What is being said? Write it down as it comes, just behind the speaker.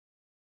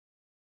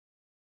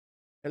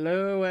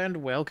Hello and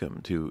welcome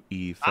to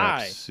EFAP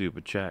Hi.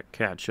 Superchat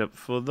Catchup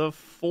for the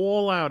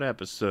Fallout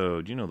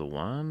episode. You know the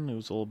one? It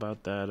was all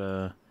about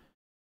that,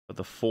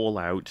 the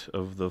fallout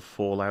of the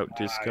Fallout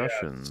Yes,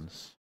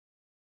 discussions.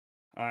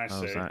 I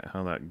see.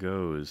 How that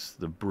goes?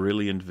 The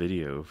brilliant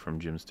video from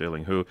Jim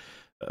Sterling, who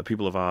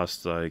people have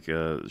asked, like,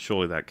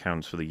 surely that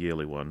counts for the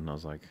yearly one. And I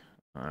was like,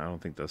 I don't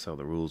think that's how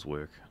the rules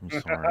work.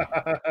 I'm sorry.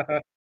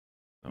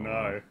 So,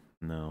 No.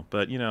 no.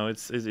 But, you know,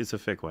 it's a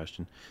fair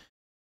question.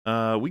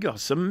 We got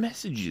some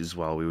messages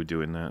while we were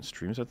doing that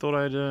stream, so I thought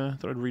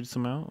I'd read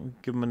some out,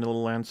 give them a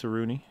little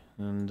answer-rooney,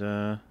 and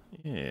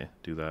yeah,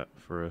 do that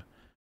for a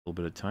little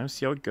bit of time,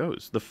 see how it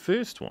goes. The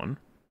first one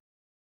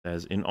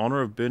says, in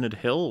honor of Bernard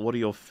Hill, what are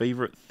your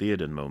favorite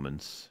Theoden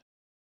moments?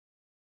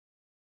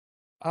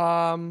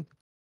 Um,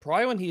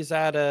 Probably when he's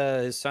at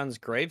his son's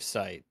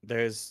gravesite.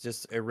 There's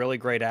just a really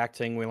great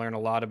acting. We learn a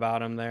lot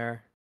about him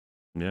there.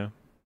 Yeah.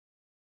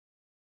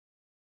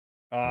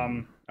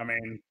 I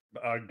mean,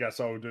 I guess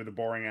I'll do the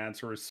boring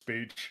answer as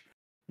speech.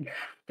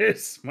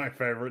 It's my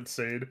favorite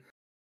seed.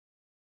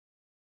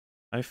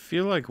 I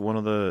feel like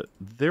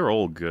they're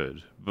all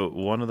good, but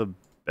one of the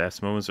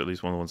best moments, or at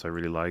least one of the ones I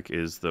really like,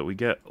 is that we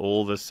get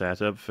all the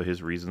setup for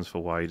his reasons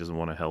for why he doesn't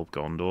want to help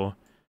Gondor.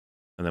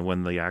 And then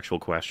when the actual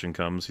question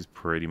comes, he's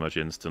pretty much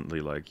instantly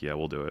like, "Yeah,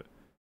 we'll do it."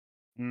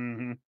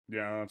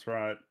 Yeah, that's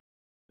right.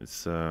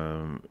 It's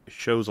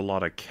shows a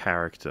lot of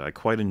character. I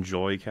quite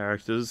enjoy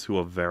characters who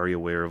are very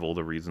aware of all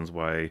the reasons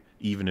why,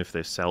 even if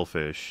they're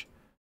selfish,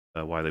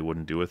 why they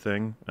wouldn't do a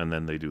thing, and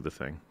then they do the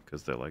thing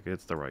because they're like,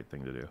 it's the right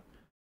thing to do.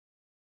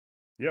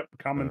 Yep,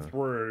 coming Uh,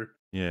 through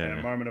in a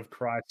yeah, moment of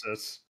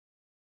crisis.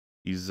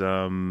 he's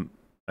I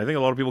think a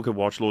lot of people could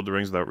watch Lord of the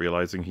Rings without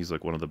realizing he's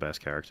like one of the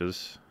best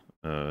characters.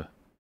 Uh,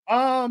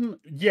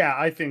 Yeah,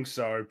 I think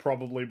so.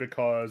 Probably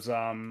because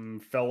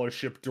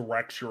Fellowship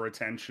directs your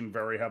attention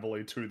very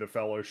heavily to the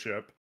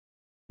Fellowship.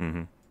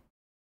 mhm.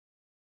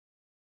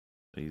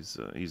 He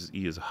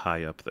is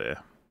high up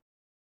there.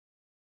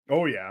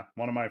 Oh yeah,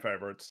 one of my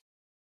favorites.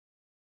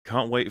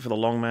 Can't wait for the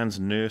Long Man's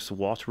Nurse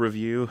Watt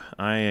review.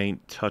 I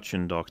ain't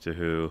touching Doctor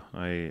Who.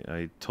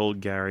 I told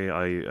Gary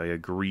I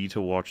agree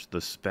to watch the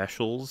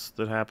specials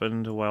that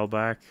happened a while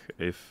back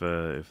if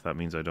that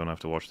means I don't have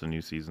to watch the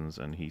new seasons,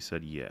 and he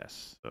said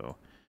yes. So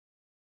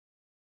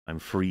I'm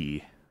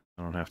free.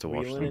 I don't have to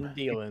watch Wheeling them. and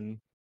dealing.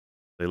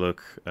 They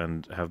look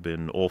and have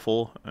been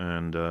awful,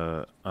 and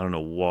I don't know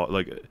what,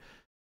 like,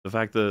 the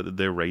fact that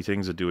their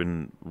ratings are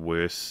doing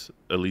worse,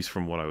 at least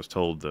from what I was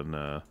told,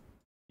 than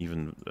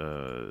even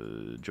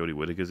Jodie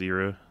Whittaker's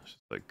era. It's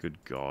just like,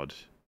 good God,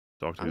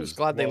 Doctor I'm just Who's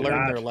glad they getting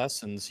learned worse. their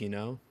lessons.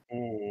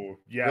 Oh,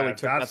 yeah, Really if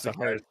took that's that the to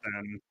heart. case,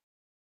 then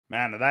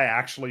man, are they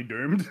actually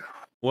doomed?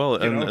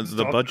 Well, You and know, it's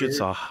the Doctor budgets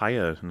Who. are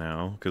higher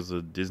now because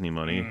of Disney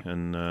money, Mm.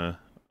 and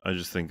I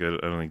just think I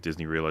don't think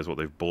Disney realized what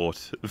they've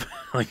bought.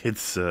 Like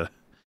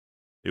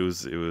it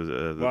was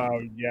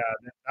Well, yeah,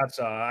 that's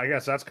I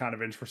guess that's kind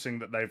of interesting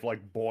that they've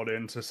like bought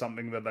into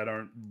something that they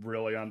don't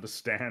really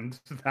understand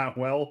that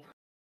well.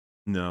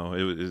 no,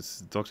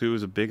 it's Doctor Who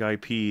is a big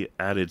IP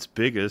at its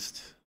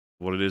biggest.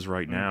 What it is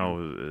right Hmm. now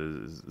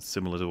is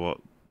similar to what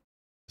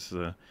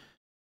uh,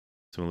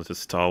 similar to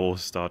Star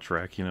Wars, Star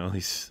Trek. You know,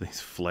 these Yeah,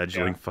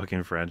 fledgling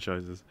fucking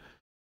franchises.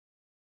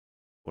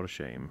 What a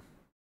shame.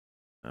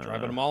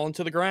 driving Uh, them all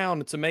into the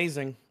ground. It's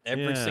amazing.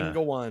 Every yeah.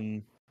 single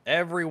one,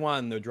 every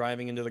one, they're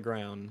driving into the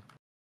ground.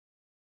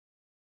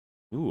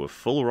 Ooh, a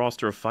full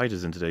roster of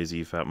fighters in today's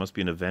EFAP must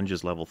be an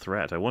Avengers level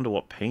threat. I wonder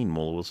what pain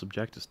Maul will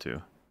subject us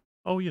to.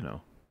 Oh, you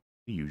know,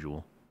 the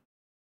usual,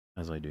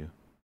 as I do.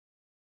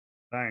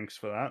 Thanks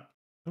for that.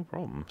 No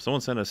problem.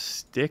 Someone sent a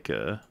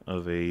sticker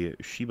of a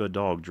Shiba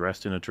dog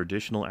dressed in a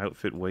traditional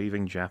outfit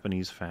waving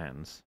Japanese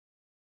fans.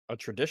 A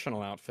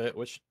traditional outfit,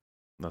 which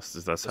That's a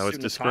how it's suit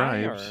and a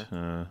tie, described.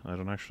 or I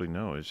don't actually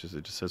know. It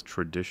just says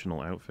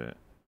traditional outfit.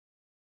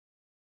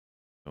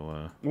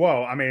 So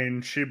well, I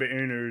mean, Shiba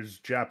Inu's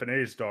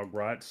Japanese dog,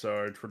 right?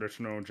 So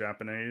traditional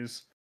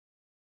Japanese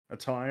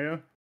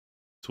attire.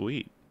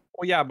 sweet.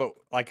 Well, yeah, but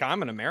like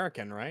I'm an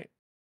American, right?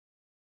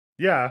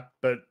 Mm. Yeah,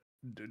 but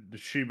the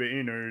Shiba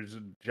Inu's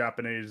a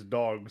Japanese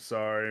dog,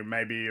 so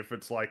maybe if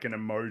it's like an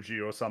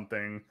emoji or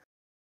something,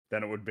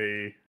 then it would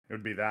be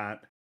that.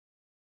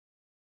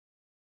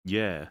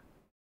 Yeah.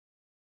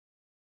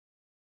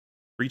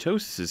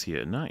 Fritosis is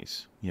here.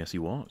 Nice. Yes, he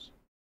was.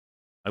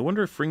 I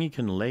wonder if Fringy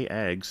can lay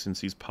eggs since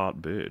he's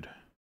part bird.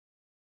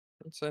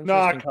 That's an Hmm. interesting Hmm.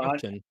 No, Hmm. I Hmm.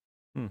 question.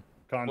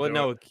 Hmm. Well, Hmm.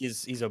 no,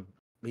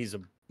 he's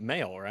a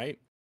male, right?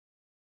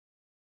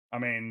 I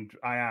mean,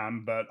 I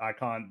am, but I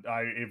can't.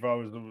 If I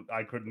was,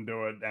 I couldn't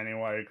do it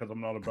anyway because I'm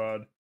not a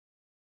bird.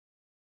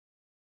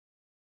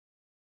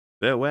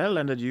 Farewell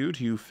and adieu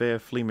to you fair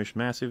Fleamish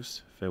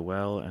massives.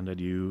 Farewell and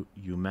adieu,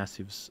 you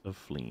massives of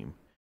Fleam.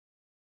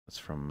 That's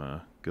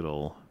from good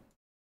old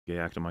gay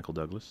actor Michael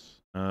Douglas.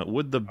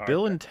 Would the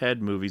Bill Okay. and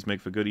Ted movies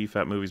make for good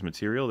EFAP movies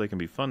material? They can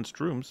be fun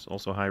strooms,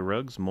 also high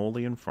rugs,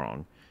 Molly and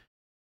Frong.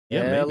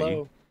 Yeah, maybe.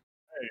 Hello.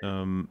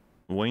 Um,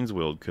 Wayne's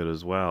World could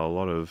as well. A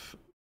lot of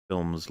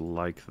films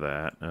like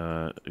that.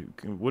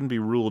 It wouldn't be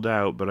ruled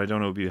out, but I don't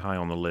know it would be high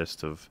on the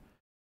list of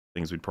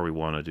things we'd probably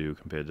want to do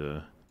compared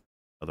to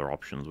other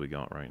options we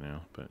got right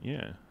now. But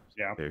yeah,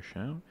 Yeah. fair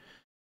shout.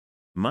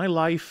 My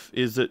life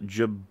is at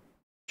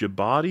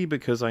Jabadi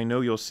because I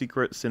know your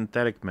secret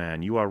synthetic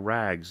man. You are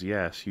Rags,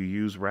 yes. You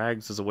use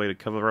Rags as a way to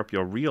cover up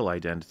your real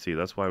identity.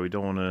 That's why we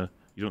don't want to.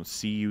 You don't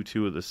see you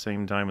two at the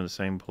same time in the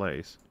same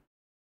place.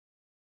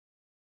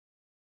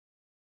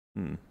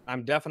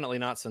 I'm definitely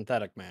not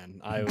synthetic man.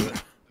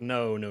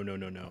 No.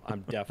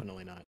 I'm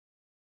definitely not.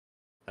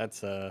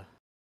 That's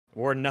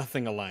we're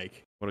nothing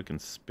alike. What a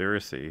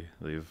conspiracy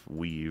they've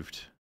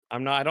weaved.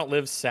 I'm not. I don't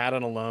live sad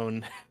and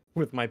alone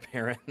with my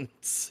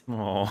parents,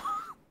 Oh,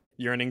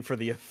 yearning for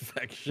the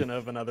affection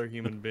of another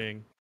human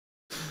being.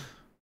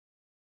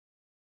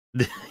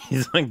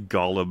 he's like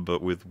Gollum,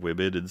 but with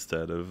women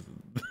instead of.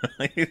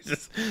 He's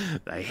just,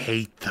 I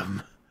hate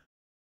them.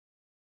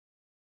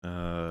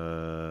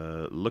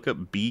 Look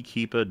up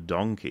beekeeper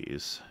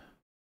donkeys.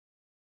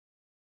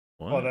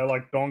 What? Well, they're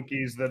like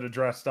donkeys that are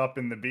dressed up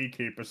in the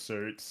beekeeper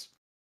suits.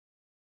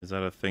 Is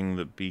that a thing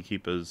that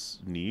beekeepers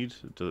need?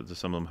 Do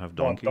some of them have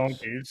What, donkeys?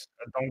 donkeys?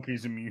 Are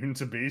donkeys immune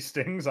to bee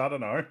stings? I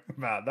don't know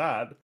about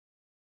that.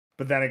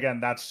 But then again,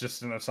 that's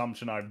just an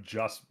assumption I've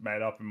just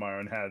made up in my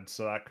own head,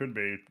 so that could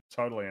be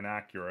totally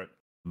inaccurate.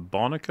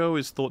 Bonico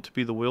is thought to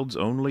be the world's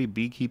only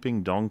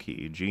beekeeping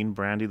donkey. Gene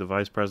Brandy, the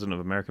vice president of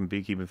American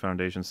Beekeeping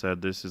Foundation,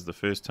 said this is the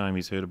first time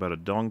he's heard about a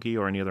donkey,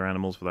 or any other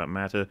animals for that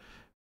matter,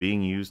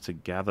 being used to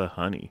gather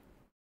honey.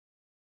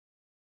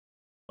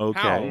 Okay.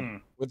 How?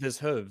 With his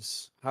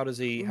hooves? How is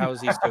he so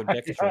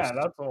dexterous? Yeah,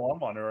 that's all I'm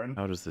wondering.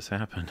 How does this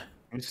happen?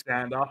 You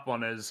stand up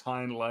on his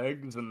hind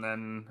legs and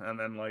then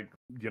like,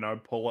 you know,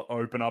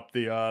 open up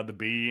the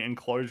bee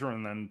enclosure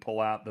and then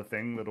pull out the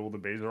thing that all the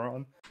bees are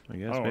on. I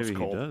guess maybe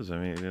he does. I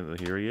mean,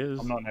 here he is.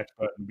 I'm not an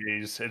expert in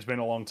bees. It's been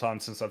a long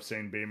time since I've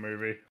seen Bee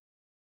Movie.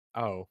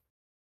 Oh.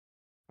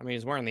 I mean,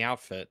 he's wearing the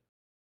outfit.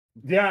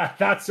 Yeah,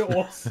 that's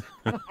awesome.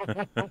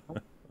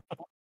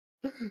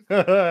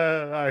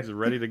 He's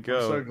ready to go.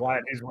 I'm so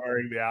glad he's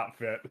wearing the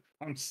outfit.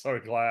 I'm so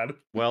glad.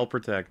 Well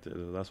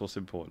protected. That's what's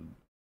important.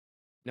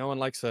 No one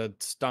likes a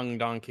stung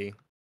donkey.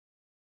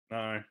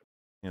 No.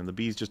 And the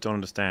bees just don't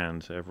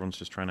understand. Everyone's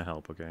just trying to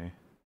help, okay?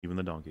 Even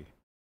the donkey.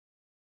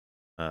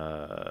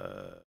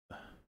 There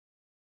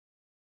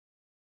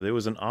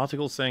was an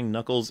article saying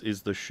Knuckles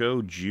is the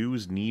show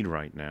Jews need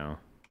right now.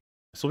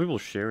 I saw people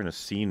sharing a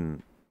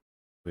scene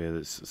where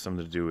there's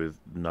something to do with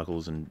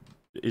Knuckles and...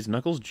 Is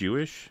Knuckles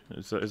Jewish?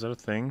 Is that a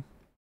thing?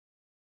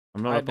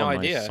 I'm not up on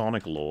my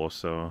Sonic lore,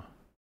 so...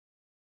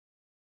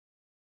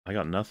 I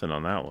got nothing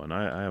on that one.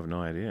 I have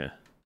no idea.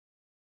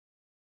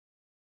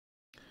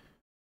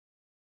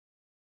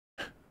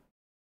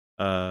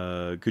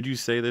 Could you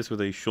say this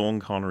with a Sean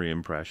Connery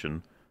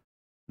impression?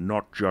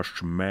 Not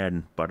just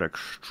men, but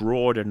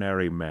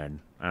extraordinary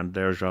men, and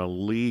there's a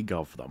league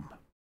of them.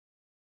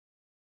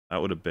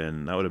 That would have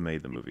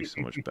made the movie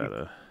so much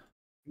better.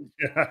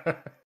 Yeah.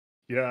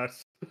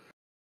 Yes.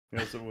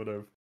 Yes, it would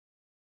have.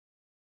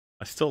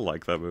 I still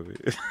like that movie.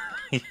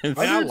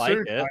 I like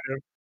it.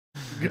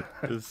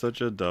 It's such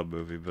a dumb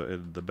movie, but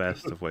in the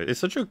best of ways. It's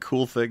such a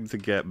cool thing to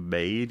get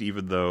made,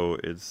 even though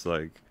it's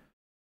like,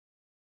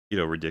 you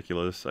know,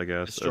 ridiculous, I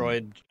guess.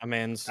 Destroyed a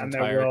man's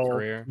entire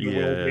career.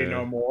 There will be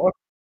no more.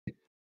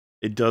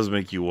 It does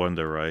make you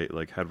wonder, right?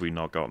 Like, had we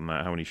not gotten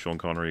that, how many Sean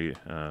Connery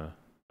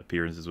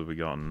appearances would we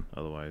gotten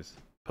otherwise?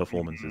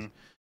 Performances.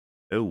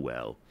 Oh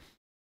well.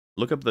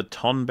 Look up the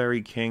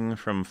Tonberry King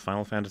from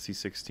Final Fantasy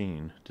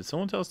 16. Did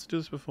someone tell us to do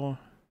this before?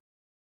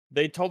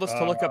 They told us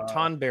to look up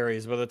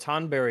Tonberries, but the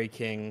Tonberry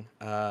King,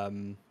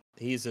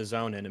 he's his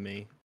own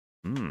enemy.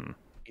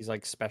 He's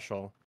like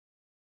special.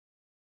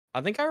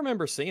 I think I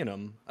remember seeing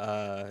him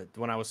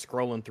when I was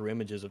scrolling through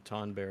images of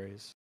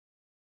Tonberries.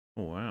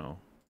 Oh wow.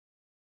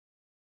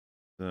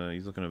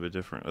 He's looking a bit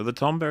different. Are the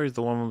Tonberries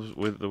the ones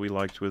that we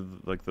liked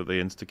with like that they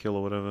insta kill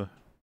or whatever?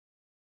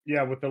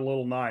 Yeah, with the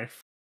little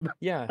knife.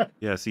 Yeah.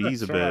 Yeah, see,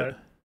 he's a bit.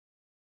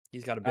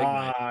 He's got a big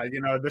knife. You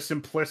know, the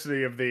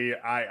simplicity of the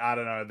I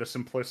don't know, the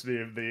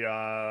simplicity of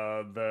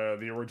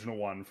the original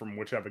one from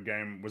whichever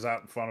game was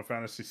that, Final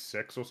Fantasy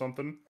 6 or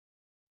something.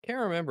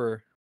 Can't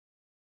remember.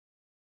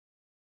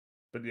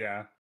 But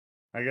yeah,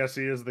 I guess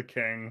he is the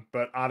king.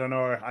 But I don't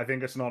know. I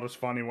think it's not as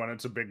funny when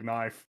it's a big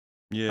knife.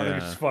 Yeah. I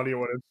think it's funny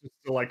when it's just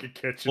like a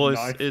kitchen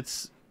knife.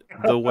 It's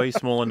the way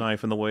smaller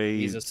knife and the way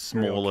He's a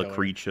smaller killer.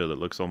 creature that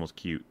looks almost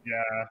cute.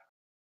 Yeah.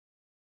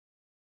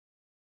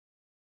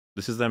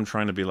 This is them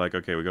trying to be like,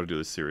 okay, we got to do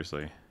this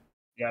seriously.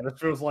 Yeah, this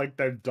feels like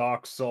they've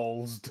Dark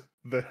Souls'd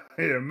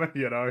him,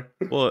 you know?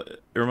 Well,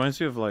 it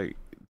reminds me of, like,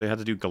 they had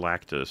to do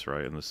Galactus,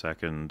 right, in the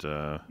second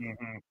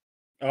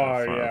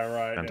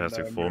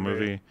Fantastic Four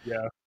movie.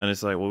 Yeah. And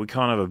it's like, well, we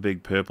can't have a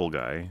big purple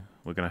guy.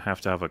 We're going to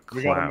have a cloud.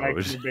 We gotta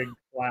make a big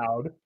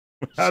cloud.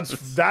 That's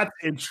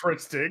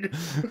interesting.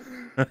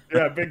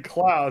 Yeah, big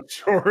cloud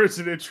sure is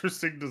an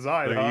interesting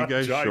design. Are you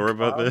guys sure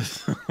about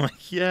this?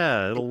 Like,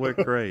 yeah, it'll work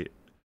great.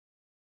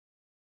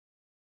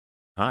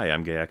 Hi,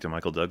 I'm gay actor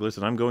Michael Douglas,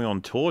 and I'm going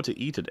on tour to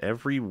eat at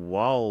every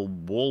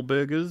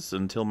Wahlburgers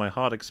until my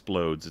heart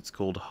explodes. It's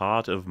called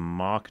Heart of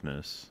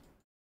Markness.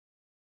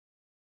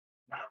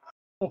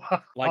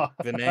 Like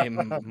the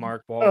name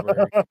Mark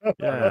Wahlberg.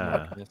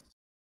 Yeah.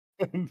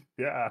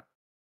 Yeah.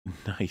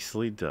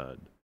 Nicely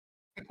done.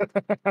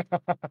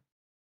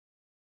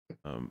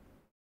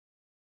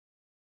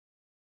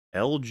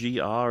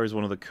 LGR is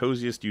one of the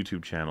coziest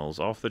YouTube channels,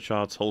 off the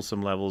charts,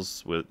 wholesome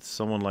levels with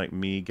someone like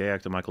me, gay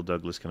actor Michael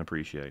Douglas can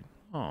appreciate.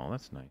 Oh,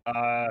 that's nice.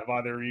 Have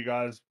either of you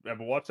guys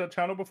ever watched that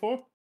channel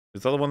before?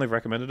 Is that the one they've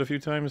recommended a few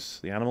times?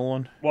 The animal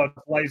one? What,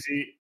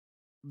 lazy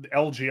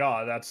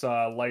LGR? That's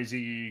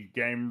lazy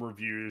game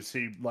reviews.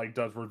 He like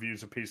does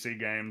reviews of PC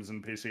games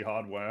and PC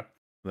hardware.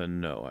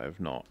 Then no, I have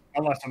not.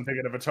 Unless I'm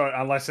thinking of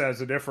unless there's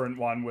a different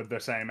one with the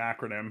same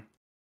acronym.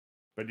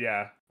 But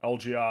yeah,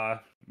 LGR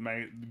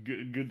made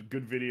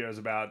good videos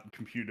about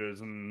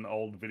computers and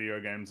old video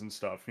games and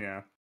stuff.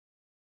 Yeah.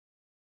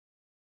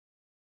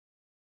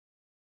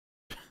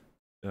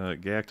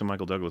 Gay actor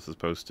Michael Douglas has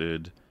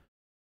posted,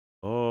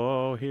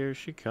 "Oh, here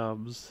she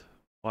comes.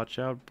 Watch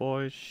out,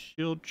 boys.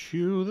 She'll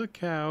chew the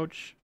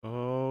couch.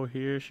 Oh,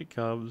 here she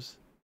comes.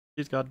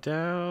 She's got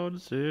Down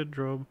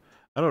syndrome."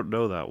 I don't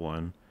know that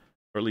one,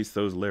 or at least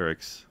those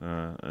lyrics.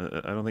 I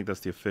don't think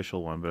that's the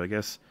official one, but I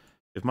guess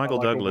if Michael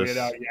Douglas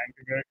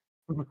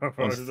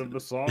version of the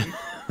song.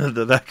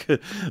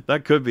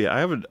 that could be. I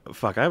haven't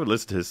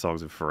listened to his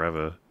songs in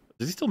forever.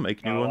 Does he still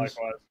make new ones?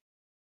 Likewise.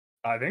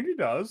 I think he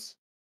does.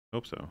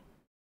 Hope so.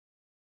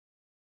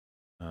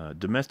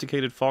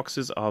 Domesticated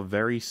foxes are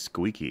very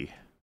squeaky.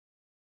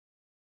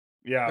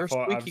 Yeah, they're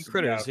squeaky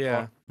critters.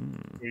 Yeah,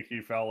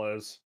 squeaky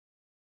fellas.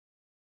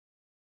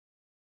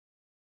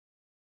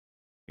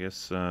 I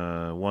guess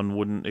one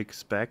wouldn't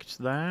expect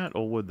that,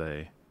 or would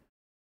they?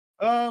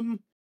 I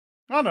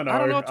don't know. I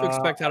don't know what to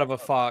expect out of a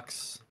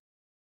fox.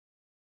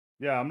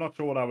 Yeah, I'm not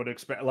sure what I would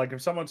expect. Like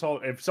if someone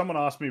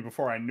asked me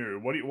before I knew,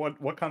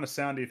 what kind of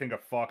sound do you think a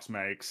fox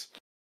makes?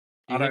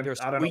 I don't know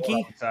what I would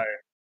say.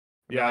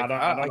 Yeah, like,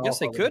 I guess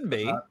they could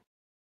be.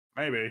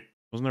 Maybe.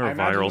 Wasn't there a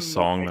viral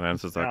song that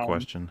answers that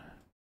question?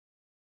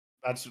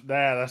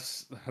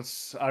 That's.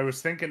 I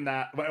was thinking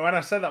that when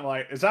I said that, I'm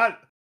like, is that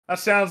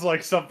sounds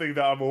like something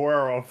that I'm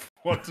aware of.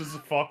 What does a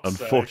fox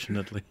say?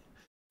 Unfortunately.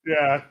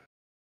 Yeah.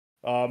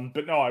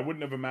 But no, I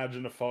wouldn't have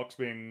imagined a fox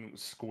being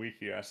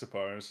squeaky, I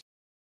suppose.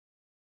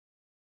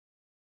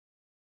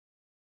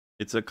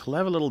 It's a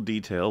clever little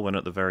detail when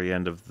at the very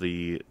end of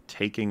the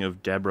taking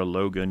of Deborah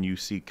Logan, you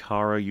see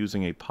Kara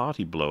using a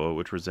party blower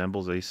which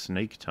resembles a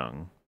snake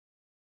tongue.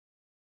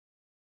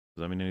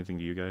 Does that mean anything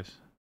to you guys?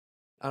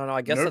 I don't know.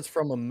 I guess that's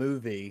from a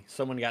movie.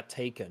 Someone got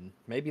taken.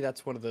 Maybe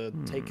that's one of the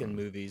Taken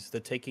movies. The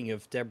Taking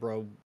of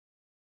Deborah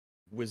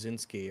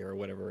Wyszynski or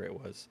whatever it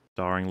was.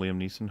 Starring Liam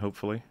Neeson,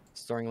 hopefully.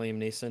 Starring Liam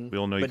Neeson. We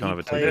all know you can't have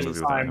a Taken movie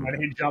without him.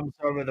 When he jumps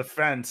over the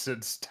fence,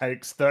 it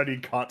takes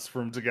 30 cuts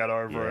for him to get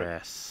over it.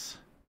 Yes.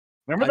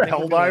 Remember the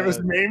Helldivers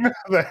meme?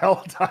 The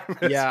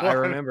Helldivers. Yeah, I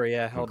remember.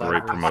 Yeah, Helldivers.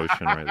 Great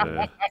promotion right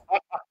there.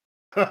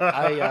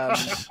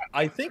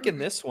 I think in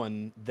this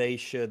one they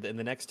should, in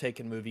the next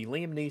Taken movie,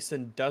 Liam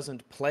Neeson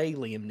doesn't play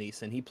Liam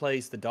Neeson. He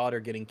plays the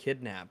daughter getting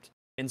kidnapped,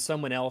 and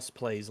someone else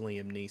plays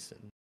Liam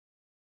Neeson.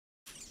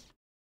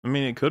 I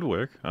mean, it could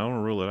work. I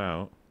don't rule it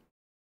out.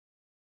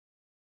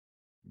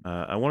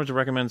 I wanted to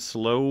recommend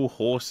Slow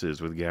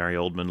Horses with Gary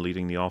Oldman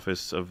leading the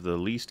office of the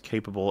least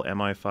capable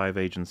MI5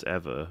 agents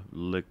ever.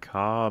 Le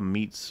Car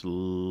meets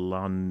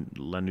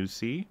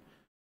Lanussi.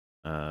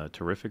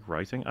 Terrific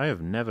writing. I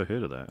have never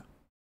heard of that.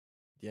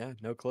 Yeah,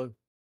 no clue.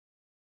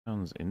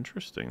 Sounds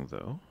interesting,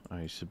 though,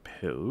 I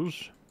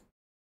suppose.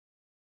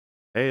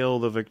 Hail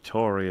the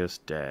victorious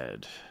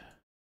dead.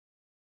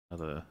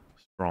 Another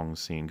strong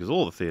scene, because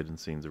all the theater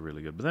scenes are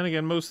really good. But then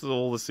again, most of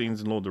all the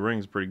scenes in Lord of the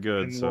Rings are pretty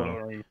good,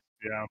 so...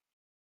 Yeah.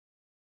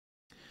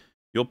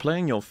 You're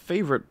playing your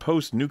favorite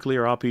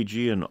post-nuclear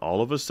RPG, and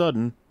all of a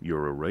sudden,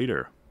 you're a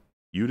raider.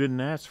 You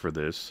didn't ask for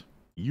this.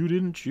 You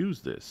didn't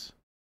choose this.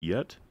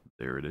 Yet,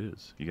 there it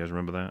is. You guys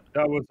remember that?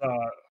 That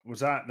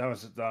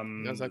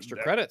was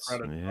extra credits.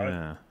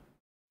 Yeah. Right?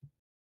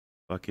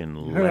 Fucking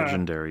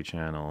legendary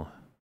channel.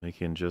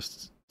 Making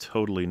just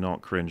totally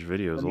not cringe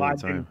videos all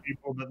the time.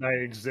 People that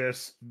they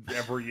exist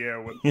every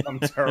year with some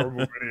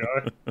terrible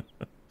video.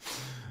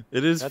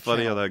 It is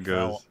funny how that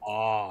goes.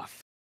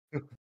 Off.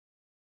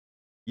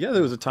 Yeah,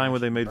 there was a time where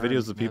they made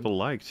videos that people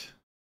liked.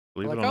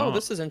 Believe it or not. Oh,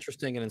 this is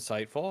interesting and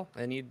insightful.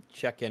 And you'd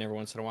check in every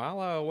once in a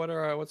while.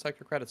 What's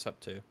Extra Credits up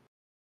to?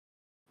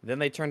 Then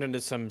they turned into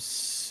some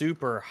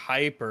super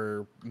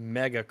hyper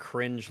mega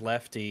cringe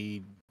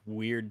lefty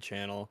weird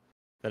channel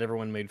that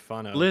everyone made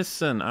fun of.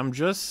 Listen, I'm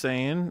just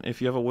saying,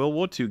 if you have a World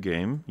War II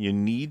game, you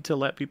need to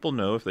let people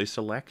know if they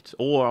select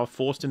or are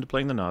forced into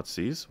playing the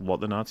Nazis,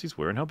 what the Nazis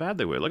were and how bad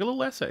they were. Like a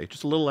little essay.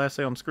 Just a little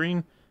essay on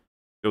screen.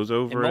 Goes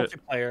over in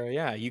multiplayer,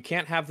 yeah. You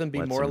can't have them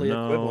be morally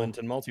equivalent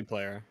in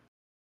multiplayer.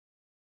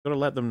 Gotta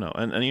let them know.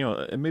 And you know,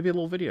 and maybe a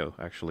little video,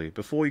 actually,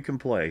 before you can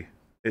play.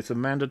 It's a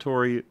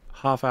mandatory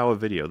half-hour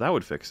video. That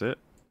would fix it.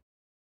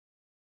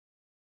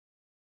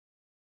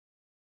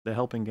 They're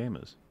helping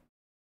gamers.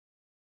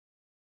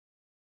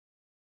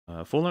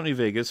 Fallout New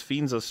Vegas,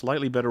 fiends are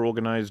slightly better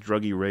organized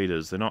druggy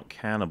raiders. They're not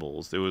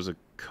cannibals. There was a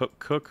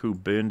cook who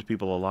burned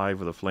people alive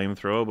with a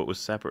flamethrower, but was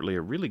separately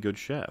a really good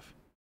chef.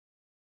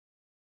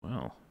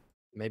 Well.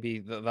 Maybe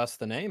that's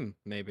the name,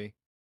 maybe.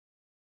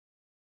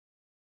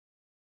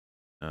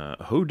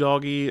 Ho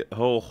doggy,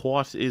 ho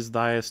what is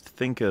thyest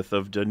thinketh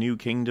of the new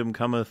kingdom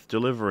cometh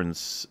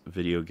deliverance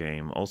video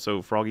game.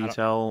 Also, Froggy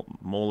tell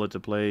Mola to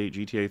play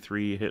GTA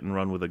 3 hit and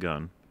run with a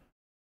gun.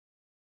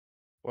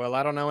 Well,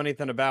 I don't know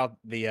anything about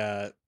the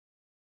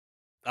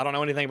I don't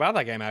know anything about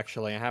that game,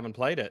 actually. I haven't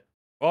played it.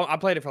 Well, I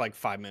played it for like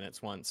 5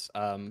 minutes once,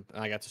 and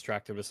I got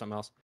distracted with something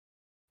else.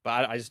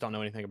 But I just don't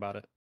know anything about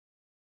it.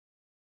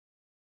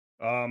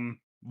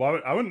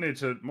 Well, I wouldn't need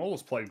to.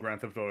 Mola's played Grand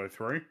Theft Auto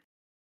 3.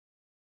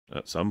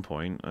 At some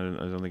point. I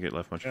don't think it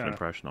left much of an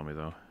impression on me,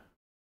 though.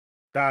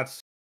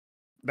 That's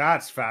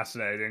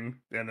fascinating.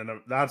 And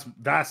then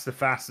that's the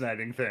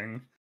fascinating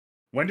thing.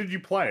 When did you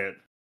play it?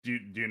 Do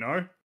you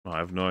know? I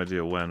have no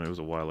idea when. It was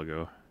a while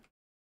ago.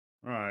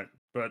 Alright.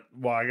 But,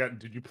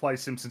 did you play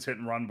Simpsons Hit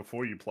and Run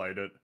before you played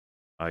it?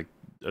 I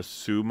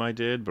assume I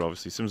did, but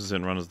obviously Simpsons Hit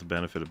and Run has the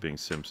benefit of being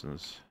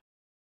Simpsons.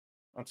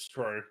 That's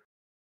true.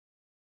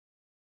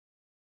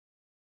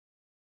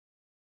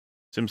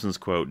 Simpsons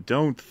quote,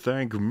 "Don't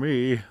thank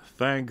me,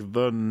 thank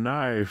the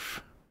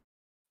knife."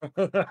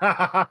 With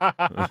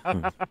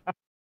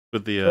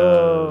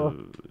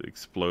the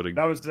exploding...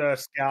 That was the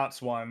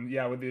Scouts one.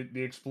 Yeah, with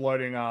the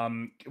exploding,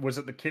 was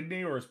it the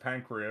kidney or his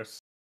pancreas?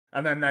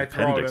 And then they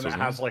throw it and it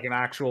has like an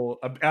actual...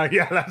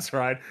 yeah, that's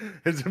right.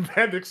 His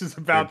appendix is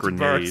about to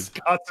burst.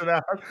 Cuts it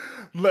out.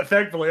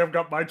 Thankfully, I've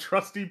got my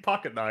trusty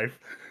pocket knife.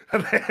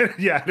 And then,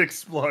 yeah, it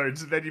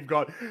explodes. And then you've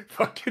got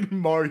fucking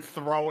Mo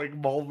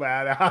throwing Mole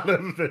Man out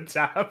of the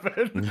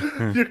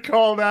tavern. You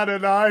call that a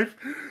knife?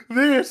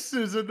 This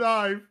is a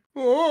knife.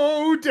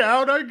 Oh,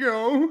 down I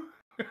go.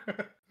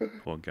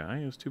 Poor guy,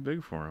 it was too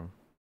big for him.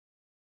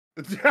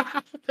 Do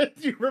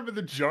you remember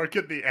the joke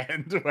at the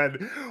end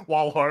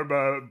while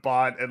Homer,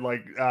 Bart, and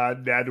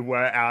Ned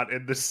were out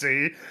in the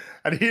sea,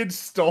 and he had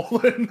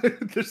stolen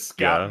the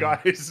scout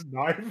guy's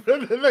knife,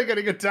 and then they're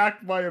getting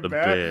attacked by a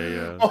bear?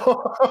 Yeah.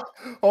 Oh,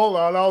 hold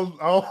on,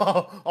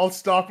 I'll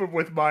stop him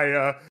with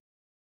my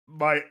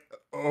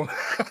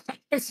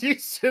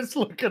he's just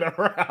looking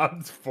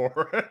around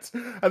for it.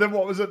 And then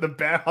what was it? The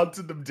bear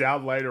hunted them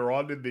down later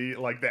on in the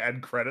the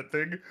end credit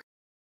thing.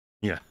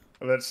 Yeah.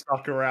 And then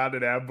stuck around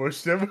and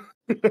ambushed him.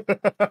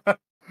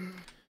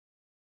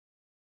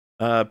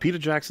 Peter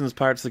Jackson's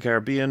Pirates of the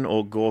Caribbean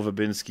or Gore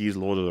Verbinski's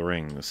Lord of the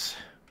Rings?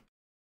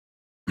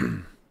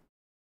 Who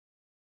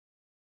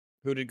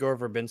did Gore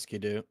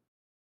Verbinski do?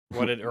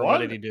 What did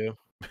he do?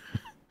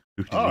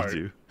 Who did he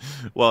do?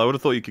 Well, I would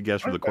have thought you could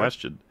guess from the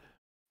question.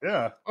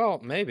 Yeah. Well,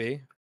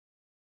 maybe.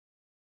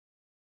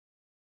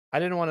 I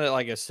didn't want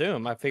to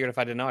assume. I figured if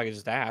I didn't know, I could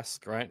just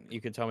ask, right? You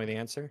could tell me the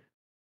answer.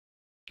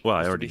 Well,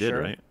 I already did,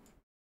 right?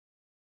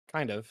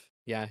 Kind of.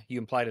 Yeah, you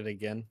implied it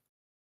again.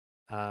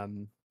 I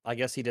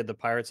guess he did the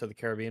Pirates of the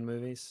Caribbean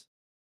movies.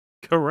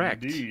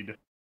 Correct. Indeed.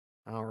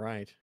 All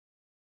right.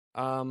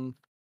 I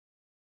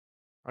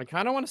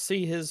kind of want to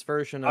see his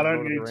version of Lord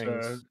of the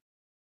Rings.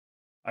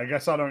 I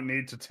guess I don't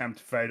need to tempt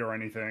fate or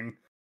anything.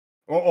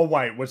 Or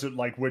wait, was it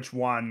which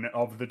one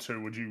of the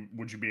two would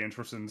you be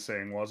interested in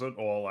seeing? Was it,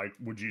 or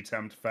would you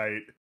tempt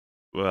fate?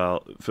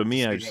 Well, for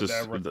me, I'll just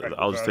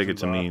take it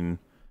to mean,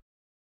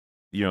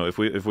 you know, if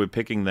we're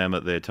picking them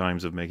at their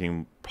times of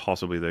making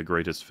possibly their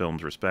greatest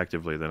films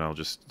respectively, then I'll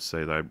just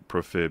say that I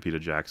prefer Peter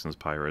Jackson's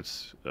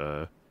Pirates,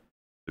 to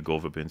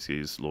Gore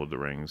Verbinski's Lord of the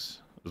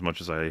Rings. As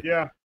much as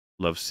I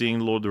love seeing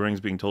Lord of the Rings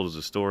being told as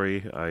a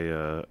story,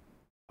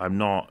 I'm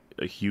not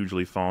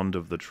hugely fond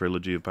of the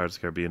trilogy of Pirates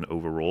of the Caribbean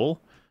overall.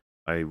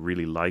 I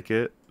really like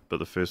it, but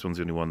the first one's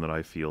the only one that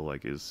I feel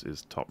like is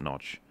top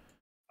notch.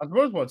 I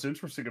suppose what's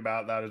interesting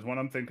about that is when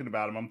I'm thinking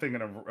about him, I'm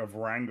thinking of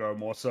Rango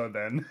more so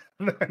than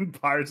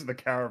Pirates of the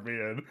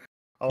Caribbean.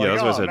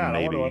 That's what I said,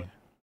 maybe. I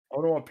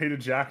wonder what Peter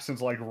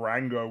Jackson's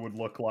Rango would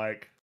look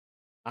like.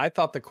 I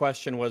thought the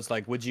question was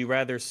would you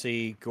rather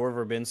see Gore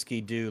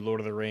Verbinski do Lord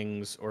of the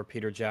Rings or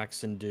Peter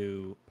Jackson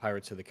do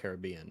Pirates of the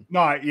Caribbean?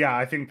 No, yeah,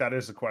 I think that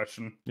is the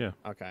question. Yeah.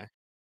 Okay.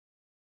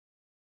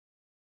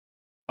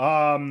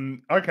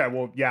 Okay,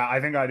 well, yeah, I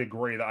think I'd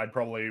agree that I'd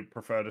probably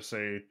prefer to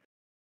see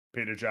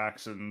Peter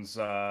Jackson's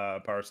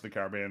Pirates of the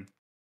Caribbean.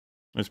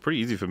 It's pretty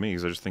easy for me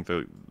because I just think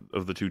that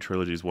of the two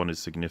trilogies, one is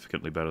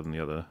significantly better than the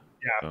other.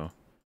 Yeah. So.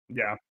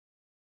 Yeah.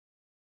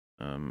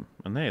 And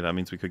hey, that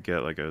means we could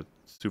get a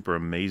super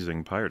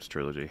amazing Pirates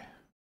trilogy.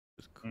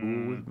 It's cool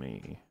with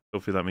me.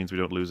 Hopefully that means we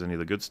don't lose any of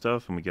the good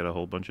stuff and we get a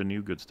whole bunch of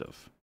new good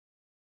stuff.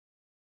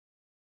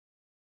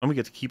 And we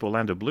get to keep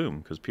Orlando Bloom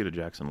because Peter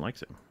Jackson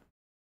likes him.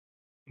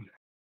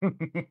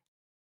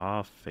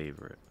 Our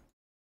favorite.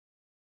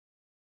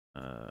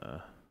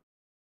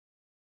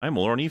 I'm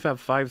more on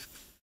EFAP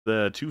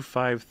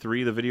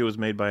 253. The video was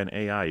made by an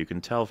AI. You can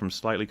tell from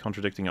slightly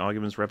contradicting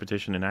arguments,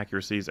 repetition,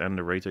 inaccuracies, and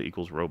narrator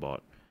equals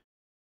robot.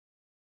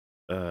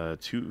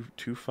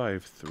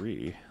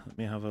 253. Let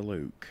me have a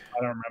look.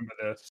 I don't remember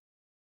this.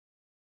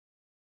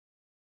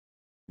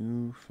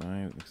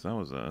 5, because that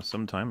was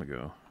some time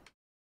ago.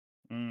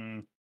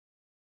 Mm.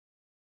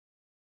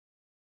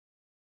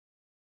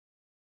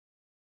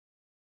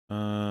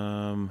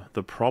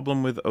 The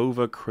problem with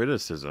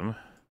over-criticism.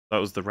 That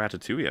was the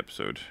Ratatouille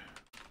episode.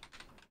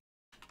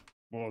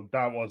 Well,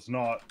 that was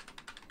not...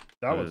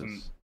 That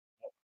wasn't...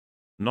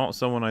 Not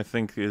someone I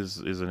think is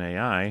an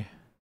AI.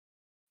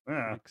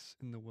 Yeah.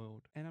 In the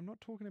world. And I'm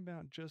not talking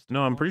about just...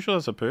 No, I'm pretty sure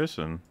that's a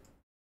person.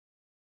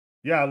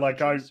 Yeah, like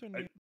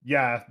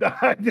yeah,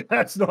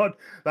 that's not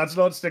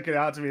sticking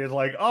out to me as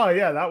like, oh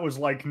yeah, that was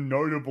like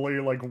notably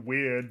like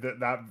weird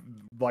that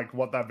like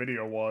what that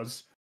video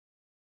was.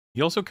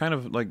 He also kind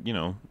of like, you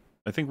know,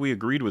 I think we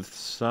agreed with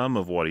some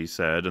of what he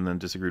said and then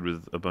disagreed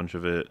with a bunch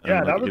of it. Yeah,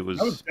 and, like, that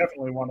was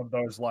definitely one of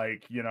those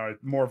like, you know,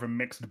 more of a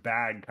mixed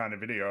bag kind of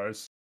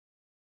videos.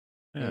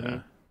 Yeah. Mm-hmm.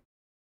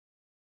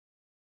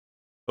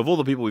 Of all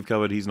the people we've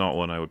covered, he's not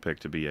one I would pick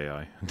to be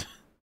AI.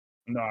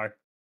 No.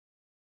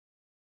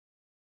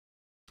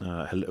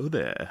 Hello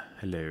there.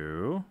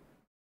 Hello.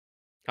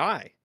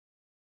 Hi.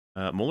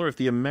 Muller, if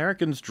the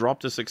Americans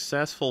dropped a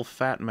successful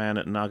fat man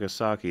at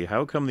Nagasaki,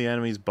 how come the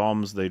enemy's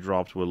bombs they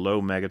dropped were low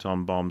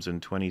megaton bombs in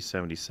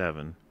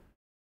 2077?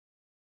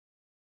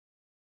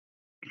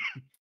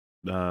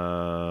 That's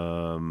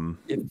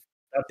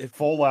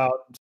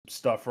Fallout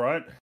stuff,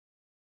 right?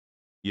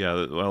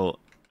 Yeah, well...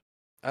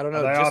 I don't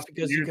know, just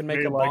because you can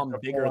make a bomb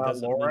bigger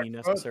doesn't mean you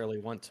necessarily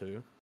want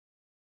to.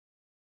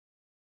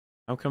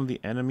 How come the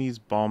enemy's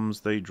bombs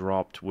they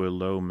dropped were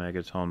low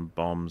megaton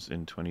bombs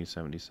in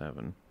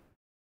 2077?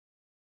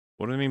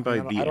 What do I mean by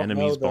the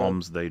enemy's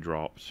bombs they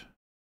dropped?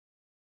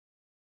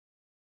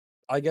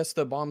 I guess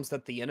the bombs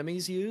that the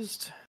enemies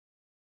used?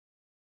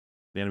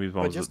 The enemy's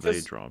bombs that they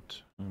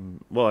dropped.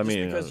 Well, I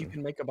mean... because you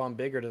can make a bomb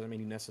bigger doesn't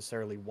mean you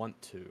necessarily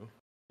want to.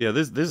 Yeah,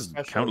 there's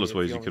countless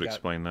ways you could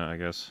explain that, I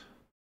guess.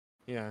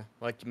 Yeah,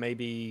 like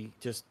maybe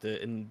just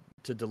to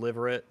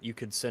deliver it, you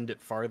could send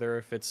it farther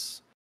if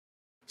it's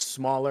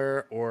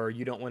smaller, or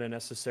you don't want to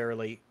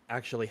necessarily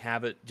actually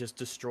have it just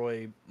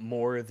destroy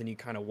more than you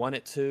kind of want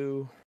it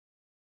to.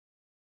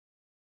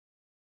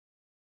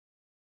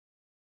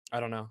 I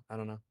don't know.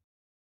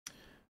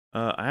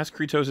 I asked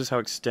Kretosis how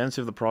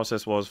extensive the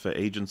process was for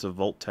agents of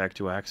Vault-Tec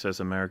to access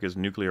America's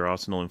nuclear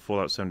arsenal in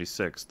Fallout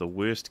 76. The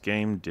worst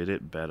game did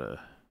it better.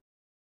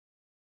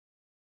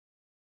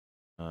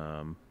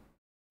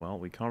 Well,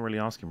 we can't really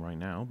ask him right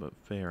now, but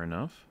fair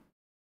enough.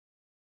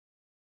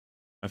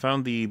 I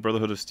found the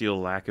Brotherhood of Steel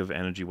lack of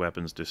energy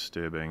weapons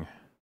disturbing.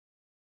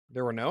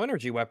 There were no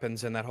energy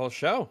weapons in that whole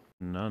show.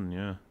 None,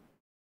 yeah.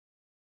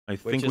 I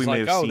think we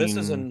may have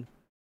seen...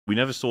 We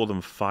never saw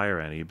them fire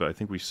any, but I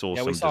think we saw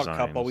some designs. Yeah, we saw a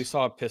couple. We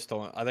saw a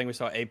pistol. I think we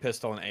saw a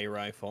pistol and a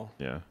rifle.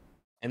 Yeah.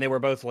 And they were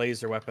both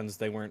laser weapons.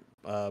 They weren't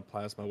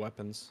plasma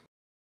weapons.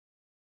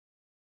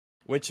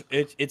 Which,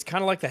 it's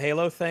kind of like the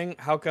Halo thing.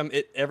 How come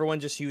everyone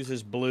just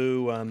uses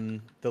blue,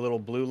 the little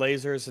blue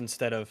lasers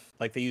instead of,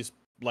 like, they use,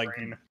 like...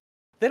 Green.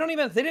 They didn't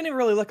even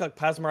really look like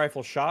plasma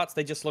rifle shots.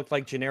 They just looked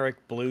like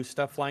generic blue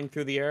stuff flying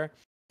through the air.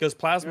 Because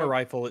plasma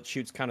rifle, it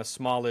shoots kind of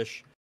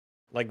smallish,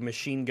 like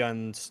machine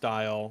gun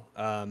style,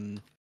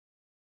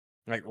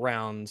 like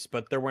rounds.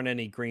 But there weren't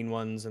any green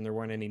ones, and there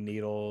weren't any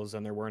needles,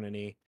 and there weren't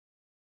any,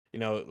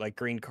 you know, like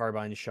green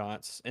carbine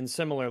shots. And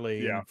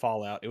similarly in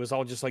Fallout, it was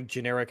all just like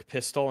generic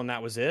pistol, and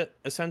that was it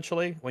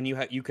essentially. When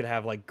you could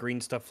have like green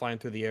stuff flying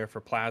through the air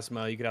for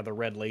plasma, you could have the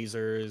red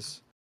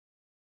lasers.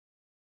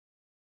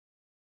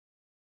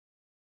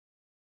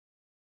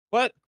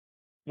 What?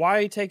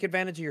 Why take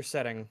advantage of your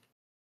setting?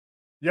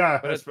 Yeah,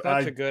 but it's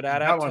such a good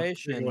adaptation. That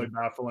one's particularly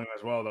baffling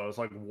as well, though. It's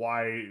like,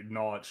 why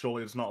not?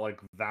 Surely it's not like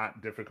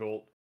that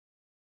difficult.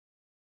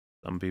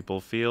 Some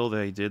people feel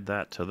they did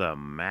that to the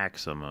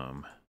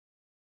maximum.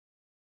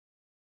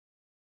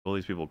 All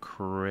these people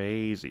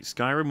crazy.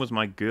 Skyrim was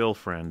my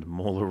girlfriend,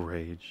 Molar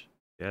Rage.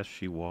 Yes,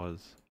 she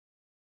was.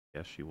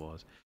 Yes, she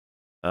was.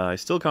 I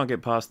still can't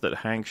get past that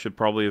Hank should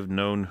probably have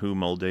known who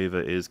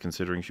Moldava is,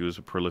 considering she was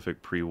a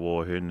prolific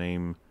pre-war. Her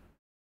name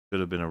should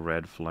have been a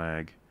red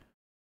flag.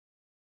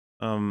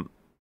 I mean,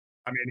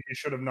 he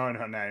should have known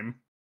her name.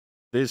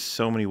 There's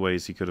so many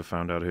ways he could have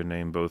found out her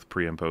name, both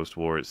pre and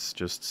post-war. It's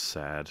just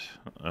sad.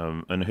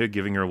 And her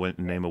giving her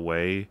name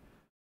away,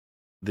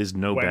 there's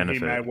no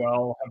benefit. He may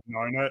well have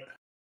known it.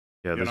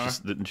 Yeah,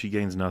 she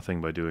gains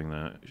nothing by doing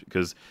that.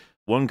 Because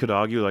one could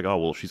argue, like, oh,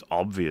 well, she's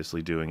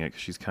obviously doing it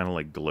because she's kind of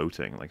like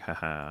gloating, like,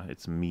 haha,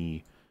 it's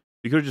me.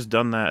 You could have just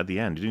done that at the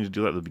end. You didn't need to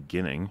do that at the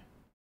beginning.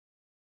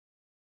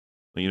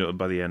 You know,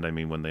 by the end, I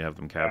mean when they have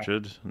them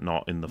captured,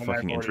 not in the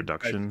fucking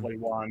introduction.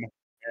 Won.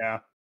 Yeah.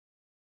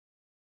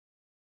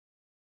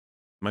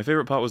 My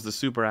favorite part was the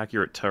super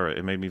accurate turret.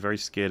 It made me very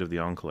scared of the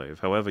Enclave.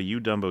 However, you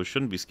Dumbos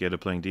shouldn't be scared of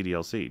playing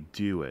DDLC.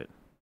 Do it.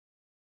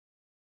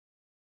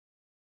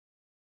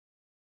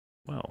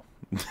 Well.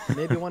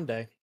 Maybe one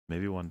day.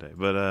 Maybe one day.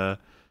 But,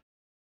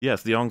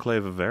 yes, the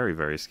Enclave are very,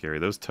 very scary.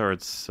 Those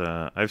turrets,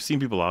 I've seen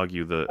people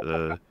argue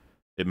that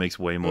it makes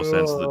way more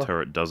sense that the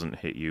turret doesn't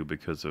hit you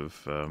because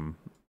of,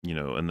 you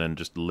know, and then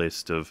just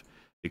list of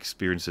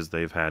experiences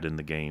they've had in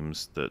the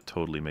games that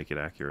totally make it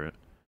accurate.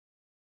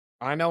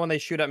 I know when they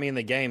shoot at me in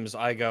the games,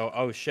 I go,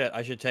 "Oh shit,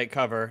 I should take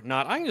cover."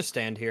 Not, I can just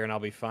stand here and I'll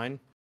be fine.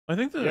 I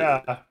think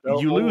that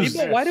you lose.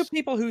 lose. Why do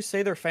people who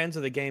say they're fans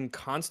of the game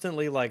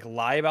constantly like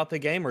lie about the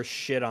game or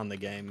shit on the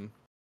game?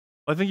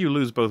 I think you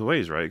lose both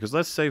ways, right? Because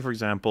let's say, for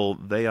example,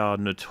 they are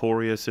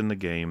notorious in the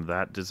game,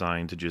 that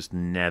designed to just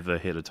never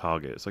hit a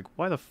target. It's like,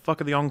 why the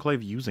fuck are the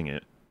Enclave using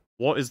it?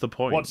 What is the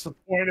point? What's the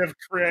point of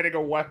creating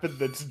a weapon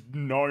that's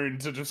known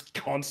to just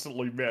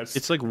constantly miss?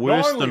 It's like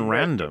worse than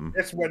random.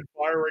 It's when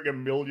firing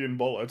 1,000,000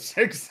 bullets.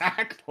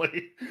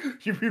 Exactly.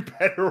 You'd be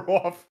better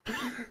off.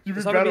 You'd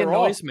be better be a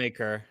off.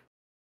 Noisemaker.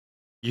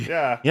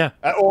 Yeah.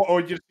 Or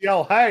you just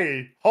yell,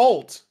 "Hey,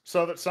 halt!"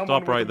 so that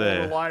someone Stop right with a more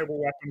there.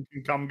 reliable weapon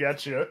can come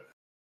get you.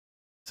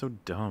 So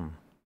dumb.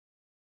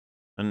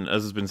 And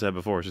as has been said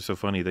before, it's just so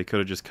funny. They could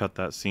have just cut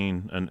that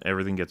scene and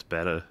everything gets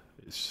better.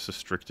 It's just a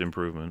strict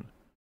improvement.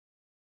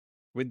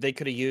 They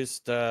could have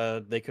used.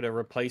 They could have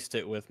replaced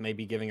it with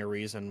maybe giving a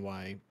reason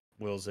why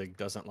Wilzig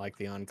doesn't like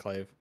the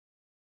Enclave.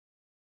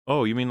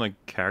 Oh, you mean like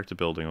character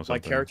building or something?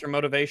 Like character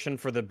motivation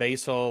for the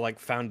basal, like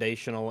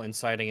foundational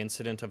inciting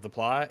incident of the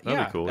plot.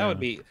 That'd be cool,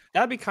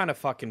 that'd be kind of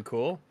fucking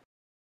cool.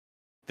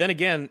 Then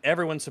again,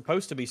 everyone's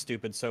supposed to be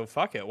stupid, so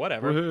fuck it,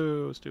 whatever.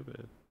 Woohoo,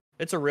 stupid.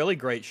 It's a really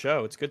great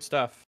show. It's good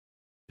stuff.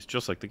 It's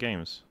just like the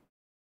games.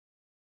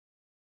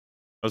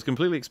 I was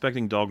completely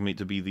expecting dog meat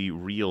to be the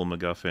real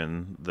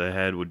MacGuffin. The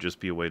head would just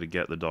be a way to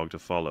get the dog to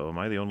follow. Am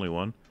I the only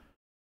one?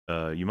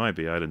 You might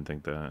be. I didn't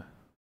think that.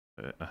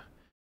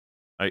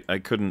 I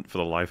couldn't for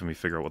the life of me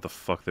figure out what the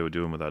fuck they were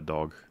doing with that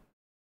dog.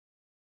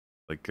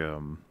 Like,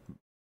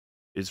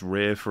 it's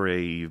rare for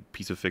a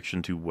piece of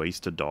fiction to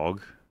waste a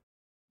dog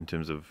in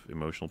terms of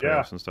emotional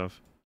payoffs and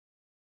stuff.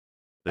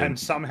 And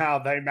somehow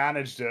they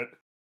managed it.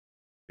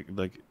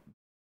 Like,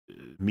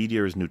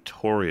 media is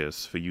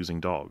notorious for using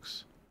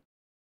dogs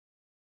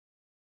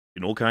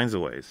in all kinds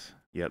of ways.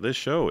 Yeah, this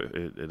show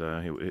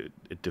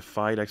it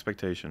defied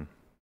expectation.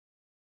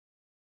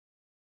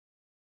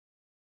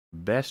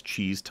 Best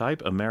cheese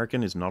type,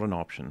 American is not an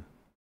option.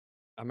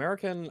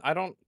 American, I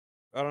don't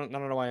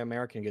know why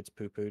American gets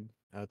poo-pooed.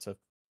 That's a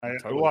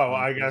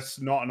I guess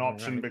not an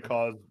option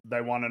because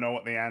they want to know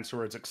what the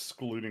answer is,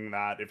 excluding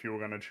that if you were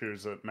going to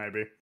choose it,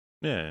 maybe.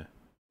 Yeah,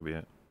 be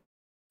it.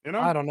 You know?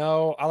 I don't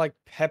know. I like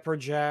pepper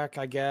jack,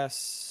 I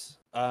guess.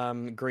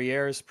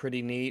 Gruyère's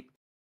pretty neat.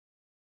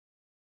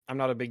 I'm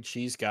not a big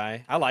cheese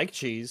guy. I like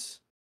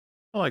cheese.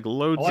 I like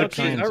loads of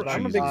kinds of cheese.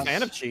 I'm a big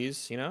fan of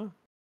cheese, you know?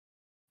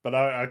 But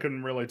I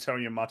couldn't really tell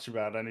you much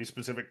about any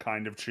specific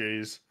kind of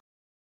cheese.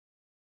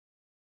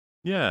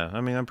 Yeah, I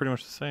mean, I'm pretty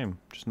much the same.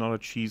 Just not a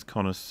cheese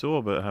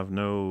connoisseur, but have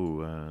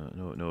no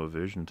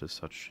aversion to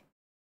such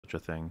a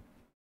thing.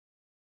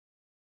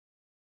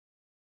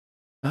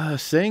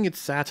 Saying it's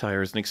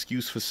satire is an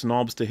excuse for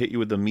snobs to hit you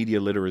with the media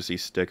literacy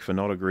stick for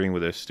not agreeing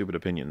with their stupid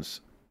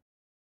opinions.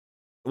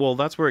 Well,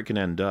 that's where it can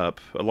end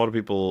up. A lot of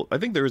people... I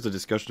think there is a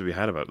discussion to be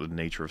had about the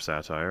nature of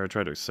satire. I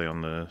tried to say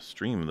on the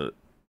stream that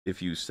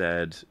if you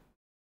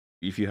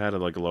had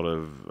like a lot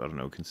of, I don't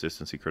know,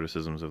 consistency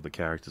criticisms of the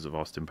characters of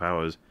Austin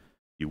Powers,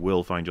 you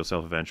will find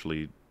yourself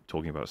eventually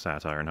talking about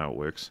satire and how it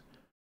works.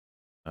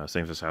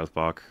 Same for South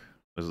Park.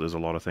 There's a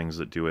lot of things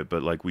that do it,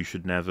 but like we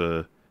should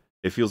never...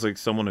 It feels like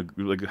someone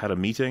had a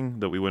meeting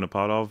that we weren't a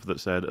part of that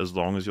said, as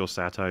long as you're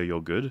satire, you're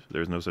good.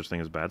 There's no such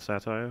thing as bad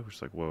satire. Which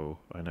is like, whoa,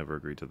 I never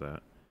agreed to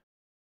that.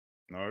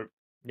 No.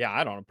 Yeah,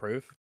 I don't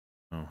approve.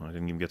 Oh, I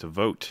didn't even get to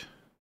vote.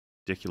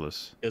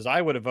 Ridiculous. Because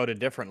I would have voted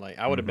differently.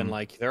 I would have been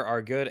like, there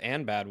are good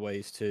and bad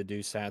ways to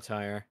do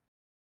satire.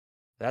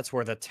 That's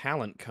where the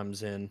talent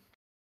comes in.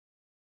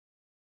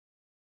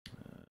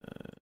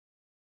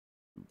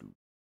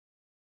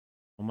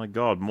 Oh my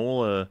god,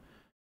 Mauler...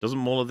 Doesn't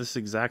Mauler this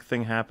exact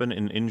thing happen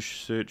in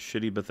insert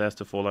shitty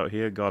Bethesda Fallout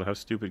here? God, how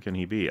stupid can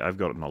he be? I've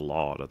gotten a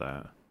lot of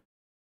that.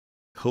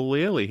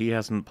 Clearly he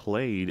hasn't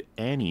played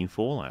any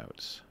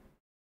Fallouts.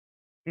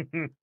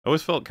 I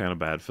always felt kind of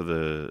bad for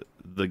the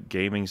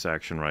gaming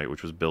section, right,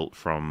 which was built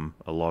from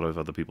a lot of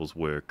other people's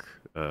work,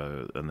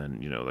 and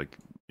then, you know, like,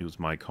 it was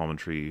my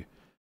commentary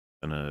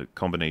and a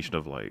combination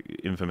of, like,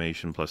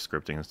 information plus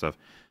scripting and stuff.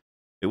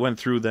 It went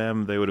through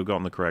them, they would have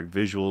gotten the correct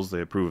visuals,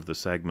 they approved the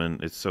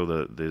segment. It's so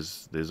that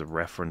there's a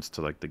reference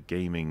to, like, the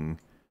gaming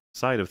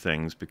side of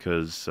things,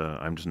 because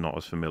I'm just not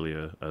as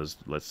familiar as,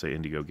 let's say,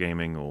 Indigo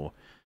Gaming or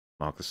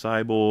Mark the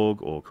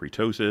Cyborg or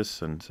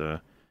Kretosis, and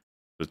it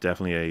was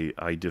definitely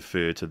I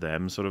defer to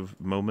them sort of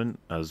moment,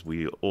 as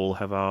we all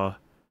have our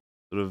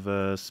sort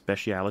of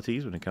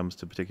specialities when it comes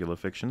to particular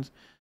fictions.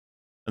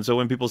 And so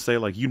when people say,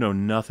 like, you know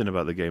nothing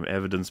about the game,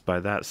 evidenced by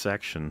that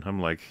section, I'm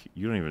like,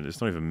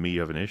 it's not even me you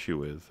have an issue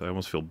with. I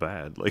almost feel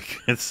bad. Like,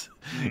 you're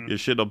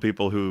shitting on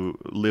people who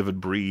live and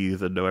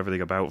breathe and know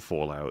everything about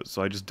Fallout,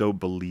 so I just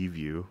don't believe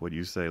you when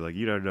you say, like,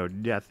 you don't know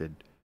nothing.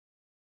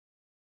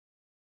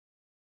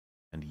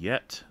 And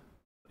yet,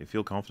 they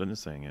feel confident in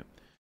saying it.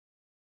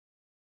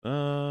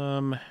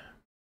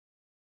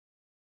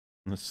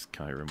 This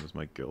Skyrim was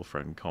my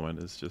girlfriend comment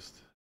is just...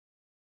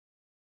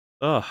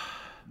 Ugh.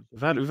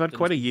 We've had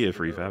quite a year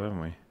for EFAP, haven't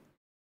we?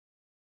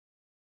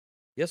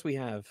 Yes, we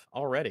have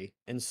already,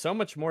 and so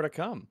much more to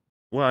come.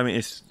 Well, I mean,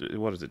 it's,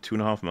 what is it,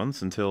 2.5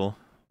 months until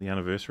the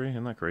anniversary?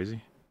 Isn't that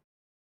crazy?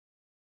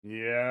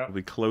 Yeah. We'll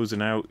be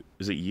closing out,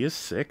 is it year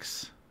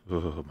 6?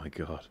 Oh my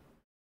god.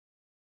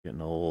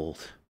 Getting old.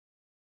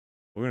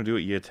 We're gonna do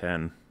it year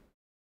 10.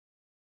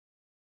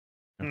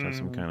 Have to have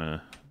some kind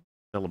of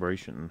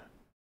celebration.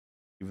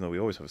 Even though we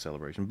always have a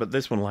celebration. But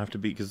this one will have to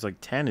be, because like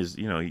 10 is,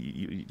 you know,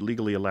 you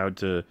legally allowed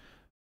to,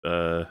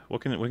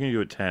 what can you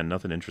do at 10?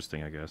 Nothing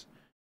interesting, I guess.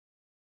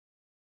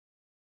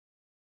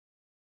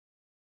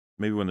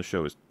 Maybe when the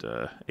show is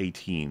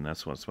 18,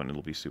 that's when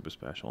it'll be super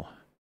special.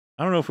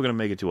 I don't know if we're going to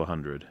make it to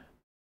 100.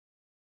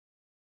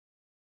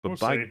 But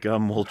by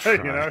gum, we'll try.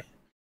 You know?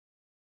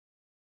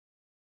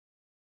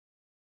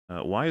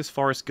 Why is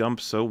Forrest Gump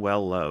so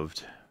well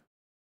loved?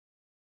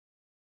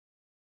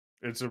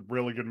 It's a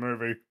really good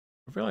movie.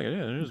 I feel like it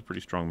is a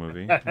pretty strong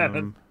movie.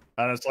 And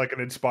it's like an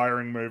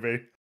inspiring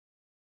movie.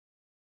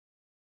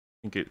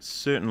 I think it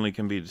certainly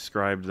can be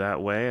described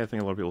that way. I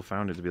think a lot of people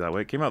found it to be that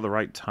way. It came out at the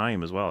right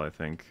time as well, I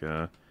think.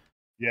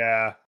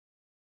 Yeah.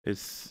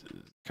 It's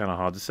kind of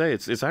hard to say.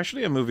 It's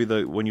actually a movie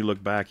that, when you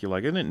look back, you're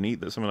like, isn't it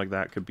neat that something like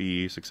that could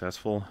be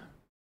successful?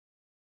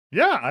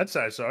 Yeah, I'd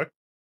say so.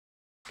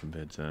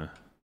 Compared to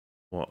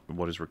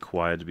what is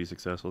required to be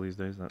successful these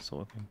days, that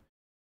sort of thing.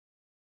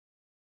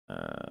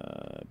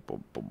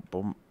 Boom, boom,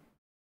 boom.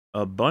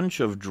 A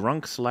bunch of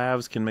drunk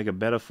Slavs can make a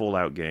better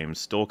Fallout game.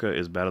 Stalker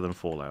is better than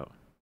Fallout.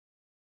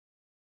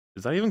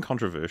 Is that even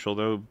controversial,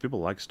 though? People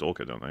like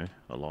Stalker, don't they?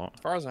 A lot.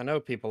 As far as I know,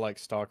 people like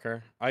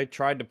Stalker. I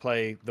tried to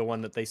play the one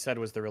that they said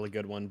was the really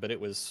good one, but it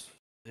was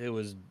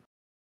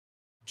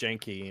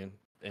janky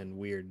and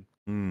weird.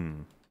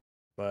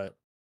 But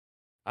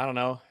I don't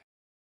know.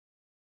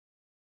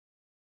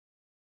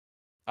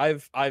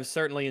 I've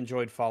certainly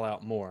enjoyed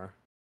Fallout more,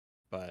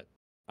 but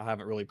I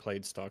haven't really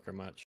played Stalker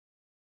much.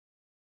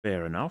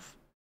 Fair enough.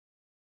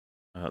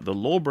 The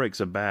lore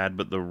breaks are bad,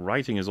 but the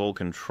writing is all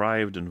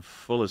contrived and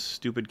full of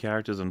stupid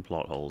characters and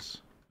plot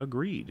holes.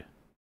 Agreed.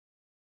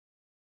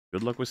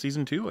 Good luck with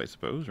Season 2, I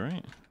suppose,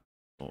 right?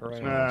 That's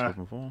what I was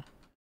hoping for.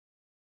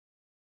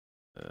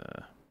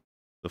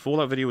 The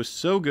Fallout video is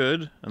so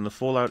good, and the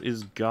Fallout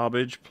is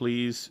garbage.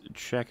 Please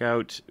check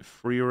out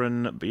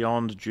Freerun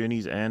Beyond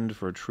Journey's End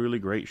for a truly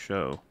great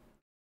show.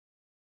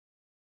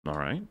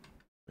 Alright,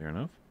 fair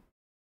enough.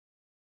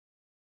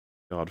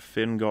 God,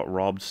 Finn got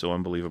robbed so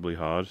unbelievably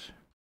hard.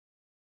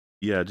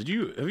 Yeah, have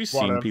you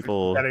seen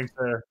people getting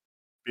to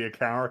be a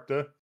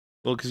character?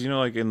 Well, because, you know,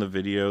 like in the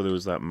video, there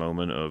was that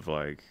moment of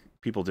like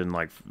people didn't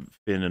like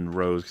Finn and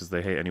Rose because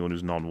they hate anyone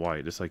who's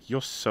non-white. It's like,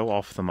 you're so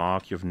off the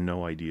mark, you have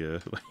no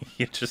idea.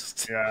 You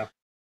have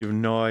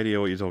no idea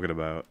what you're talking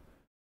about.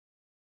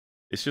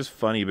 It's just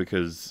funny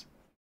because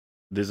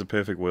there's a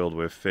perfect world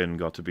where Finn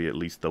got to be at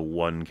least the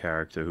one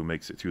character who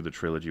makes it through the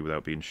trilogy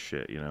without being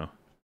shit, you know?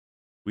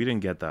 We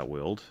didn't get that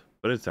world,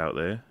 but it's out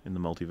there in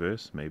the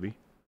multiverse, maybe.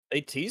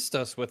 They teased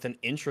us with an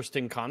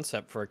interesting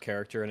concept for a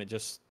character, and it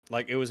just,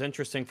 like, it was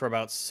interesting for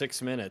about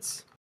 6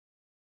 minutes.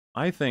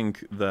 I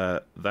think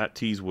that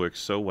tease works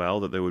so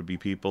well that there would be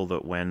people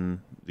that when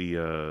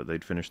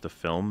they'd finish the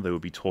film, they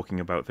would be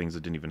talking about things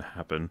that didn't even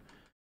happen.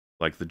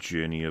 Like the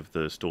journey of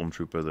the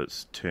stormtrooper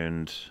that's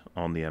turned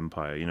on the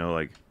Empire, you know,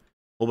 like a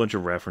whole bunch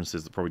of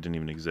references that probably didn't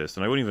even exist.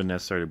 And I wouldn't even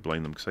necessarily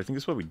blame them, because I think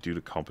that's what we do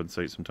to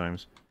compensate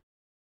sometimes.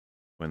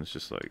 When it's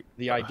just like...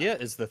 The idea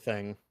is the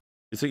thing.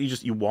 It's like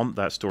you want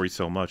that story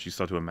so much, you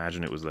start to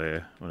imagine it was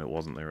there when it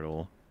wasn't there at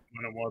all.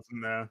 When it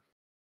wasn't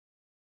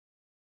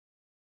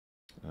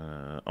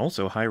there.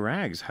 Also, hi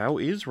Rags. How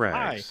is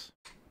Rags?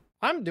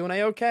 Hi. I'm doing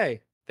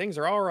A-okay. Things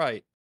are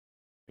alright.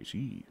 I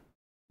see.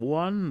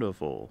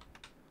 Wonderful.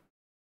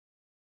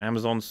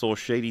 Amazon saw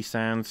Shady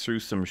Sands through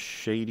some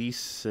sandy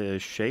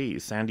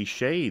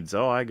shades.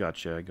 Oh, I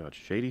gotcha.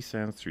 Shady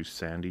Sands through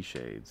sandy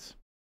shades.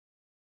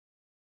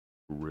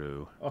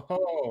 Rue.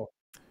 Oh.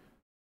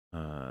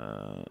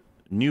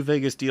 New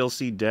Vegas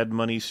DLC Dead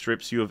Money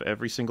strips you of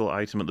every single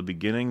item at the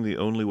beginning. The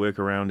only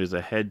workaround is a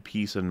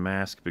headpiece and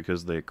mask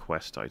because they're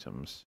quest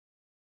items.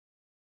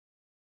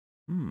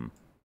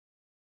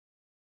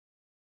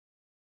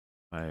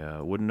 I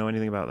wouldn't know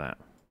anything about that.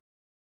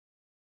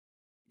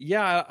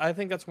 Yeah, I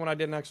think that's one I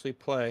didn't actually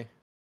play.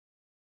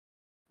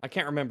 I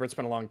can't remember. It's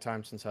been a long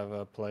time since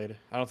I've played.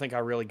 I don't think I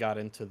really got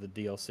into the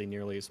DLC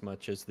nearly as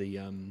much as the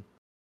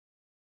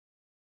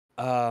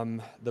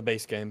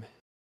base game.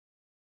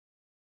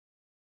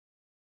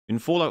 In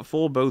Fallout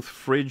 4, both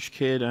Fridge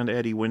Kid and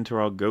Eddie Winter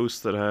are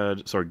ghouls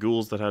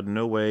that had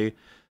no way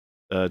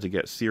to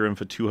get serum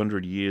for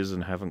 200 years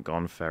and haven't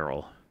gone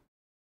feral.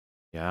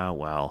 Yeah,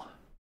 well.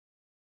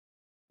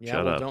 Yeah,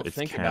 Shut well, up. don't It's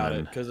think canon. about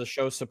it, because the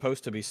show's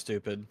supposed to be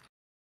stupid.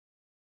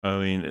 I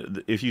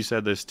mean, if you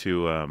said this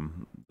to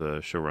the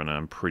showrunner,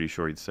 I'm pretty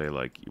sure he'd say,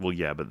 like, well,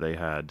 yeah, but they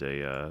had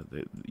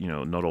you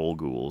know, not all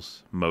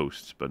ghouls,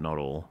 most, but not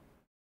all,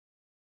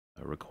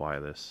 require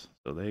this.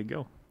 So there you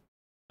go.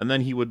 And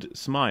then he would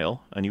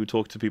smile, and he would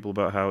talk to people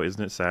about how,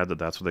 isn't it sad that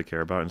that's what they care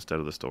about instead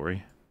of the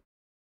story?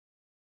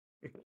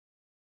 And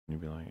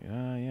you'd be like,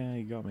 yeah,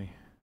 you got me.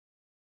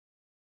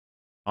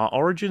 Are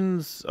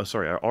origins... Oh,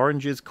 sorry, are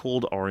oranges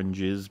called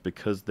oranges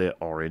because they're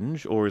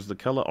orange? Or is the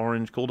color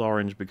orange called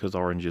orange because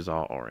oranges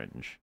are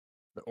orange?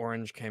 The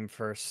orange came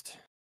first.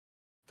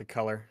 The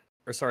color.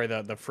 Or sorry,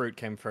 the fruit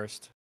came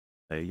first.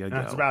 There you go.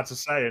 I was about to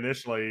say,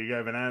 initially, you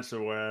gave an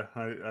answer where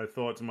I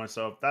thought to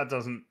myself, that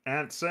doesn't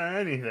answer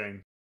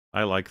anything.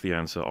 I like the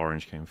answer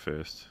orange came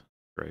first.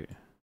 Great.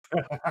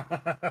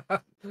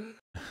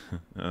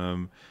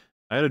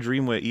 I had a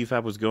dream where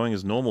EFAP was going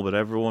as normal, but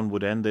everyone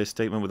would end their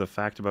statement with a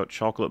fact about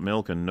chocolate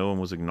milk and no one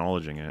was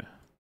acknowledging it.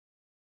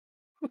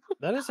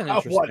 That is an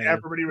interesting.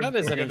 That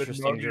is an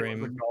interesting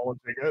dream.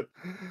 Acknowledging it.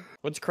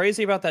 What's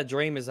crazy about that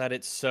dream is that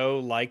it's so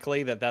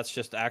likely that that's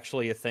just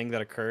actually a thing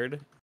that occurred.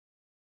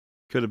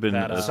 Could have been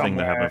a thing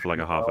that happened for like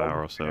a half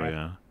hour or so,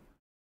 yeah.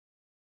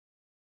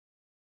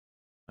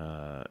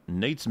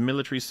 Nate's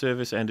military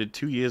service ended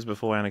 2 years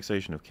before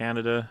annexation of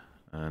Canada,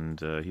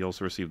 and he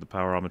also received the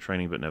power armor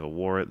training but never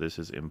wore it. This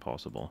is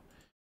impossible.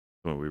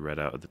 What we read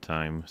out at the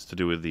time. It's to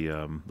do with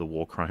the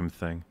war crime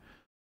thing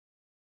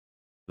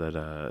that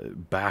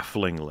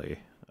bafflingly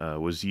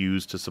was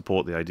used to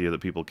support the idea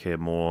that people care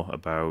more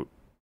about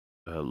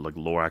like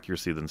lore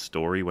accuracy than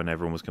story when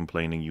everyone was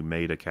complaining you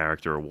made a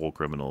character a war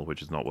criminal,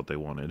 which is not what they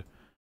wanted.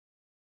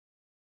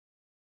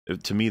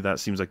 To me,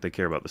 that seems like they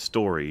care about the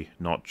story,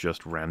 not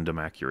just random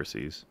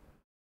accuracies.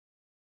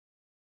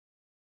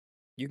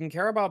 You can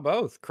care about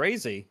both.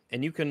 Crazy.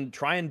 And you can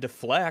try and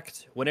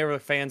deflect whenever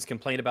fans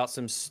complain about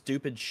some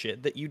stupid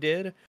shit that you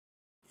did.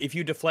 If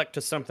you deflect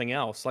to something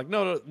else. Like,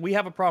 no, we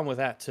have a problem with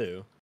that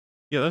too.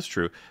 Yeah, that's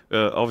true.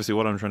 Obviously,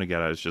 what I'm trying to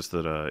get at is just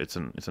that it's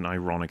an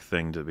ironic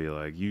thing to be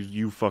like,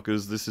 you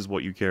fuckers, this is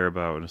what you care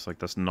about. And it's like,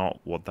 that's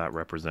not what that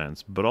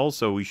represents. But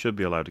also, we should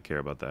be allowed to care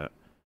about that.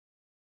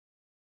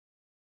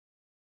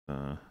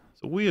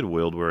 It's a weird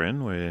world we're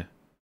in, where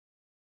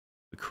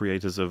the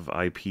creators of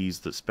IPs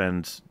that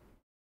spend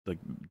like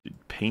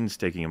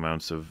painstaking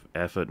amounts of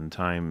effort and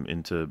time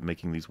into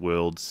making these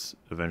worlds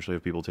eventually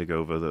have people take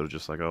over that are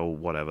just like, oh,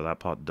 whatever, that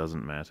part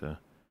doesn't matter.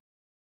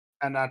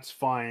 And that's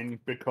fine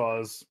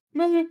because,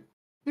 you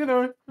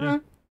know,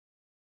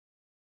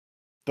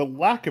 the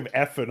lack of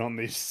effort on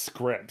these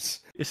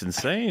scripts. It's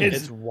insane.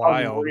 It's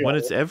wild. Unreal. When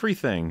it's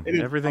everything.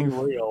 Everything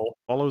unreal.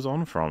 follows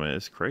on from it.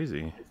 It's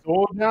crazy. It's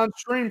all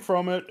downstream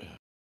from it.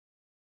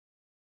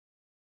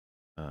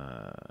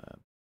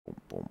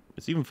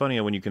 It's even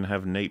funnier when you can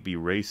have Nate be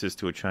racist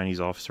to a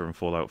Chinese officer in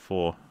Fallout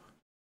 4.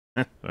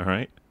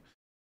 Alright.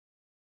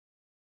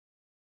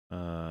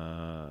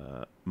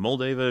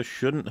 Moldava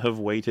shouldn't have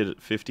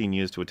waited 15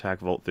 years to attack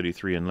Vault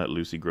 33 and let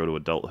Lucy grow to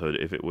adulthood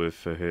if it were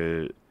for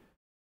her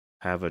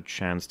have a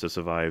chance to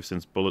survive,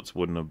 since bullets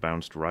wouldn't have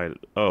bounced right...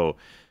 Oh,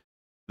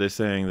 they're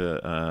saying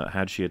that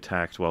had she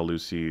attacked while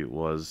Lucy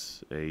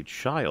was a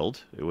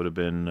child, it would have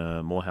been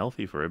more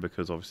healthy for her,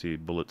 because obviously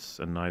bullets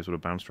and knives would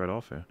have bounced right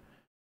off her.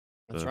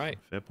 That's right.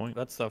 Fair point.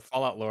 That's the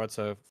Fallout lore. It's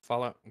a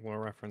Fallout lore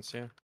reference,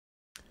 yeah.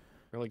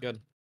 Really good.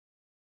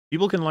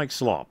 People can like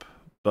slop,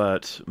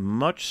 but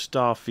much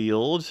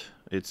Starfield,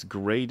 it's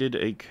graded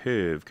a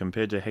curve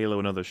compared to Halo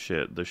and other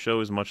shit. The show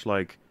is much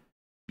like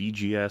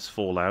BGS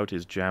Fallout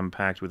is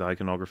jam-packed with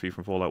iconography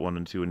from Fallout 1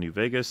 and 2 in New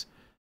Vegas,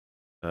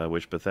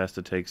 which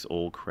Bethesda takes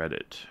all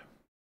credit.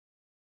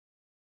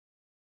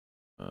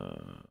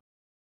 I'm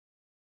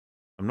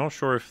not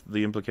sure if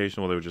the implication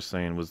of what they were just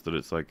saying was that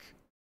it's like,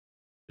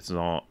 it's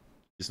not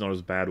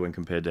as bad when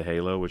compared to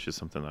Halo, which is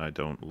something that I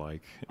don't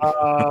like.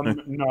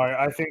 No,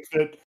 I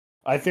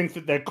think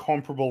that they're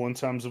comparable in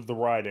terms of the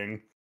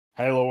writing.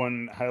 Halo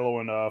and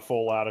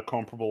Fallout are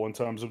comparable in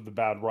terms of the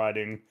bad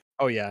writing.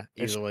 Oh yeah,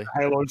 easily.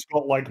 Halo's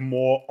got like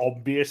more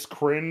obvious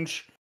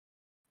cringe.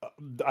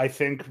 I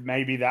think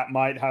maybe that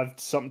might have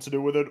something to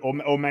do with it,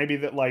 or maybe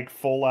that like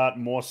Fallout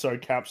more so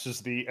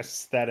captures the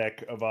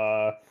aesthetic of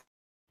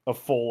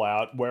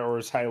Fallout,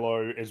 whereas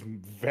Halo is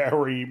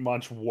very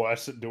much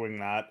worse at doing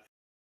that.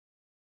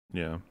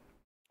 Yeah.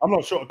 I'm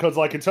not sure, because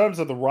like in terms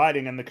of the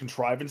writing and the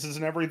contrivances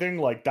and everything,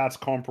 like that's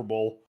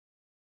comparable.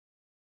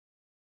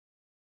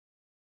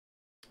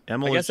 I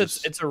guess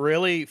it's a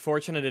really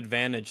fortunate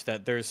advantage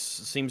that there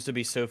seems to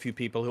be so few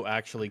people who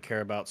actually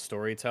care about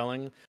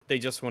storytelling. They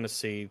just want to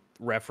see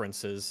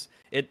references.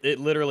 It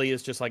literally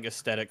is just like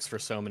aesthetics for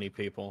so many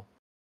people.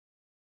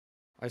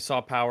 I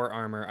saw power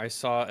armor. I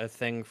saw a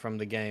thing from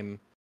the game.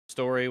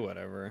 Story,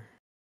 whatever.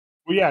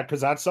 Well, yeah, because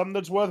that's something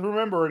that's worth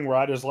remembering,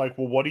 right? Is like,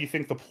 well, what do you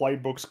think the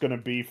playbook's going to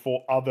be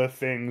for other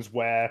things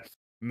where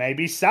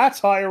maybe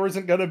satire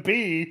isn't going to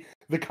be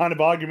the kind of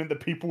argument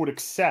that people would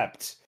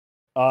accept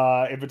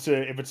if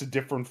it's a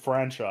different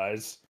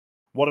franchise?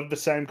 What if the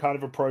same kind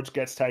of approach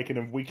gets taken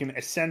and we can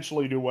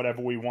essentially do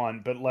whatever we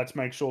want, but let's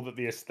make sure that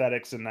the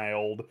aesthetics are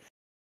nailed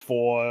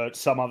for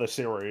some other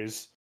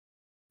series?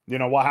 You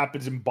know, what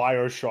happens in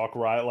BioShock,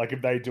 right? Like,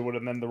 if they do it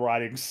and then the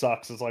writing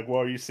sucks, it's like,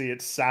 well, you see,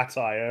 it's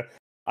satire.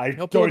 I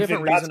no, don't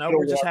different think reason. Oh,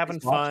 we're just having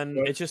fun.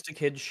 It's just a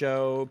kid's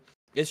show.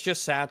 It's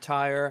just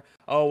satire.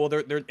 Oh,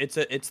 well,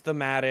 it's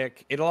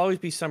thematic. It'll always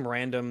be some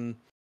random,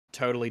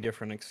 totally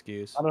different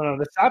excuse. I don't know.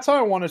 The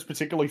satire one is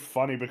particularly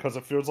funny because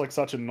it feels like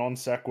such a non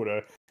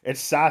sequitur. It's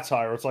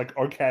satire. It's like,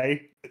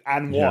 okay,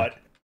 and what?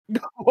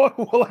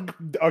 Like,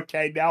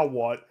 okay, now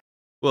what?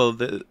 Well,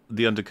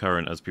 the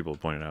undercurrent, as people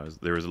pointed out, is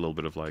there is a little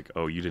bit of like,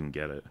 oh, you didn't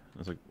get it.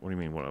 It's like, what do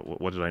you mean?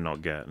 What did I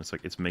not get? And it's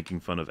like, it's making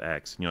fun of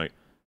X. And you're like,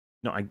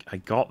 no, I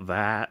got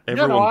that.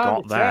 Everyone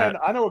got that.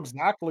 I know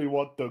exactly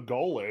what the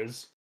goal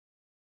is.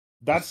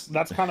 That's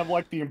kind of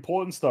like the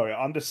importance, though.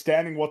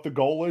 Understanding what the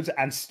goal is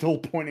and still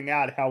pointing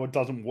out how it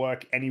doesn't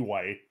work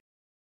anyway.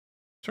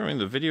 So, I mean,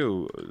 the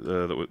video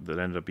that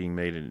ended up being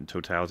made in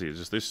totality is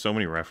just, there's so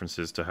many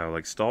references to how,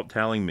 like, stop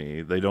telling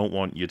me they don't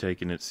want you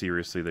taking it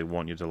seriously. They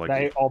want you to, like...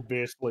 They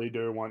obviously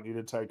do want you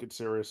to take it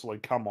seriously.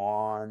 Come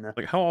on.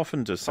 Like, how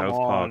often does South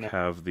Park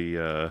have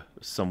the,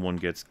 someone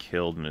gets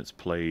killed and it's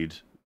played,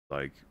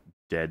 like,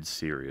 dead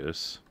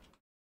serious?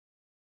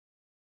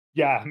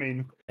 Yeah, I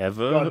mean...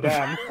 Ever?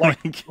 Goddamn.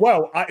 Like,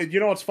 well, you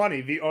know what's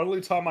funny? The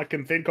only time I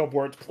can think of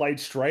where it's played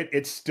straight,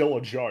 it's still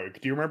a joke.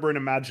 Do you remember in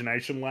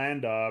Imagination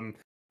Land,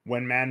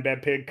 when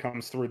Man-Bear-Pig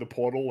comes through the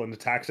portal and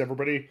attacks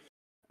everybody,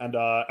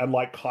 and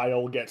like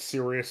Kyle gets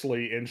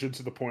seriously injured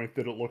to the point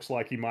that it looks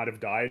like he might have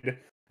died,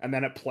 and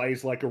then it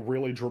plays like a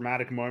really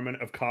dramatic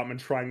moment of Cartman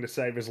trying to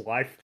save his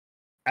life,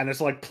 and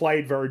it's like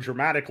played very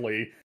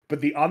dramatically,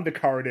 but the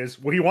undercurrent is,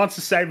 well, he wants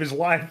to save his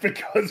life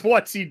because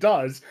once he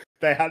does,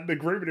 they had an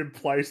agreement in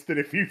place that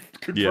if you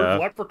confirm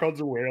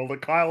leprechauns are real,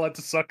 that Kyle had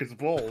to suck his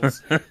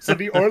balls. So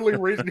the only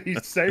reason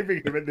he's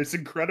saving him in this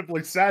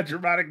incredibly sad,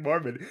 dramatic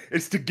moment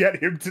is to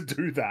get him to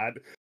do that.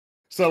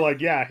 So, like,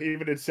 yeah,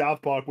 even in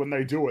South Park, when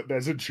they do it,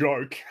 there's a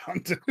joke,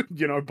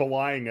 you know,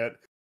 belying it.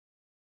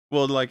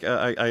 Well, like,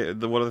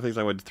 one of the things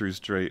I went through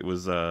straight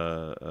was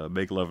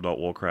Make Love Not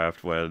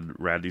Warcraft, when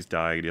Randy's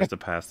dying and he has to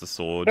pass the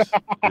sword,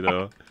 you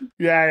know?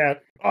 Yeah.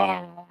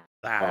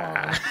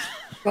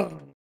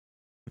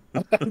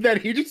 Then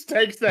he just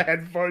takes the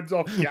headphones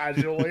off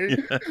casually.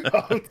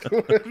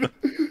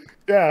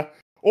 Yeah.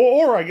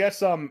 Or I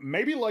guess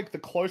maybe like the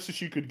closest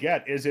you could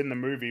get is in the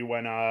movie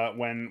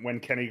when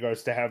Kenny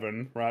goes to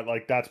heaven, right?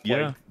 Like that's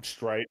played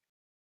straight.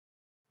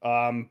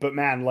 But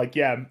man, like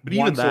but once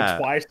even that,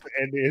 or twice,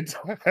 and it's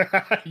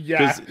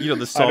because you know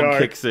the song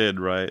kicks in,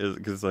 right?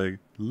 Because like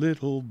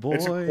little boy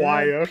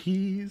at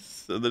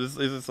peace, and then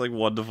it's like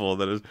wonderful.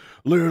 That is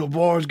little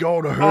boys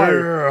go to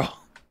hell.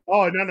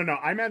 Oh no!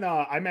 I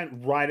meant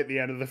right at the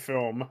end of the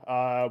film,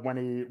 when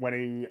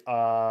he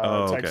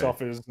takes off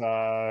his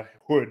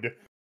hood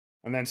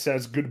and then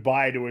says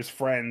goodbye to his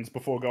friends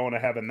before going to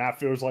heaven. That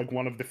feels like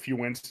one of the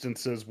few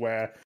instances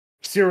where,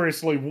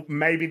 seriously,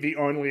 maybe the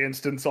only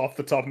instance off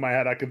the top of my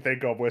head I can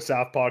think of where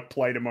South Park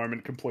played a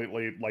moment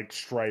completely like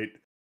straight.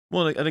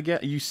 Well, and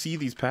again, you see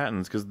these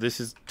patterns because this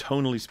is,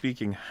 tonally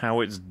speaking,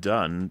 how it's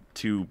done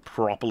to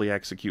properly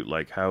execute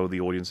like how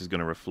the audience is going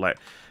to reflect.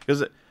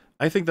 Because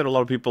I think that a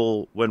lot of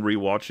people, when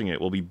rewatching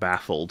it, will be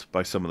baffled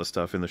by some of the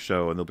stuff in the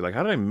show, and they'll be like,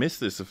 how did I miss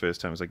this the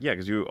first time? It's like, yeah,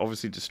 because you're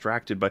obviously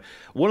distracted by...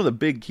 One of the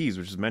big keys,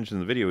 which is mentioned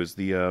in the video, is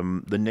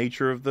the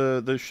nature of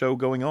the show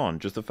going on.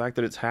 Just the fact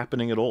that it's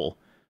happening at all.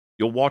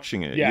 You're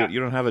watching it. You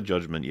don't have a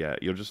judgment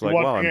yet. You're just like,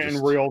 well, I'm just...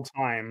 in real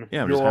time.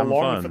 Yeah, you're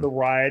along for the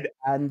ride,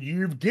 and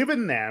you've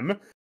given them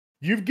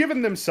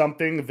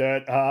something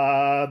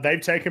that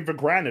they've taken for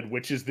granted,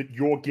 which is that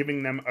you're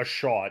giving them a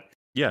shot.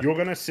 Yeah. You're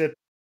going to sit...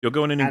 You're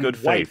going in good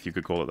faith, you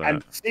could call it that.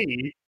 And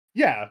see,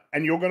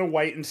 and you're going to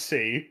wait and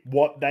see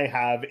what they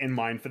have in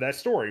mind for their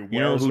story. You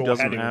know who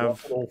doesn't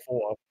have...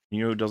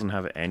 You know who doesn't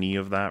have any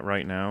of that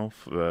right now?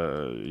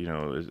 You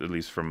know, at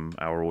least from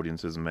our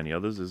audiences and many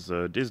others, is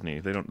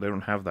Disney. They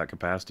don't have that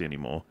capacity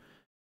anymore.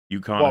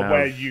 You can't have...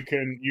 where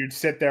you'd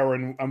sit there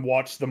and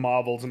watch the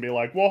Marvels and be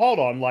like, well, hold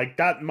on, like,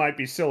 that might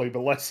be silly,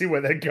 but let's see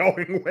where they're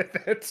going with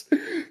it.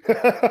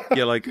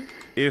 Yeah, like,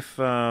 if...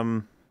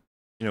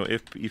 You know,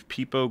 if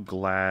Peepo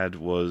Glad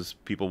was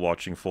people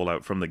watching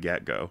Fallout from the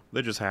get-go,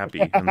 they're just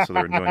happy, and so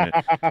they're enjoying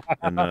it.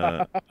 And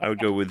I would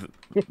go with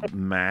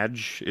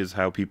Madge is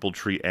how people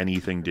treat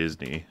anything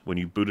Disney. When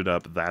you boot it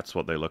up, that's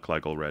what they look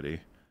like already.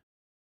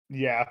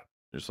 Yeah.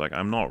 It's like,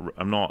 I'm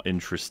not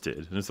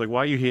interested. And it's like,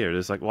 why are you here?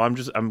 It's like, well,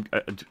 to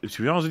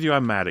be honest with you,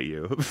 I'm mad at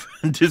you.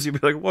 And Disney would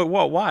be like,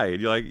 what, why?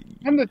 And you're like...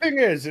 And the thing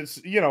is, it's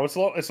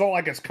not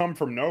like it's come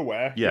from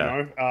nowhere. Yeah.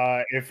 You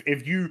know?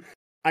 If you...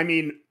 I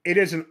mean, it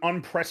is an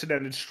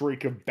unprecedented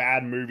streak of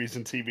bad movies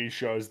and TV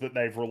shows that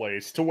they've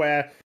released to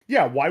where,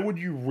 why would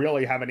you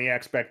really have any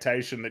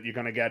expectation that you're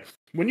going to get...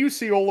 When you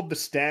see all of the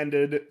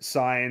standard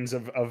signs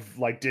of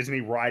like,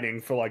 Disney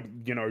writing for, like,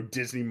 you know,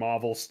 Disney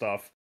Marvel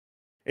stuff,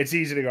 it's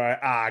easy to go,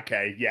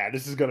 okay,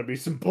 this is going to be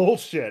some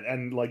bullshit.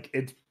 And, like,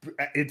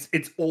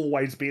 it's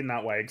always been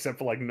that way, except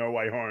for, like, No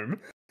Way Home.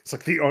 It's,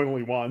 like, the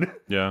only one.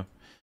 Yeah.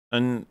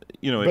 And,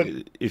 you know,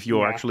 if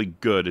you're actually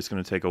good, it's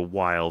going to take a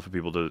while for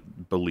people to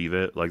believe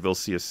it. Like, they'll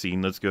see a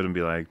scene that's good and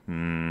be like, I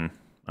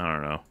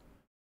don't know.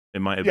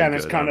 It might have been good. Yeah, and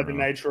it's kind of the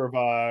nature of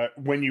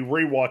when you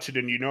rewatch it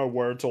and you know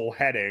where it's all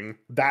heading,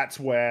 that's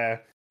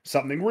where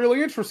something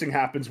really interesting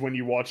happens when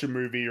you watch a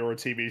movie or a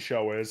TV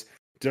show is,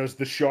 does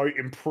the show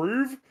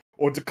improve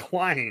or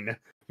decline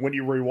when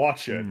you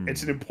rewatch it?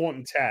 It's an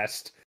important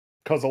test,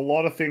 because a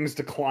lot of things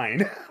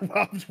decline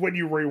when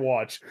you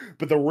rewatch.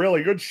 But the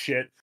really good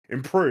shit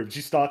improves.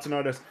 You start to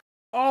notice,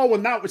 oh,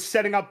 and that was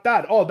setting up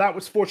that. Oh, that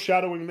was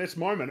foreshadowing this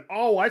moment.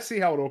 Oh, I see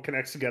how it all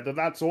connects together.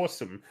 That's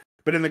awesome.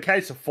 But in the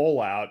case of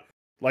Fallout,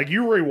 like,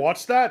 you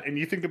rewatch that and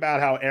you think about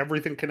how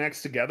everything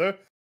connects together,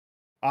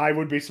 I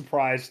would be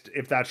surprised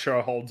if that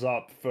show holds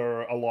up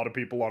for a lot of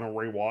people on a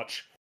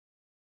rewatch.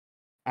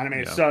 And I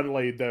mean,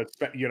 certainly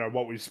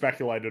what we've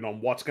speculated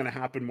on what's going to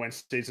happen when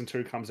season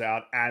 2 comes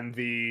out, and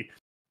the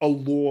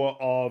allure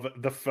of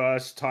the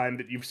first time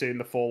that you've seen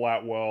the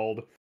Fallout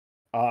world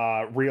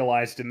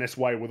realized in this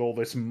way with all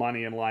this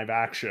money and live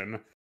action.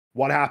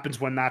 What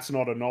happens when that's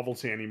not a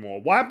novelty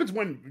anymore? What happens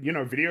when,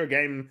 video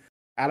game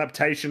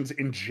adaptations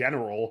in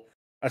general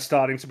are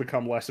starting to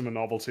become less of a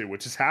novelty,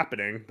 which is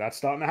happening. That's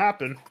starting to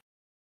happen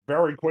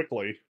very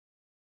quickly.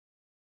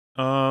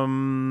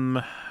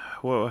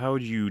 Well, how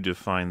would you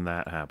define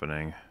that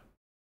happening?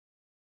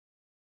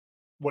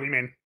 What do you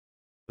mean?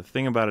 The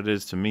thing about it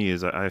is, to me,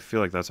 is I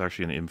feel like that's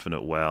actually an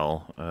infinite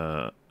well,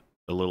 a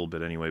little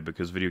bit anyway,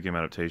 because video game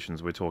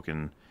adaptations, we're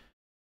talking,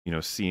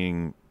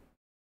 seeing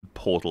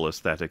Portal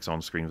aesthetics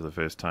on screen for the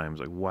first time.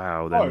 It's like,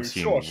 wow. Then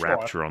seeing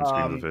Rapture on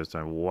screen for the first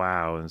time.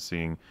 Wow. And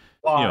seeing,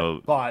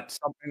 But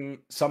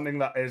something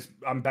that is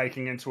I'm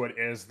baking into it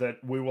is that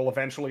we will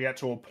eventually get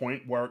to a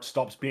point where it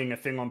stops being a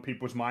thing on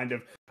people's mind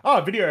of,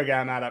 video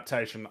game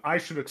adaptation. I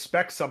should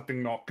expect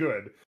something not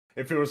good.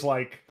 It feels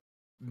like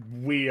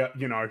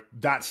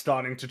that's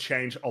starting to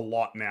change a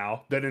lot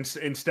now. That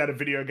instead of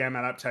video game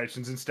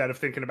adaptations, instead of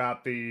thinking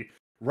about the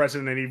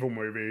Resident Evil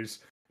movies,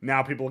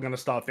 now people are going to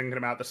start thinking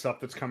about the stuff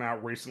that's come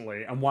out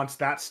recently. And once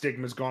that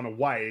stigma's gone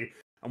away,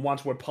 and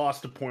once we're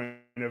past the point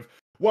of,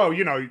 well,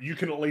 you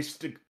can at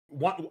least...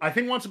 I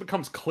think once it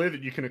becomes clear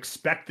that you can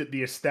expect that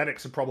the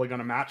aesthetics are probably going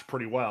to match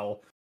pretty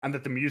well, and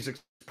that the music's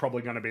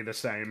probably going to be the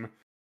same,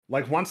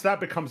 like, once that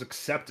becomes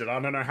accepted, I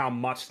don't know how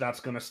much that's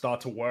going to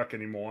start to work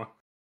anymore.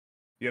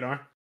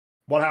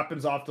 What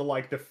happens after,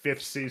 like, the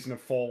 5th season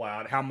of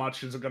Fallout? How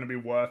much is it going to be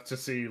worth to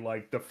see,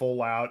 like, the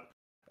Fallout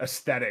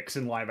aesthetics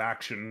in live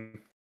action?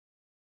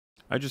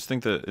 I just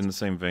think that in the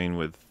same vein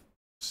with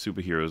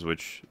superheroes,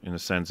 which in a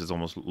sense is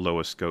almost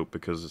lower scope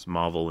because it's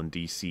Marvel and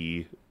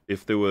DC,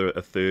 if there were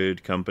a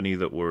third company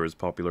that were as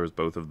popular as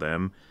both of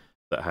them,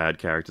 that had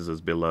characters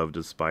as beloved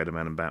as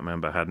Spider-Man and Batman,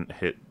 but hadn't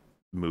hit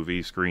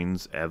movie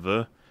screens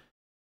ever,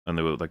 and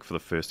they were, like, for the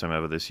first time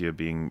ever this year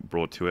being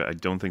brought to it, I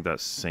don't think that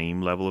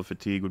same level of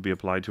fatigue would be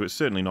applied to it.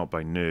 Certainly not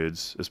by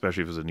nerds,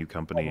 especially if it's a new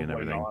company and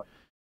everything.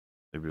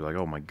 They'd be like,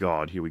 oh my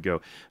god, here we go.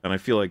 And I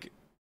feel like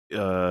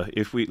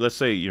if we, let's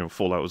say,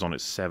 Fallout was on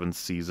its 7th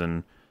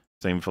season,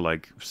 same for,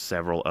 like,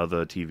 several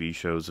other TV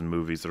shows and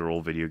movies that are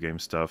all video game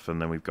stuff,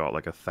 and then we've got,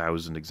 like,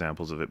 1,000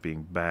 examples of it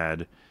being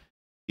bad.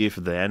 If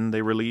then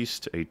they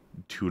released a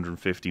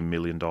 $250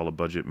 million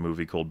budget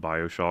movie called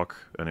BioShock,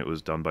 and it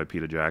was done by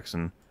Peter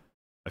Jackson,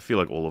 I feel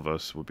like all of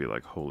us would be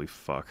like, holy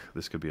fuck,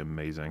 this could be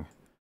amazing.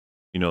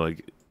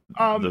 Like,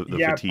 the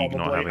fatigue probably.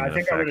 not having an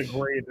effect.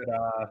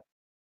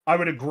 I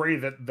would agree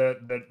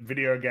that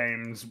video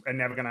games are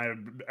never going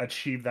to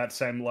achieve that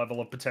same level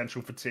of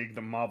potential fatigue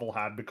that Marvel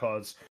had,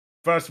 because,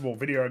 first of all,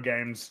 video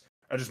games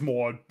are just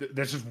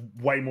there's just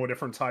way more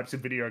different types of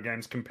video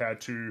games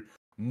compared to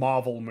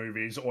Marvel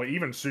movies, or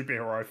even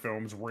superhero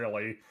films,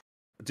 really.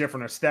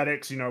 Different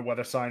aesthetics,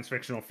 whether science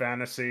fiction or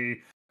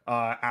fantasy,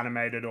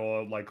 animated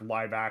or, like,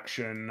 live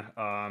action,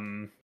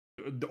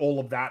 all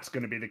of that's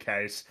going to be the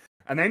case.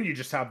 And then you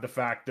just have the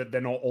fact that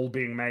they're not all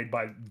being made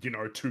by,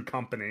 2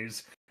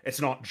 companies. It's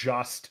not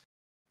just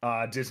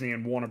Disney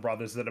and Warner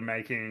Brothers that are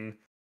making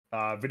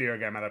video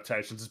game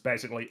adaptations. It's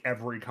basically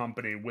every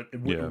company,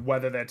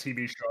 whether they're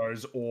TV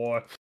shows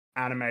or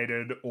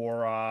animated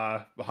or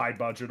high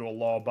budget or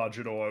low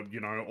budget, or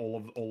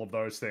all of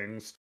those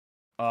things.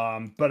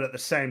 But at the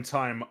same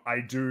time, I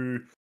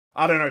don't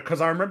know,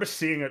 because I remember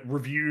seeing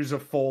reviews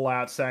of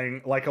Fallout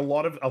saying, like, a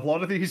lot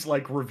of these,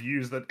 like,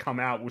 reviews that come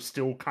out will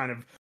still kind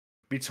of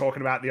be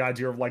talking about the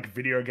idea of, like,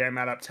 video game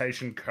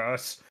adaptation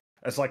curse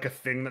as, like, a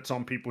thing that's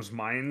on people's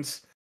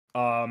minds.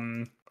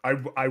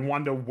 I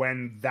wonder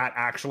when that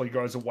actually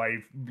goes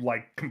away,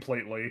 like,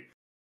 completely.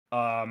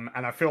 And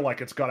I feel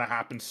like it's got to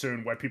happen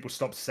soon, where people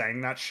stop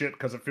saying that shit,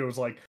 because it feels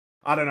like,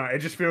 I don't know, it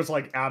just feels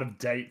like out of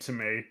date to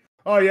me.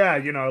 Oh yeah,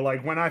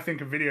 like, when I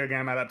think of video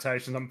game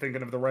adaptations, I'm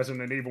thinking of the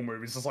Resident Evil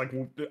movies. It's like,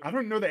 well, I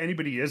don't know that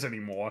anybody is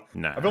anymore.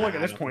 Nah, I feel like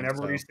at this point,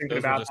 everybody's thinking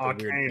about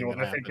Arcane, or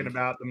they're thinking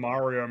about the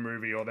Mario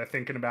movie, or they're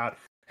thinking about,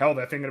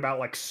 they're thinking about,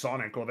 like,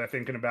 Sonic, or they're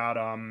thinking about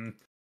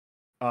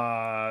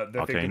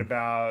thinking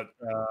about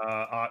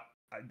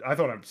I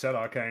thought I said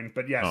Arcane,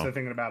 but yes, they're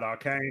thinking about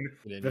Arcane.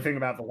 They're thinking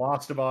about The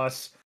Last of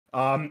Us.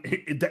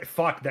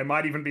 Fuck, they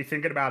might even be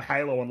thinking about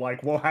Halo, and,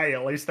 like, well, hey,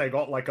 at least they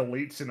got, like,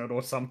 elites in it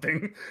or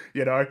something,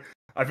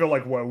 I feel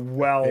like we're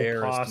well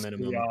past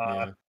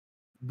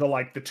the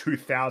like the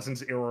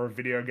 2000s era of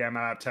video game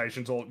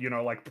adaptations, or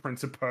like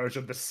Prince of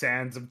Persia, The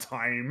Sands of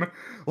Time,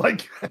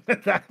 like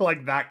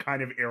that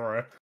kind of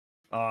era.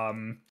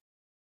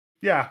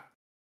 Yeah,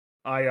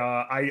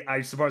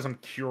 I suppose I'm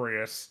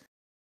curious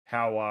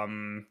how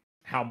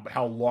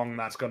long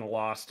that's going to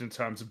last in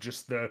terms of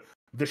just the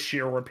the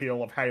sheer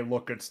appeal of, hey,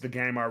 look, it's the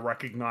game I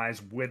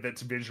recognize with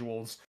its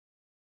visuals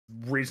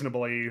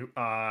reasonably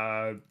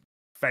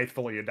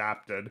faithfully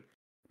adapted.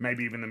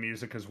 Maybe even the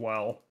music as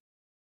well.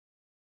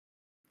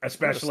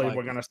 Especially if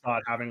we're going to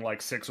start having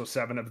like 6 or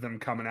 7 of them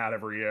coming out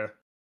every year.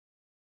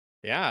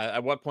 Yeah,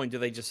 at what point do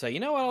they just say, you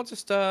know what, I'll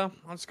just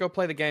go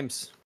play the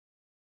games?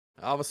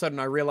 All of a sudden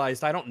I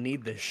realized I don't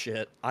need this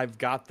shit. I've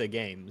got the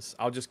games.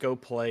 I'll just go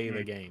play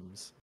the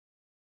games.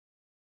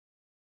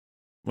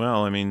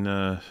 Well, I mean, you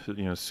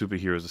know,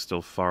 superheroes are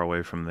still far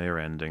away from their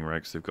ending, right?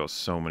 Because they've got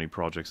so many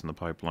projects in the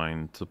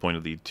pipeline, to the point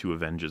of the 2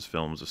 Avengers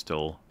films are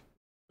still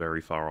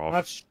very far off.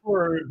 That's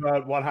true,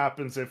 but what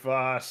happens if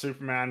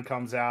Superman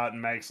comes out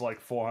and makes like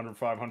 400,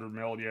 500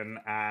 million,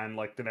 and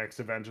like the next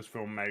Avengers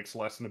film makes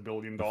less than $1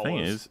 billion? The thing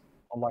is,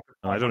 like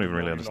I don't even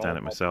really understand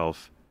it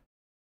myself.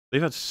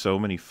 They've had so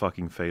many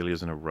fucking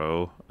failures in a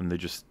row, and they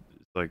just,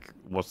 like,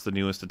 what's the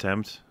newest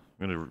attempt?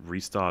 I'm gonna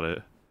restart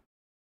it.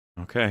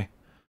 Okay.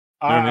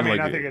 I mean,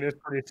 I think it is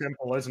pretty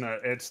simple, isn't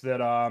it? It's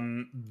that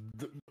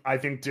I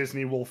think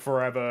Disney will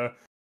forever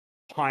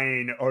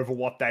pine over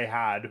what they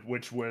had,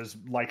 which was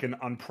like an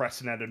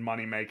unprecedented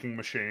money-making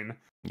machine.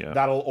 Yeah.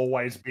 That'll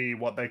always be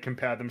what they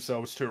compare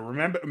themselves to.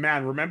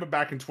 Remember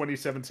back in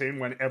 2017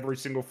 when every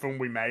single film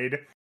we made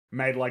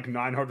like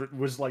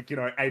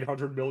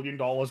 $800 million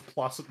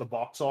plus at the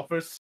box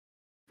office?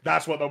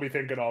 That's what they'll be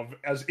thinking of.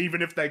 As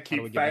even if they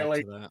keep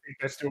failing, I think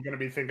they're still going to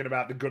be thinking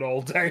about the good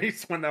old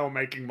days when they were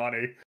making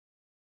money.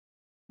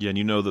 Yeah, and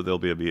you know that they'll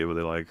be able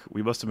to, like,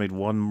 we must have made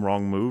one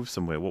wrong move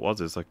somewhere. What was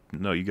it? It's like,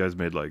 no, you guys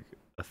made like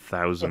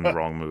 1,000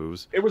 wrong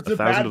moves. It was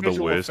 1,000 of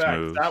the worst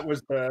moves.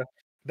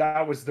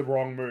 That was the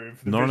wrong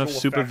move. Not enough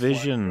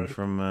supervision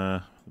from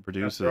the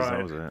producers. Right.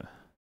 That was it.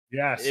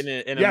 Yes. In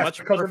a much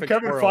because if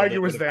Kevin world, Feige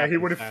was there, he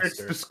would have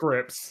fixed the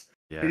scripts.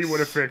 Yes. He would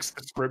have fixed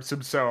the scripts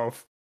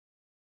himself.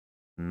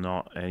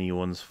 Not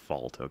anyone's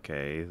fault,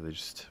 okay? They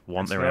just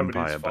want their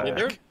empire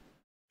back.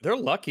 They're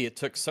lucky it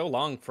took so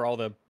long for all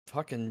the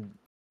fucking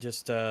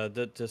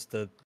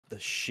the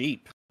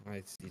sheep.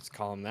 He's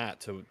calling that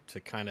to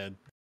kind of.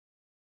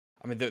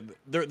 I mean,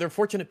 they're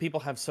fortunate people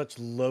have such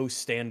low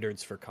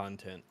standards for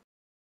content.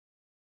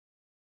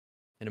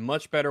 In a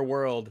much better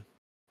world,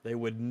 they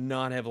would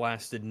not have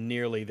lasted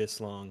nearly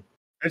this long.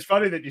 It's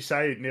funny that you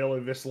say nearly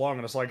this long,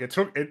 and it's like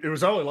it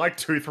was only like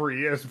 2-3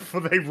 years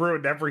before they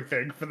ruined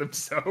everything for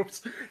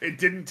themselves. It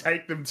didn't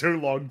take them too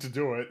long to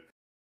do it.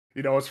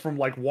 You know, it's from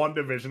like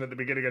WandaVision at the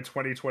beginning of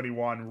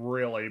 2021,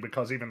 really,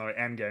 because even though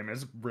Endgame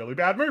is a really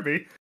bad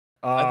movie,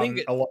 I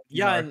think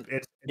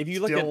if you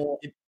look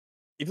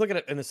at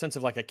it in the sense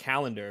of like a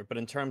calendar, but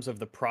in terms of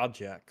the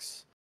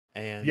projects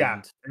and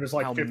it was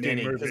like 15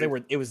 movies.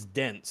 Because it was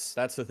dense.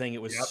 That's the thing.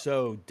 It was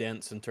so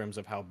dense in terms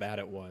of how bad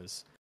it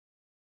was.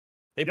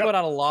 They put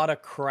out a lot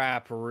of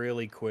crap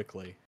really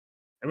quickly.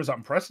 It was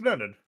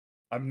unprecedented.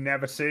 I've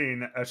never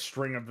seen a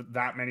string of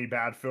that many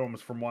bad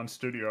films from one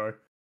studio.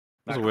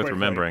 It's also worth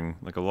remembering,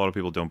 like, a lot of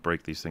people don't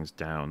break these things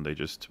down. They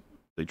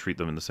treat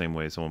them in the same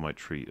way someone might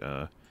treat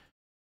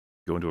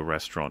going to a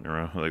restaurant, you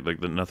know,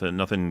 like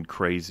nothing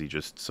crazy,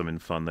 just something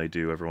fun they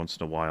do every once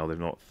in a while. They've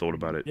not thought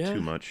about it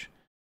too much.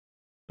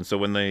 And so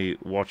when they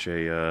watch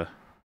a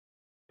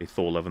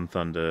Thor: Love and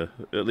Thunder,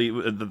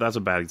 that's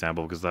a bad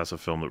example because that's a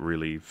film that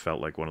really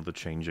felt like one of the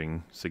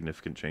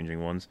significant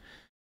changing ones.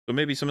 But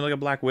maybe something like a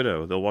Black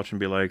Widow, they'll watch and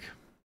be like,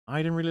 I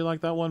didn't really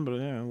like that one, but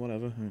yeah,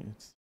 whatever,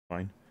 it's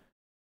fine.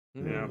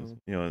 Yeah,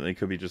 you know, it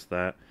could be just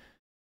that.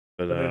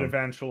 But it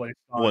eventually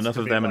enough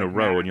of them in a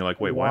row, and you're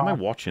like, wait, why am I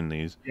watching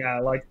these? Yeah,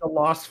 like the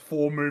last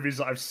 4 movies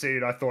I've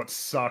seen, I thought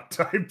sucked.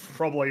 I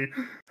probably,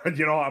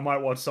 I might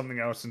watch something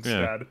else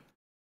instead.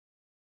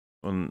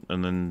 And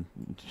then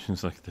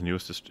it's like the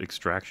newest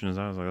Extraction is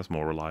out. I was like, that's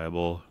more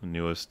reliable. The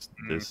newest,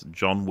 this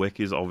John Wick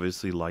is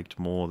obviously liked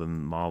more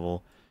than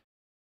Marvel.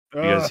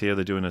 You guys hear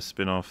they're doing a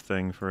spin-off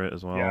thing for it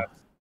as well? Yeah,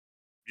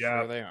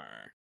 sure they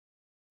are.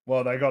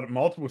 Well, they got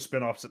multiple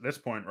spin-offs at this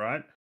point,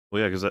 right?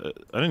 Well, yeah, because I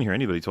didn't hear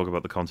anybody talk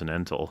about the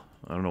Continental.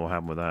 I don't know what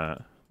happened with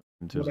that.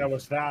 Well, there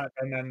was that,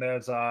 and then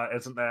there's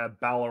isn't there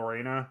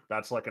Ballerina?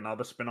 That's like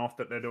another spin-off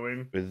that they're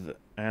doing with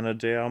Ana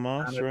de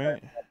Armas,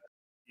 right?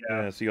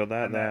 Yeah, so you got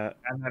that,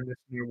 and then this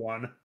new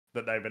one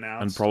that they've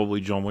announced, and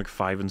probably John Wick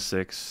 5 and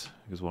 6,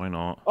 because why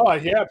not? Oh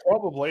yeah,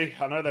 probably.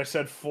 I know they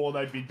said 4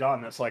 they'd be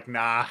done. It's like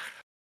nah,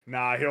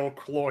 he'll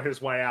claw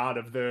his way out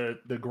of the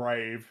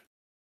grave.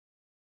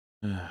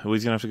 Well,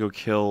 he's gonna have to go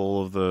kill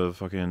all of the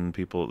fucking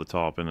people at the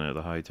top in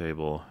the high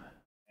table.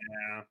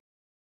 Yeah.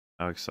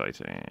 How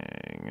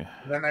exciting.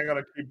 Then they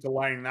gotta keep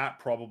delaying that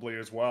probably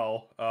as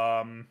well.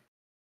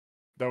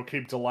 They'll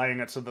keep delaying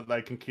it so that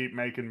they can keep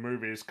making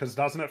movies. Because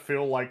doesn't it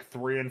feel like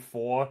 3 and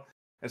 4?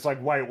 It's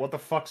like, wait, what the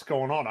fuck's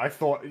going on? I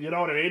thought, you know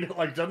what I mean?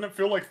 Like, doesn't it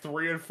feel like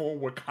 3 and 4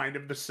 were kind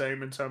of the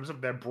same in terms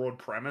of their broad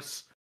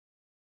premise?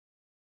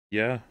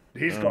 Yeah.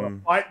 He's gonna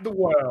fight the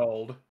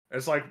world.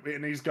 It's like,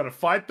 and he's gonna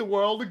fight the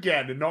world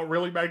again and not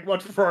really make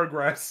much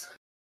progress.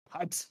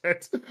 That's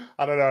it.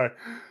 I don't know.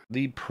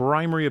 The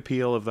primary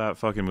appeal of that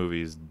fucking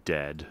movie is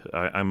dead.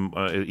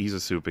 He's a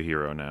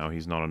superhero now.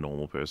 He's not a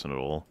normal person at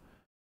all.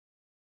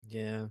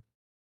 Yeah.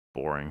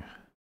 boring.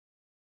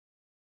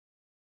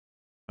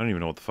 I don't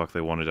even know what the fuck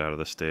they wanted out of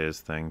the stairs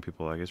thing.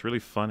 People are like, it's really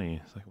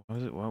funny. It's like, what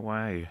was it?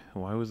 Why?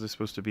 Why was this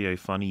supposed to be a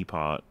funny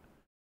part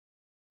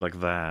like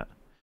that?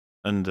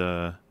 And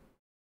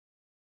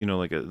you know,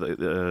 like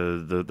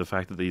the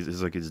fact that these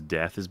is like his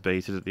death is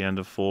baited at the end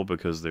of 4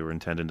 because they were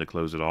intending to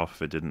close it off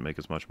if it didn't make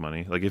as much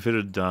money. Like if it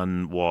had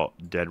done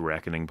what Dead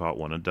Reckoning Part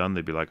 1 had done,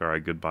 they'd be like, all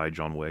right, goodbye,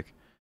 John Wick.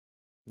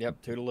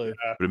 Yep, toodaloo.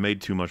 But it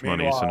made too much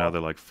money, so now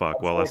they're like,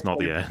 fuck. Well, that's not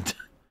the end.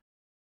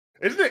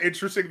 Isn't it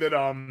interesting that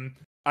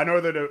I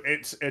know that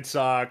it's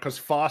because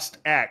Fast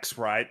X,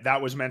 right?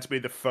 That was meant to be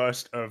the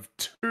first of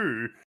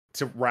 2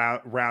 to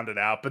round it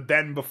out, but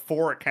then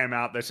before it came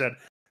out, they said,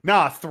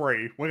 "Nah,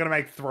 3. We're gonna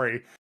make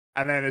 3,"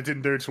 and then it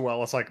didn't do too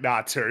well. It's like,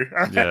 "Nah, 2."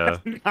 Yeah.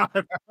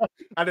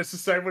 And it's the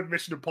same with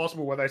Mission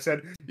Impossible, where they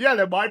said, "Yeah,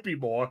 there might be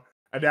more,"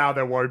 and now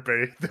there won't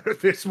be.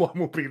 This one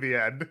will be the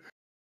end.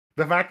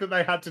 The fact that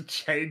they had to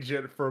change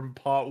it from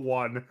Part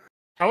 1,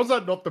 how is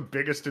that not the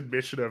biggest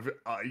admission of,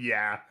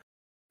 yeah.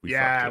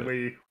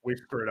 We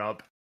screwed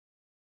up.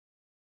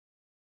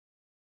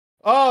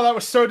 Oh, that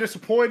was so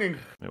disappointing.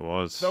 It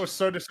was. That was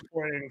so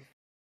disappointing.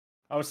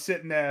 I was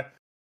sitting there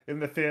in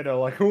the theater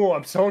like, oh,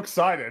 I'm so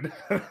excited.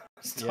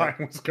 This time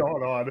was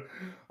going on.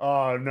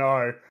 Oh,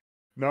 no.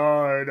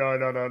 No.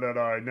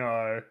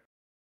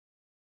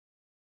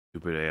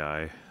 Stupid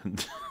AI.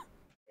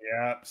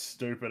 Yeah,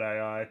 stupid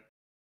AI.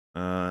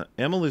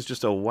 Emil is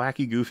just a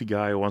wacky, goofy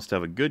guy who wants to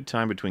have a good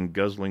time between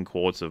guzzling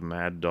quarts of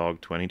Mad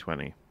Dog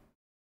 2020.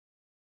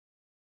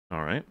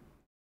 All right.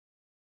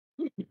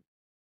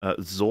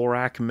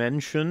 Zorak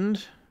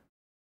mentioned.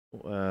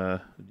 Yeah.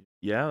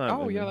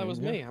 That was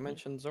me. I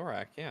mentioned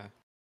Zorak. Yeah.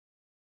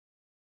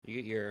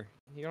 You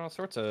got all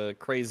sorts of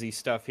crazy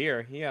stuff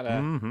here. You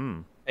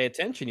gotta pay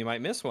attention. You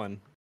might miss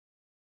one.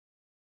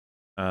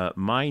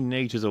 My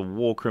Nate is a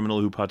war criminal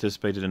who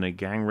participated in a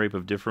gang rape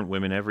of different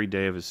women every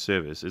day of his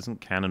service. Isn't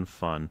canon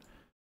fun?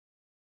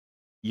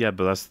 Yeah,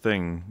 but that's the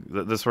thing.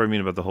 That's what I mean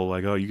about the whole,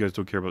 like, oh, you guys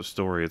don't care about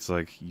story. It's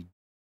like, you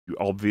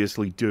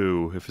obviously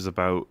do. If it's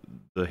about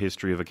the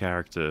history of a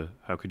character,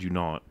 how could you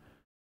not?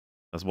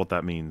 That's what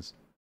that means.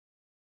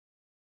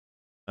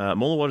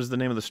 Mola, what is the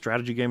name of the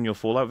strategy game in your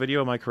Fallout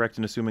video? Am I correct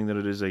in assuming that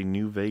it is a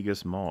New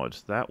Vegas mod?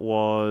 That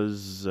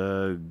was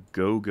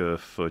Goga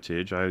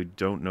footage. I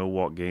don't know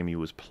what game he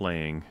was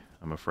playing,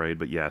 I'm afraid,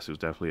 but yes, it was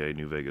definitely a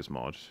New Vegas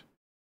mod.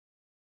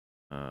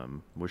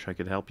 Wish I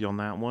could help you on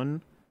that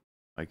one.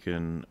 I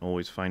can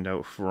always find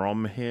out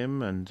from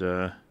him, and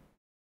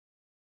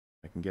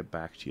I can get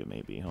back to you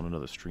maybe on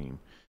another stream.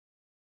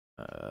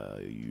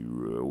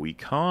 You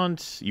can't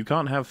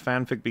have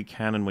fanfic be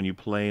canon when you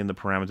play in the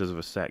parameters of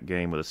a set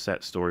game with a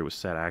set story with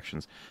set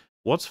actions.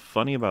 What's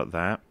funny about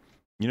that,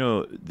 you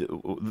know,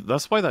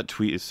 that's why that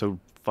tweet is so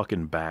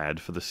fucking bad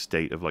for the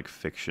state of, like,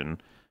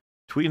 fiction.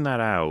 Tweeting that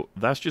out,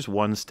 that's just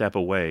one step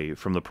away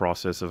from the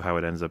process of how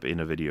it ends up in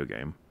a video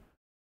game.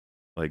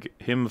 Like,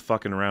 him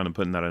fucking around and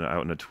putting that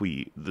out in a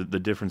tweet, the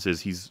difference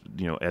is he's,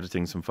 you know,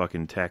 editing some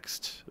fucking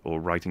text or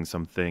writing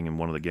something in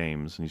one of the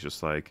games, and he's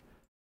just like,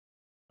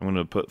 I'm going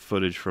to put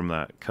footage from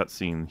that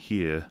cutscene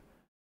here,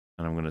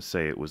 and I'm going to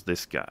say it was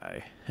this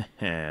guy.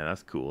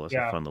 That's cool. That's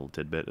a fun little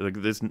tidbit.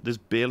 Like, there's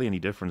barely any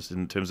difference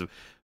in terms of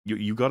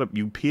you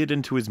peered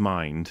into his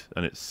mind,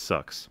 and it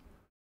sucks.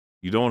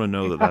 You don't want to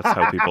know that that's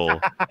how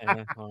people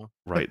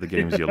write the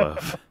games you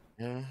love.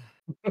 Yeah.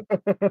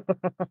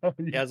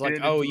 It's like,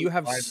 oh, you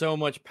have so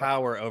much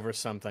power over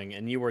something,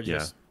 and you were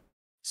just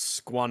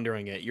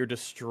squandering it. You're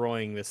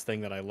destroying this thing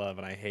that I love,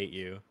 and I hate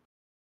you.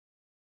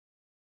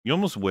 You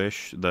almost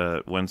wish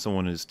that when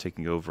someone is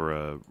taking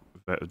over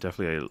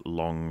definitely a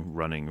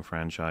long-running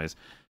franchise,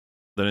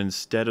 that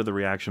instead of the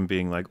reaction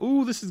being like,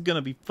 ooh, this is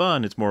gonna be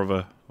fun, it's more of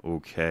a,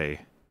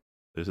 okay,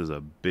 this is a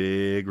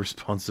big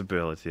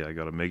responsibility. I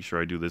gotta make sure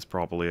I do this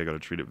properly. I gotta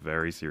treat it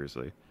very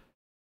seriously.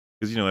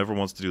 Because, you know, everyone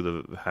wants to do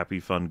the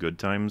happy, fun, good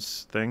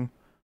times thing.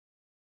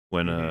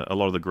 When a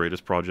lot of the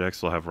greatest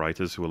projects will have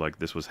writers who are like,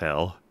 this was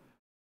hell.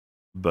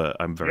 But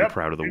I'm very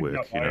proud of the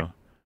work, you know?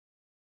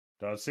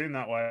 Does seem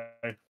that way.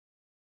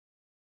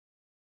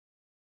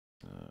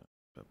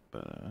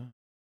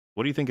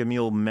 What do you think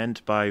Emil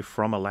meant by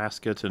from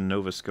Alaska to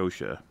Nova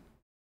Scotia?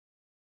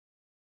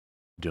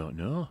 Don't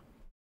know.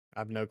 I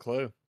have no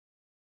clue.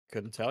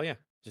 Couldn't tell you.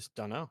 Just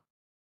don't know.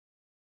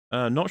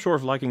 Not sure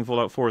if liking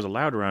Fallout 4 is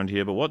allowed around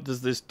here, but what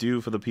does this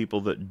do for the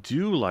people that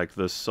do like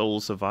the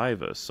Soul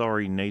Survivor?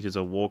 Sorry, Nate is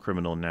a war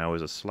criminal now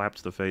is a slap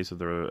to the face of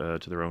their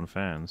to their own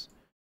fans.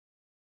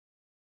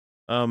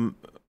 I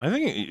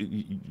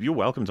think you're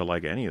welcome to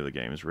like any of the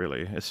games,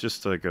 really. It's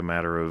just like a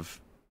matter of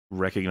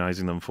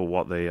recognizing them for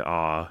what they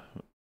are,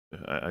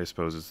 I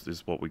suppose,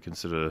 is what we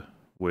consider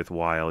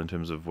worthwhile in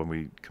terms of when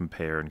we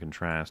compare and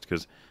contrast,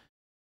 because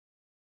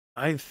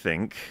I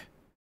think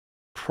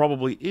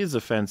probably is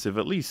offensive,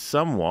 at least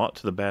somewhat,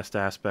 to the best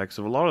aspects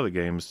of a lot of the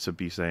games to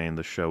be saying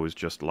the show is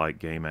just like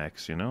Game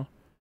X, you know?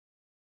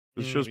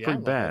 The show's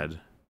pretty bad.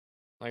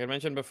 Like I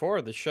mentioned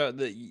before, the show,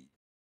 the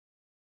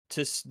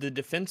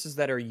defenses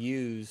that are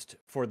used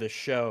for the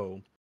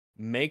show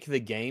make the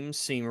game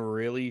seem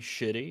really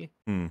shitty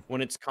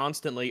when it's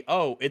constantly,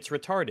 oh, it's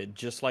retarded,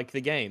 just like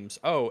the games.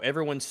 Oh,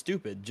 everyone's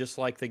stupid, just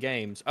like the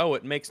games. Oh,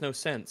 it makes no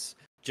sense,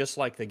 just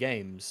like the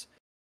games.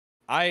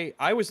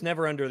 I was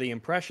never under the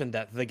impression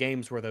that the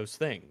games were those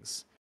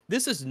things.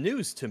 This is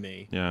news to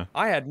me. Yeah.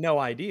 I had no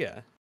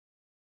idea.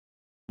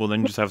 Well,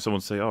 then you just have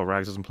someone say, "Oh,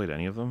 Rags hasn't played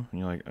any of them," and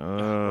you're like, "Oh."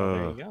 Well,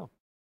 there you go.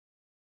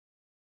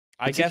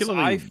 I guess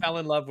I fell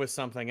in love with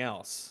something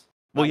else.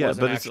 Well, yeah,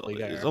 but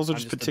it's also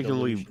just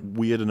particularly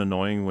weird and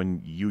annoying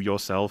when you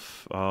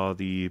yourself are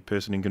the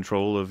person in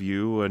control of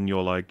you, and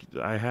you're like,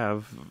 "I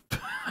have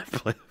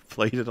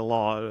played it a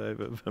lot,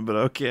 but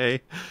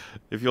okay,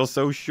 if you're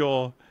so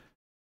sure."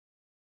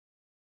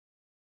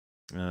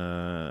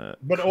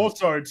 But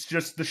also, it's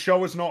just the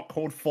show is not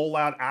called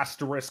Fallout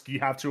 ***. You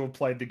have to have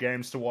played the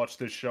games to watch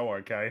this show,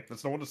 okay?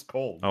 That's not what it's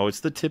called. Oh,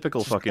 it's the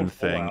typical fucking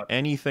thing. Fallout.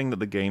 Anything that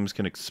the games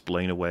can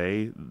explain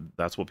away,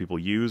 that's what people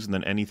use, and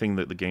then anything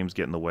that the games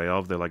get in the way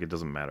of, they're like, it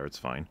doesn't matter, it's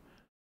fine.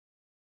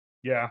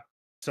 Yeah.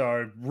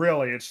 So,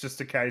 really, it's just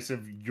a case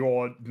of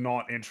you're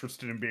not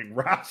interested in being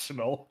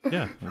rational.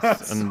 Yeah.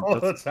 That's all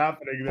that's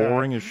happening there.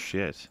 Boring as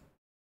shit.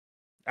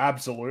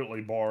 Absolutely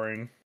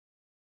boring.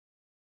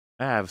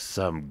 Have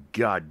some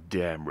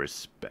goddamn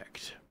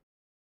respect.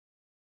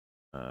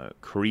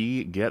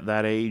 Cree, get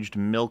that aged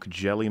milk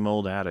jelly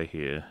mold out of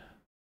here.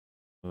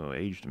 Oh,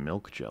 aged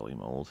milk jelly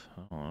mold.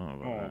 I don't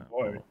know about that.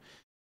 Boy. Oh.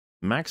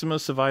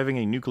 Maximus surviving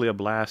a nuclear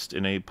blast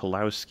in a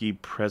Pulowski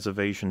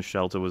preservation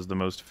shelter was the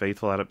most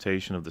faithful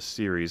adaptation of the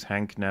series.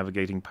 Hank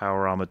navigating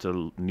power armor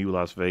to New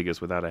Las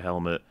Vegas without a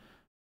helmet,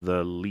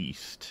 the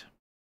least.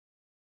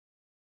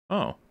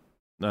 Oh.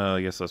 I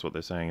guess that's what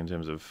they're saying in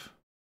terms of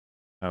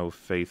how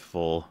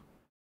faithful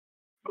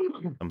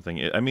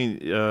something. I mean,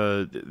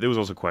 there was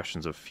also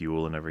questions of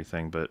fuel and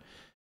everything, but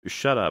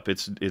shut up.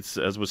 It's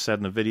as was said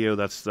in the video.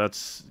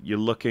 That's you're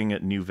looking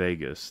at New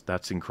Vegas.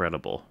 That's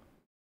incredible.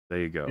 There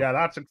you go. Yeah,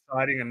 that's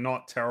exciting and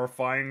not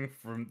terrifying.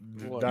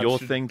 You're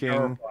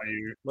thinking.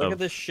 Look at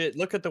this shit.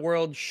 Look at the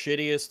world's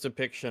shittiest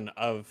depiction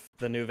of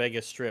the New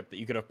Vegas Strip that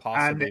you could have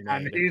possibly made.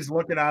 And he's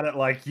looking at it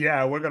like,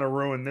 yeah, we're gonna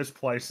ruin this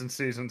place in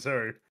season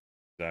 2.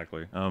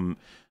 Exactly. And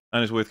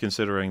it's worth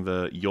considering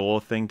that you're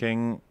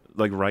thinking.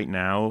 Like, right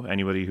now,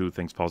 anybody who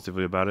thinks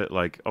positively about it,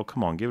 like, oh,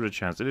 come on, give it a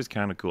chance. It is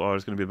kind of cool. Oh,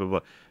 it's going to be blah, blah,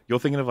 blah. You're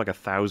thinking of, like,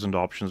 1,000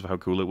 options of how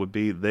cool it would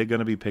be. They're going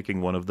to be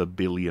picking one of the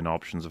billion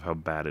options of how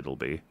bad it'll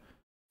be.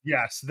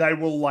 Yes, they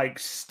will, like,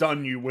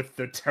 stun you with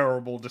the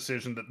terrible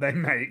decision that they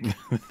make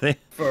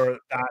for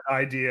that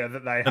idea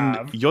that they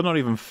have. And you're not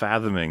even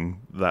fathoming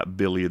that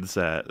billion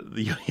set.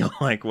 You're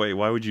like, wait,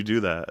 why would you do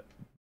that?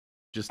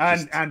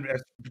 And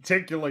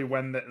particularly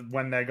when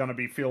they're going to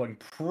be feeling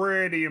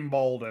pretty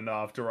emboldened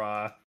after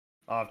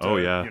oh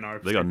yeah, you know,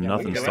 they got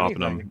nothing stopping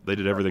them. They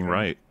did everything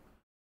right.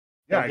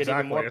 Yeah,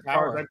 exactly. As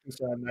far as I'm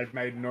concerned, they've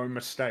made no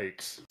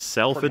mistakes.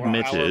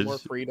 Self-admitted more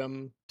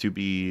freedom. To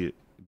be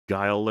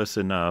guileless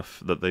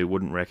enough that they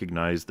wouldn't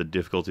recognize the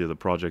difficulty of the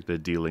project they're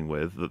dealing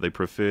with, that they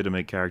prefer to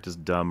make characters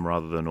dumb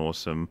rather than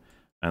awesome,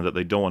 and that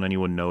they don't want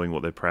anyone knowing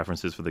what their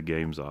preferences for the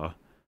games are.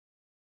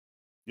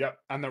 Yep,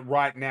 and that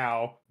right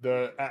now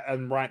that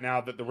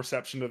the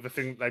reception of the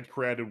thing that they've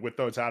created with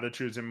those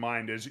attitudes in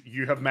mind is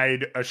you have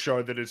made a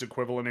show that is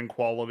equivalent in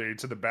quality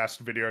to the best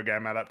video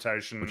game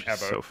adaptation ever.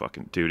 So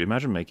fucking dude,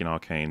 imagine making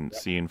Arcane,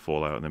 seeing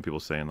Fallout, and then people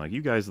saying like,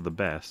 "You guys are the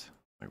best."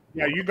 Like,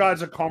 yeah, you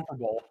guys are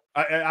comparable.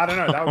 I don't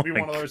know. That would be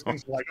one of those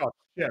things like, oh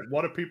shit,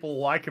 what do people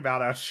like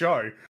about our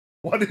show?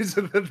 What is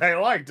it that they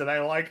like? Do they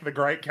like the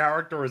great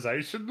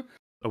characterization?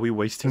 Are we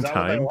wasting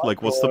time?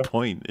 Like, what's the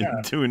point in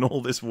doing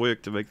all this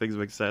work to make things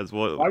make sense?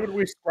 Why would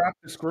we scrap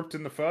the script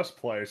in the first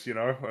place, you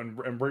know,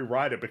 and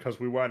rewrite it because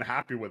we weren't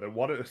happy with it?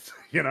 What is,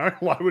 you know,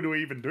 why would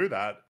we even do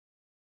that?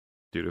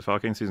 Dude, if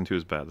Arcane Season 2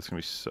 is bad, that's going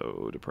to be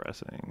so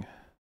depressing.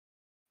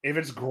 If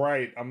it's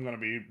great, I'm going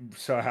to be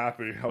so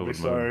happy. I'll be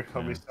so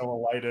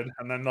elated.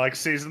 And then, like,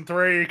 Season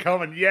 3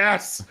 coming,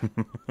 yes!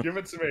 Give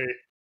it to me.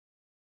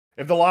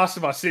 If The Last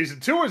of Us Season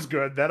 2 is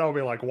good, then I'll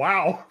be like,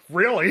 wow,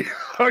 really?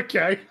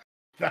 Okay.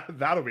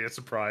 That'll be a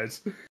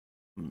surprise.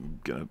 I'm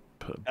gonna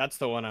put that's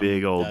the one.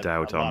 Big old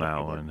doubt on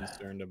that one.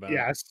 Concerned about.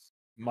 Yes,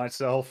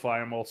 myself. I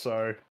am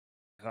also.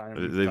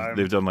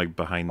 They've done like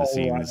behind the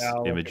scenes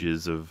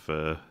images of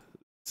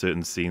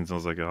certain scenes. I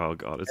was like, oh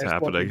god, it's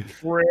happening.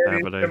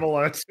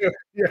 Similar to,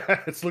 yeah,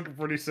 it's looking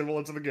pretty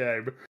similar to the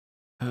game.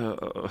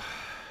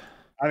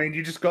 I mean,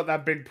 you just got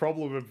that big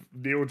problem of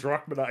Neil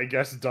Druckmann, I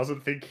guess,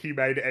 doesn't think he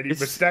made any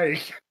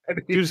mistake. And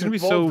dude, it's gonna be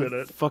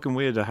so fucking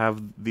weird to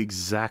have the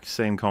exact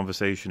same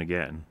conversation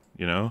again,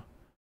 you know?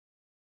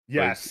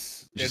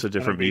 Yes. Like, just a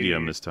different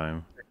medium this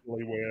time.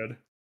 Really weird.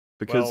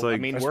 Because, like... I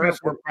mean, we're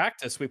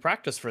practiced. We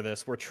practice for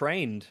this. We're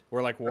trained.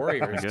 We're like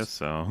warriors. I guess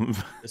so.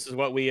 This is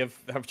what we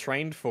have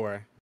trained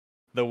for.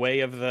 The way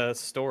of the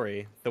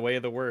story. The way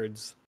of the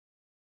words.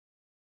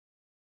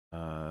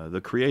 The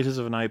creators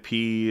of an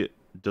IP...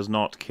 does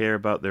not care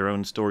about their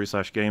own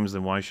story/games,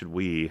 then why should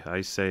we?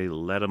 I say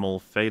let them all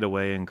fade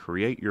away and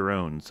create your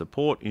own.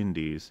 Support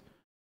indies.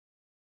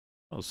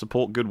 Well,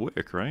 support good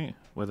work, right?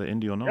 Whether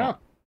indie or not. Yeah.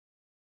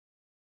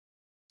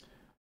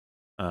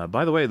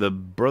 By the way, the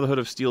Brotherhood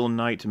of Steel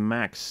Knight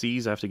Max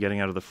sees after getting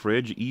out of the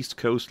fridge, East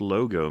Coast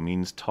logo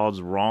means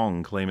Todd's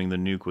wrong, claiming the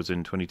nuke was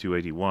in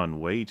 2281.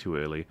 Way too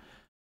early.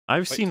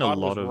 I've seen Todd a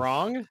lot was of...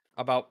 wrong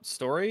about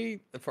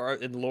story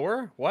in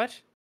lore? What?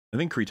 I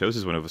think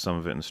Kretosis went over some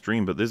of it in the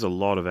stream, but there's a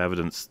lot of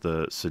evidence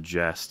that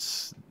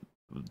suggests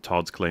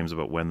Todd's claims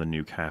about when the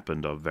nuke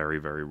happened are very,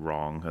 very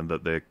wrong, and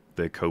that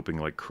they're coping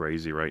like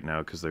crazy right now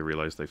because they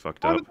realize they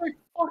fucked up.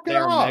 They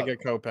are mega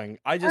coping.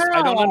 I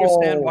don't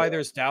understand why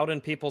there's doubt in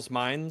people's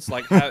minds.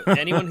 Like,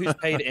 anyone who's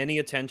paid any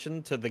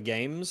attention to the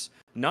games,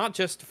 not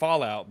just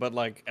Fallout, but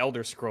like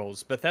Elder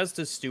Scrolls,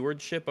 Bethesda's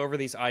stewardship over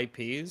these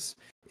IPs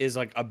is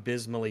like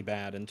abysmally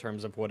bad in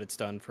terms of what it's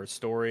done for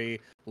story,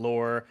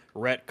 lore,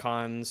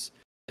 retcons,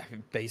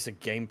 basic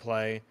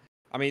gameplay.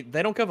 I mean,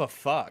 they don't give a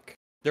fuck.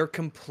 They're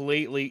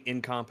completely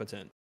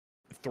incompetent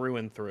through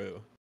and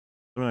through.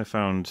 What I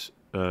found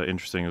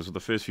interesting is the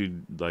first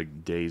few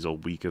like days or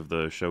week of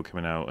the show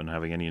coming out and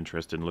having any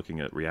interest in looking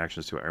at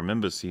reactions to it. I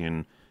remember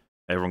seeing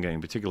everyone getting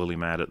particularly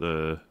mad at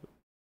the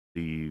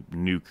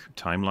nuke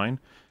timeline.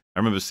 I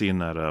remember seeing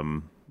that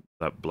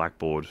that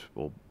blackboard,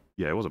 or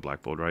yeah, it was a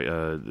blackboard, right?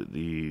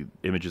 The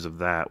images of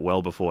that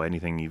well before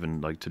anything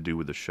even like to do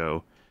with the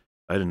show.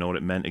 I didn't know what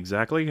it meant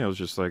exactly. I was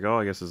just like, oh,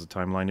 I guess it's a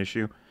timeline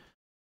issue.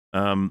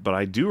 But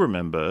I do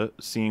remember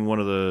seeing one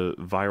of the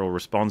viral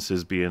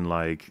responses being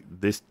like,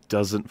 this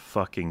doesn't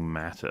fucking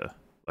matter.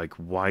 Like,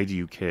 why do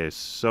you care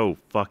so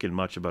fucking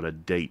much about a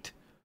date?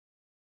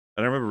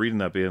 And I remember reading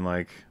that being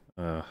like,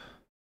 I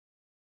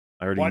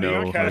already know. Why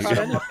do you care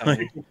so much that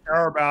people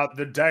care about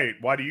the date?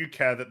 Why do you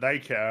care that they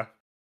care?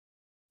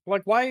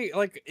 Like, why,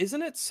 like,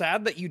 isn't it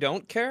sad that you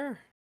don't care,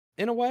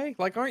 in a way?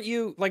 Like, aren't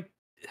you, like,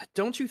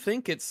 don't you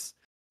think it's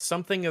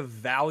something of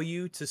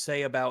value to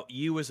say about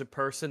you as a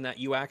person that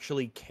you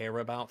actually care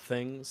about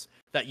things,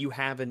 that you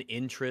have an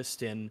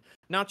interest in,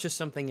 not just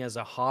something as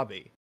a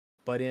hobby,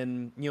 but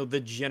in, you know, the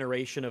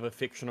generation of a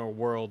fictional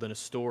world and a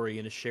story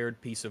and a shared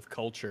piece of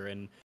culture,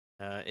 and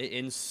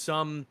in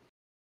some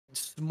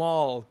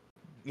small,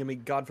 I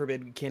mean, God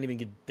forbid, we can't even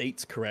get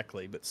dates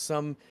correctly, but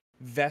some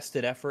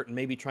vested effort and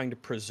maybe trying to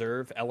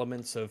preserve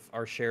elements of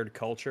our shared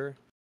culture.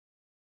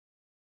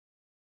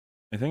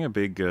 I think a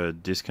big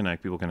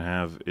disconnect people can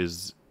have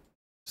is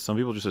some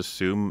people just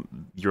assume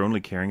you're only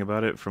caring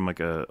about it from like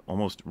a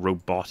almost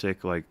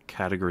robotic like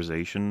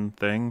categorization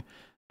thing,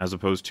 as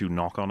opposed to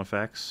knock-on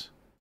effects.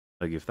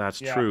 Like, if that's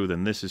true,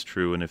 then this is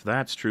true, and if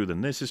that's true, then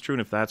this is true,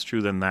 and if that's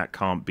true, then that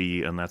can't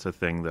be, and that's a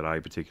thing that I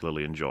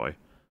particularly enjoy.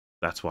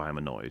 That's why I'm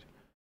annoyed.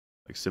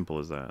 Like, simple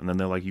as that. And then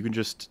they're like, you can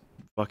just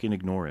fucking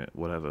ignore it,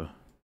 whatever.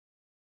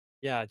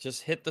 Yeah,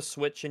 just hit the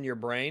switch in your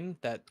brain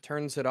that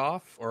turns it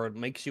off or it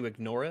makes you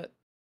ignore it.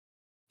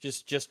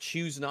 Just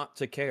choose not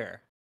to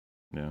care.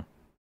 Yeah.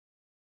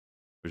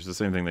 Which is the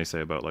same thing they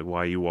say about, like, why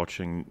are you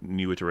watching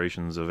new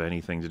iterations of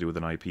anything to do with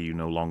an IP you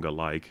no longer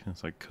like?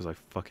 It's like, because I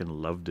fucking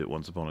loved it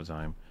once upon a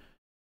time.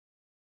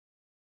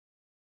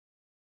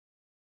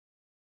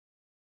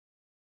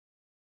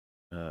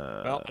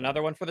 Well,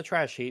 another one for the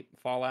trash heap.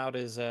 Fallout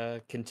is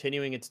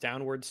continuing its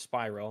downward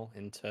spiral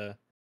into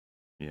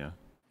you know,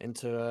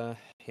 into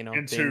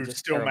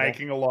still terrible.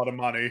 Making a lot of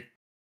money.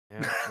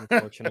 Yeah,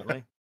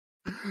 unfortunately.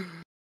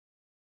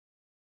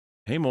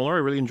 Hey Molar, I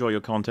really enjoy your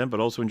content, but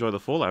also enjoy the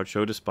Fallout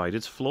show despite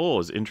its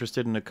flaws.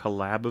 Interested in a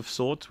collab of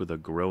sorts with a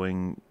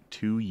growing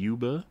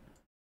 2Uber?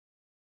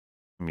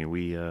 I mean,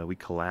 we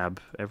collab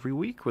every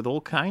week with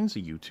all kinds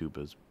of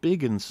YouTubers,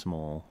 big and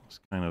small. It's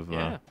kind of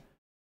the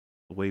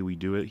way we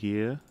do it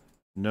here.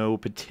 No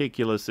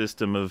particular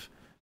system of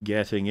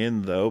getting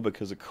in, though,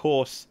 because, of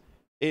course,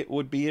 it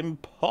would be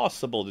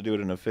impossible to do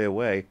it in a fair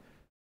way.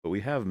 But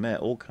we have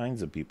met all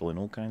kinds of people in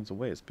all kinds of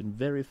ways. It's been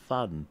very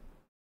fun.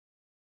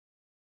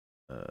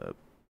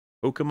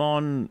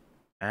 Pokemon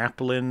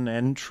Applin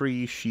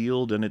entry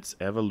shield and its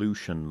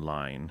evolution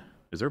line.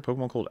 Is there a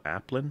Pokemon called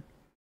Applin?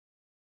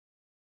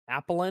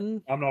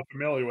 Applin? I'm not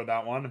familiar with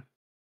that one.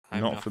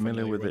 I'm not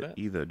familiar with it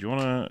either. Do you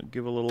want to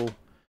give a little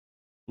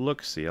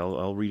look-see?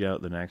 I'll read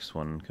out the next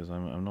one, because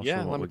I'm not sure what...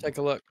 Yeah, let me take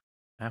a look.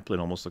 Applin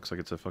almost looks like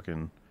it's a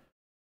fucking...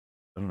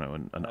 I don't know,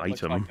 an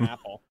item. Looks like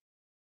apple.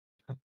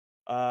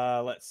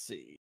 Let's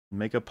see.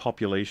 Make a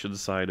population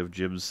side of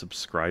Jim's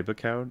subscriber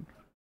count.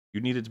 You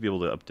needed to be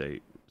able to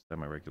update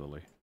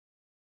semi-regularly.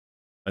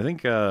 I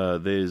think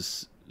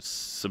there's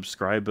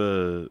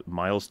subscriber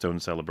milestone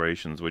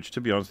celebrations, which,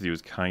 to be honest with you,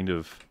 is kind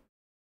of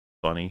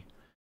funny.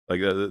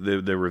 Like,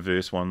 they're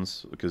reverse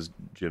ones, because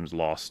Jim's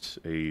lost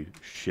a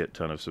shit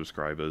ton of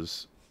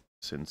subscribers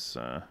since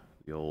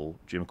the old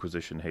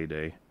Jimquisition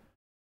heyday.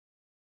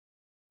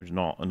 Which is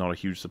not a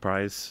huge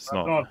surprise. It's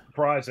not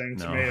surprising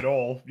to me at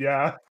all,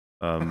 yeah.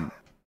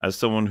 As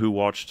someone who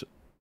watched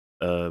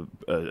an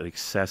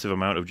excessive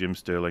amount of Jim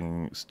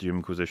Sterling's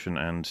Jimquisition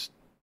and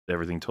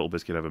everything Total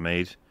Biscuit ever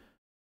made,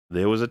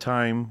 there was a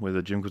time where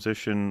the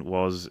Jimquisition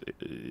was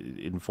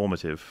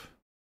informative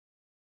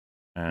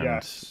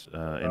and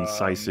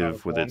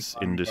incisive with its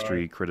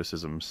industry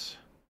criticisms.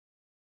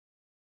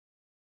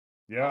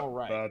 Yeah, all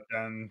right. But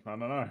then, I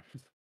don't know.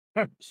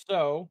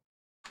 So,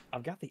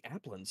 I've got the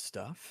Applin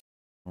stuff.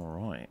 All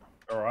right.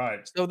 All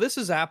right. So this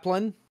is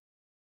Applin.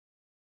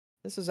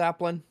 This is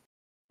Applin.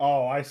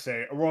 Oh, I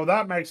see. Well,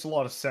 that makes a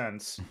lot of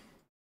sense.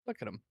 Look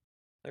at him.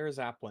 There's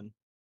Applin.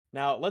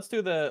 Now let's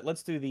do the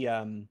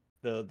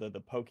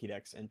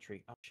Pokédex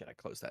entry. Oh shit! I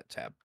closed that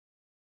tab.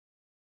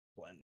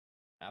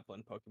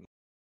 Applin Pokemon.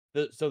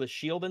 So the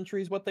shield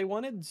entry is what they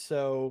wanted.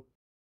 So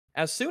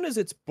as soon as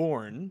it's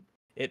born,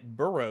 it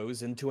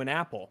burrows into an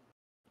apple.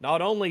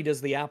 Not only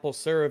does the apple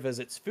serve as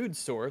its food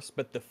source,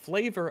 but the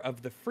flavor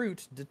of the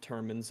fruit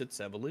determines its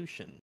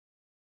evolution.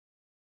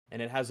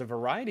 And it has a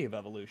variety of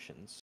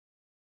evolutions.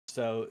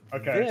 So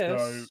okay,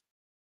 this... so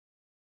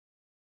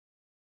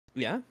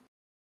Yeah?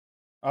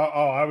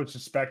 oh, I was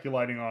just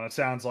speculating on it.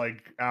 Sounds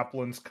like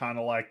Applin's kind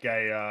of like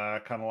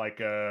a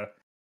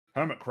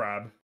hermit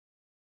crab.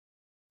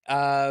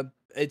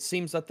 It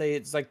seems that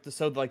it's like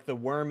the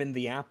worm in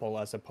the apple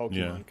as a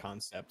Pokemon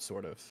concept,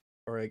 sort of,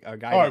 or a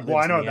guy that Well,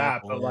 I lives in know the that,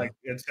 apple. but like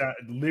it's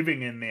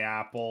living in the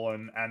apple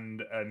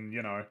and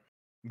you know,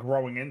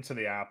 growing into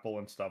the apple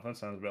and stuff. That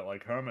sounds a bit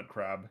like hermit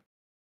crab.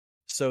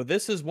 So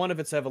this is one of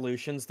its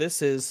evolutions.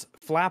 This is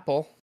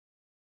Flapple.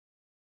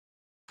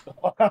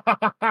 Look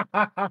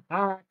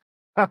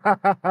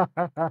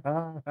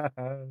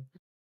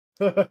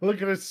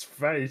at his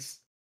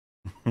face.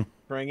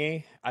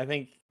 Springy, I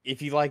think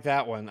if you like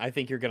that one, I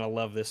think you're gonna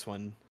love this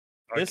one.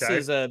 Okay.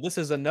 This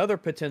is another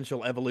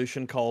potential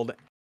evolution called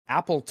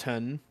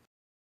Appleton.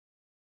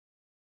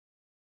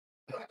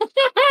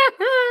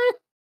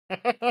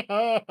 He's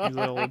a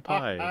little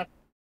pie.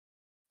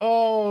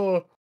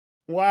 Oh,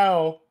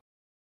 wow.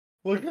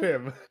 Look at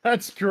him.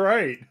 That's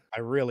great. I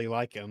really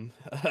like him.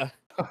 I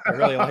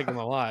really like him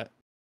a lot.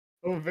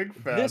 I'm a big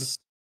fan.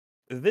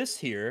 This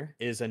here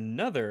is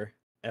another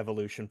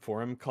evolution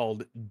for him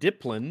called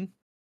Diplin.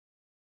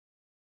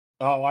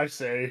 Oh, I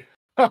see.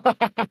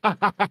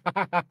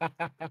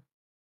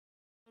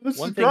 This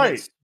is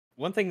great.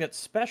 One thing that's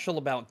special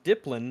about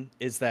Diplin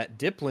is that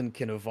Diplin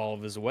can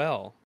evolve as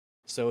well.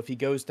 So if he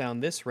goes down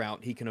this route,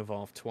 he can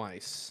evolve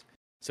twice.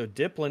 So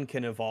Diplin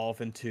can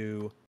evolve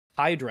into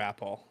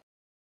Hydrapple.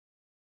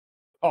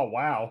 Oh,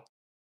 wow.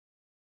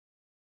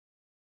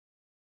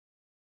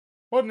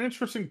 What an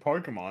interesting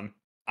Pokemon.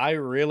 I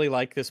really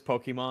like this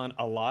Pokemon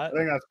a lot. I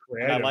think that's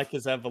creative. And I like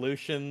his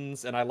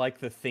evolutions, and I like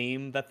the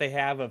theme that they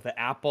have of the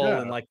apple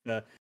and like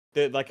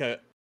it's like a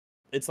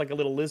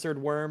little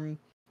lizard worm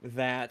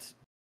that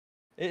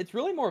it's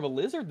really more of a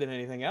lizard than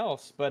anything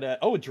else. But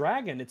a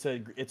dragon. It's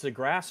a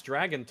grass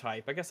dragon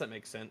type. I guess that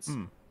makes sense.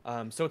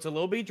 So it's a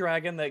little bitty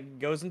dragon that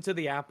goes into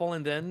the apple,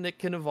 and then it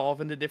can evolve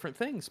into different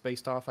things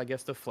based off, I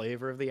guess, the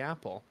flavor of the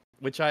apple,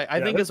 which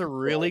I think is a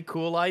really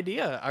cool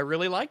idea. I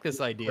really like this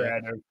idea.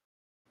 Creative.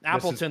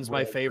 Appleton's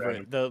my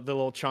favorite. The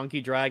little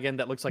chunky dragon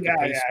that looks like a Yeah,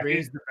 pastry.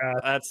 he's the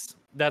best.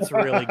 That's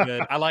really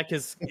good. I like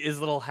his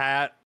little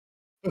hat.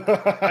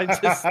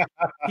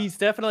 He's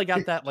definitely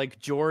got that like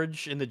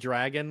George in the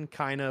Dragon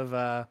kind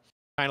of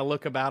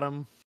look about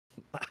him.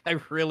 I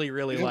really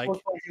like.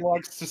 Looks like he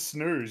likes to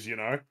snooze, you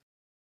know.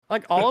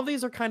 Like all of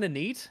these are kind of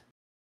neat,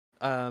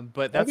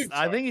 but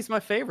I think he's my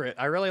favorite.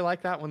 I really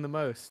like that one the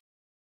most.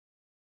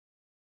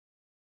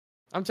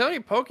 I'm telling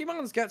you,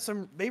 Pokemon's got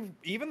some.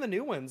 Even the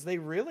new ones, they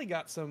really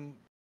got some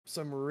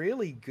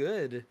really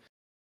good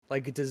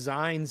like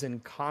designs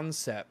and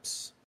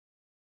concepts.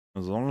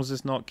 As long as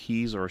it's not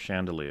keys or a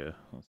chandelier,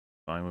 that's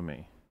fine with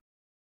me.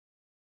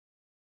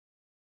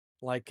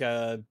 Like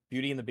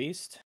Beauty and the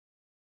Beast?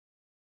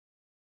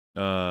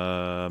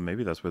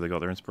 Maybe that's where they got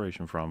their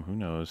inspiration from. Who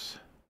knows?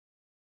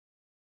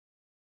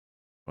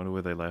 Wonder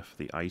where they left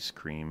the ice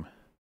cream.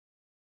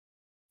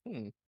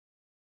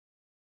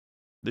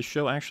 This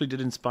show actually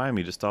did inspire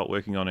me to start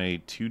working on a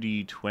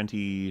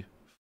 2D20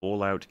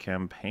 Fallout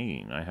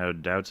campaign. I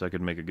had doubts I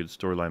could make a good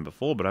storyline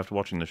before, but after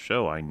watching the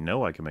show, I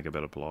know I can make a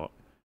better plot.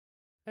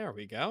 There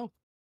we go.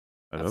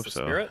 I hope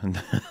so.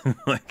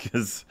 Like,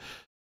 because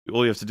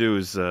all you have to do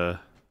is have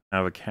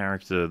a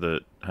character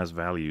that has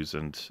values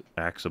and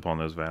acts upon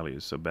those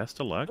values. So best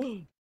of luck.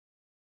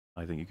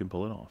 I think you can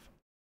pull it off.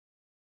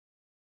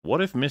 What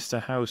if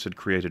Mr. House had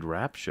created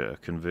Rapture?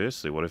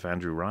 Conversely, what if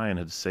Andrew Ryan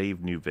had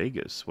saved New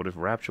Vegas? What if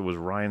Rapture was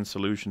Ryan's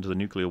solution to the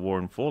nuclear war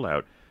in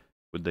Fallout?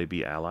 Would they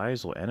be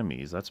allies or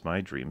enemies? That's my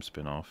dream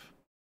spin-off.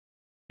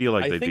 I feel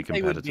like they'd be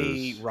competitors. They would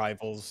be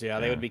rivals. Yeah,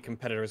 they would be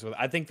competitors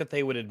I think that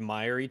they would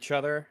admire each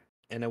other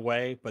in a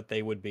way, but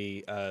they would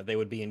be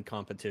in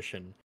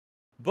competition.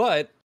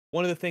 But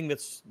one of the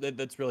things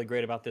that's really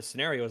great about this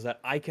scenario is that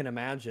I can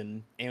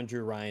imagine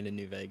Andrew Ryan in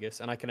New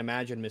Vegas, and I can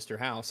imagine Mr.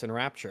 House in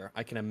Rapture.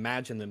 I can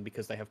imagine them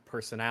because they have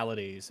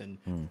personalities, and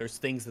there's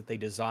things that they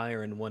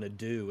desire and want to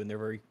do, and they're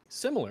very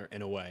similar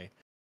in a way.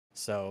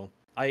 So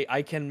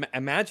I can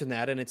imagine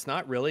that, and it's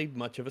not really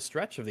much of a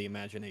stretch of the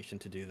imagination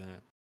to do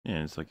that.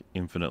 Yeah, it's like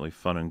infinitely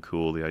fun and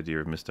cool, the idea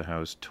of Mr.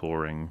 House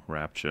touring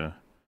Rapture.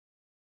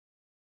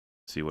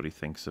 See what he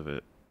thinks of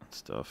it and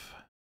stuff.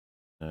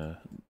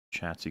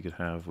 Chats you could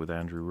have with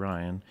Andrew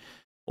Ryan.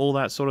 All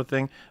that sort of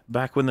thing.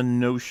 Back when the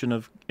notion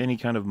of any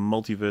kind of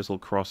multiversal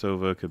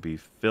crossover could be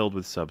filled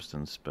with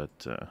substance,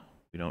 but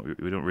we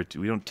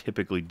don't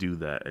typically do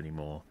that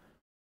anymore.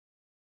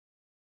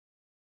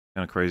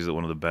 Kind of crazy that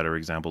one of the better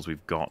examples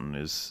we've gotten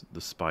is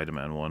the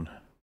Spider-Man one.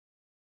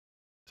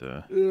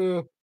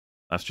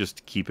 That's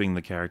just keeping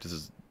the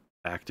characters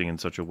acting in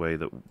such a way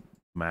that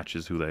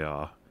matches who they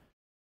are.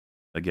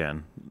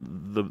 Again,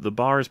 the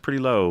bar is pretty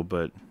low,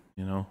 but,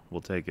 you know,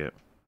 we'll take it.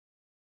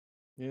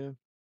 Yeah.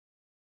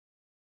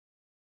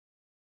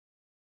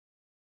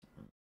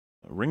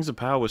 Rings of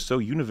Power was so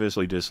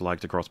universally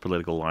disliked across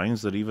political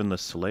lines that even the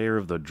slayer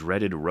of the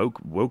dreaded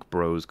woke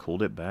bros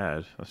called it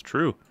bad. That's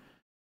true.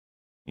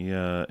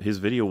 Yeah, his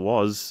video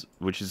was,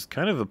 which is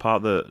kind of the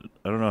part that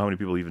I don't know how many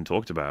people even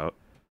talked about.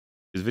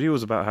 His video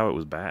was about how it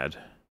was bad.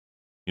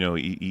 You know,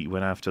 he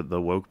went after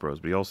the woke bros,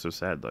 but he also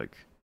said, like,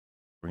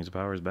 Rings of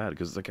Power is bad.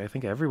 Because, like, I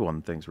think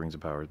everyone thinks Rings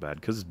of Power is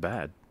bad, because it's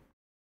bad.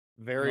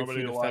 Very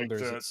few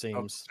defenders, it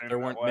seems. There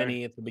weren't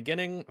many at the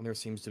beginning, and there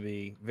seems to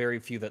be very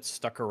few that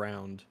stuck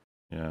around.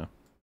 Yeah.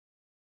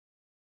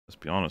 Let's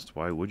be honest,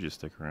 why would you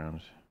stick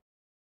around?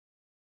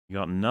 You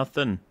got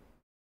nothing.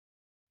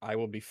 I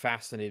will be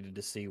fascinated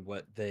to see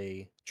what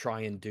they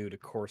try and do to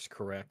course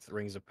correct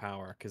Rings of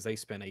Power, because they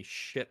spent a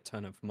shit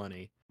ton of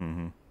money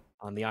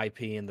on the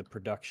IP and the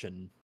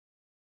production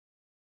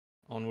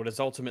on what is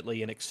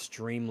ultimately an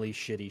extremely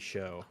shitty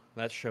show.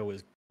 That show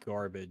is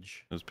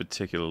garbage. It was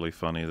particularly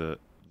funny that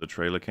the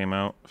trailer came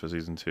out for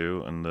season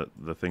 2, and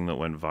the thing that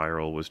went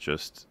viral was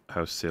just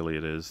how silly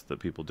it is that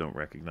people don't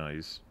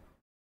recognize,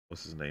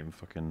 what's his name,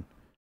 fucking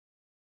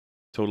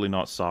totally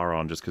not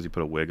Sauron just because he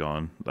put a wig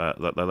on.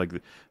 That like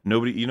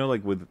nobody, you know,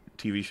 like with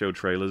TV show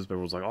trailers,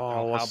 everyone's like,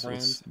 oh,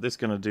 what's this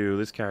gonna do?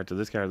 This character,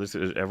 this.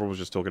 Everyone was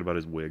just talking about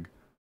his wig.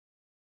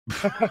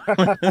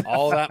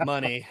 All that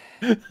money.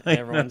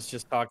 Everyone's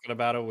just talking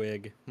about a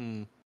wig.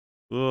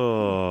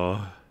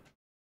 Oh,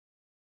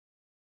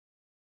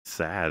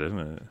 sad, isn't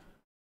it?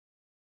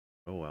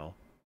 Oh well,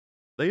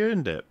 they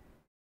earned it.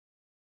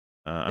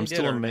 I'm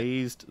still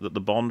amazed that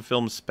the Bond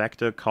film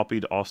Spectre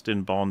copied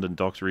Austin Bond and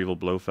Dr. Evil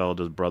Blofeld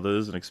as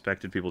brothers and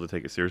expected people to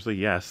take it seriously.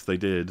 Yes, they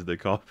did.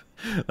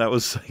 That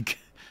was like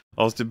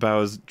Austin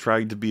Powers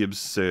trying to be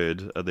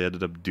absurd, and they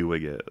ended up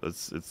doing it.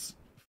 It's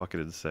fucking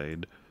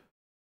insane.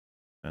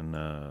 And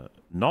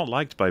not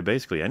liked by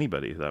basically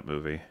anybody, that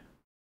movie.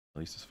 At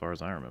least as far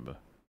as I remember.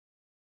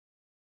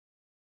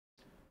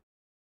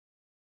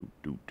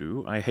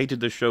 I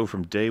hated this show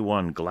from day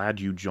one. Glad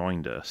you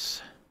joined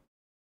us.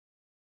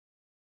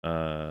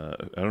 I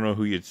don't know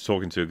who you're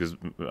talking to, because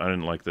I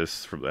didn't like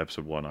this from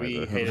episode 1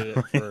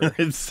 either.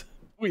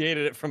 We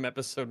hated it from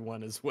episode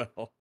 1 as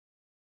well.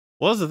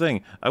 Well, that's the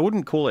thing. I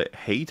wouldn't call it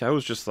hate. I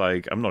was just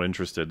like, I'm not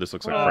interested. This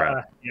looks like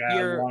crap.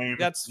 Yeah,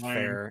 that's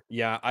fair.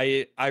 Yeah,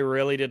 I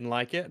really didn't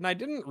like it, and I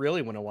didn't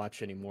really want to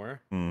watch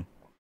anymore.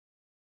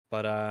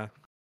 But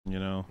you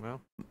know,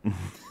 well,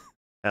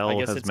 hell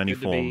has many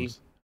forms. To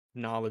be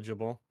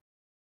knowledgeable.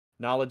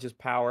 Knowledge is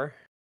power,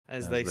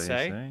 as they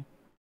say.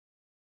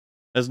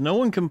 Has no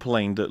one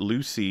complained that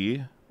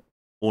Lucy,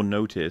 or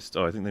noticed,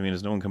 I think they mean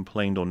has no one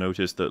complained or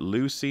noticed that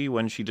Lucy,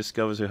 when she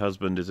discovers her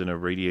husband is in a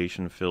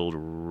radiation-filled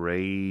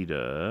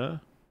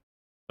raider,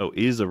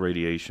 is a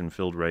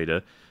radiation-filled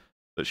raider,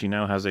 that she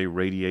now has a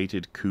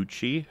radiated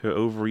coochie? Her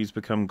ovaries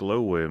become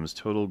glowworms,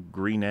 total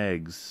green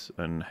eggs,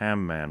 and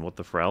ham man, what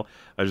the frell?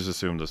 I just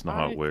assumed that's not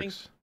how it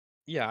works.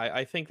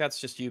 I think that's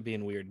just you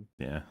being weird.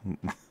 Yeah.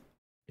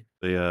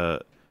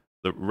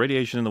 The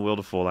radiation in the world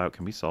of Fallout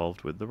can be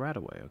solved with the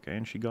Radaway, okay?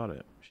 And she got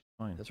it. She's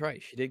fine. That's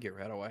right. She did get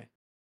Radaway.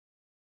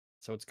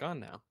 So it's gone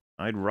now.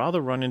 I'd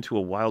rather run into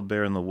a wild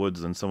bear in the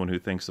woods than someone who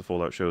thinks the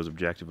Fallout show is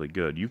objectively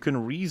good. You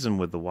can reason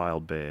with the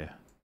wild bear.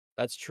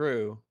 That's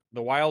true.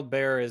 The wild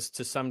bear is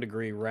to some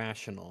degree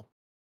rational.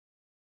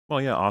 Well,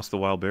 yeah, ask the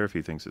wild bear if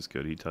he thinks it's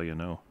good. He'd tell you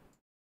no.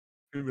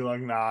 He'd be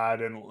like, nah, I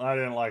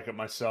didn't like it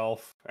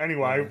myself.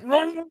 Anyway.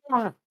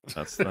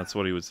 That's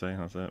what he would say.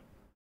 That's it.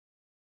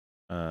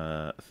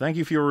 Thank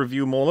you for your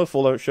review, Mola.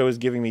 Fallout show is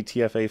giving me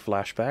TFA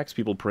flashbacks.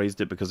 People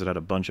praised it because it had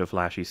a bunch of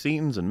flashy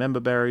scenes and member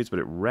berries, but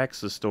it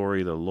wrecks the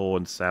story, the lore,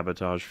 and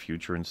sabotage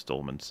future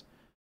installments.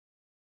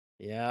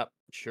 Yeah,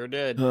 sure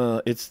did.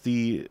 It's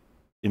the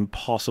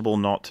impossible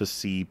not to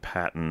see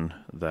pattern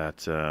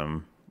that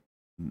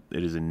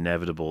it is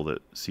inevitable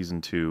that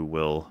Season 2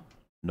 will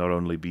not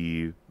only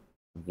be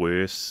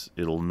worse,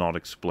 it'll not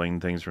explain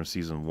things from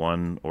Season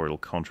 1, or it'll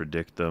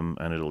contradict them,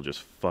 and it'll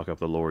just fuck up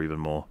the lore even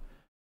more.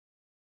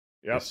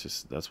 Yep. It's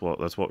just that's what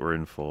we're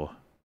in for.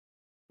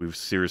 We've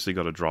seriously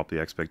got to drop the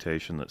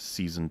expectation that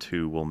Season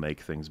 2 will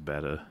make things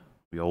better.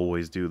 We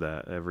always do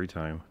that every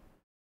time.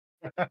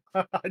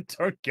 I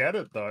don't get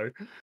it though.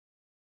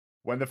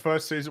 When the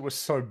first season was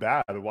so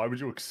bad, why would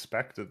you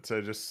expect it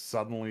to just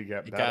suddenly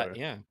get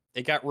better?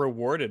 It got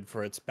rewarded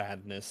for its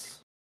badness.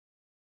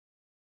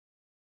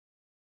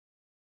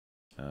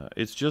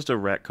 It's just a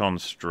retcon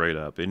straight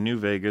up. In New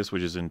Vegas,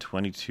 which is in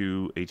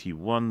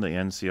 2281, the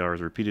NCR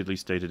is repeatedly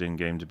stated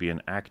in-game to be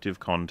in active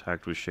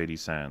contact with Shady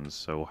Sands.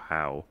 So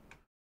how?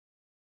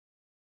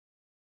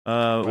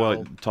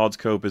 Well, Todd's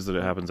cope is that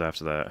it happens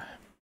after that.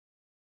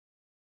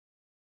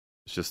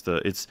 It's just,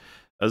 it's,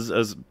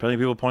 as plenty of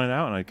people pointed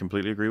out, and I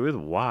completely agree with,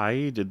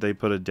 why did they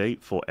put a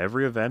date for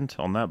every event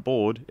on that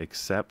board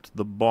except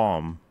the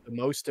bomb? The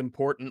most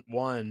important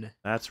one.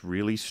 That's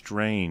really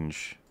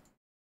strange.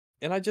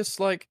 And I just,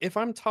 like, if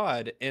I'm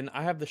Todd and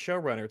I have the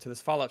showrunner to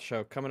this Fallout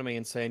show coming to me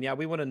and saying, yeah,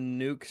 we want to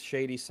nuke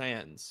Shady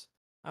Sands.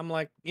 I'm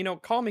like, you know,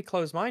 call me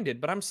closed-minded,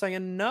 but I'm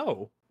saying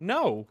no.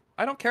 No.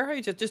 I don't care how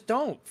you just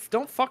don't.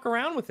 Don't fuck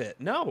around with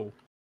it. No.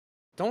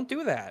 Don't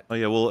do that. Oh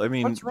yeah, well, I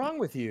mean, what's wrong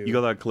with you? You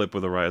got that clip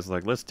where the writer's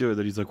like, "Let's do it."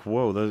 Then he's like,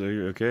 "Whoa, that's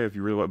okay if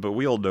you really want." But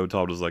we all know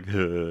Todd was like,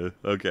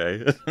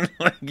 "Okay,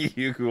 like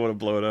you want to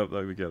blow it up,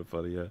 that'd be kind of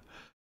funny, yeah."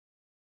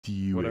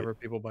 Whatever,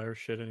 people buy our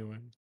shit anyway.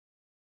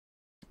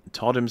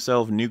 Todd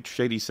himself nuked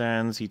Shady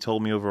Sands. He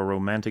told me over a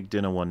romantic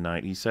dinner one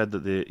night. He said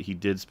that he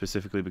did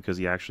specifically because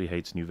he actually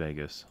hates New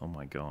Vegas. Oh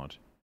my god,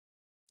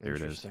 there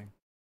it is.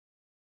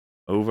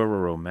 Over a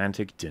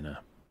romantic dinner.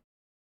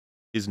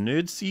 Is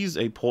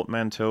Nerdseas a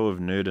portmanteau of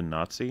nerd and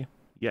Nazi?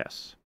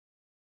 Yes.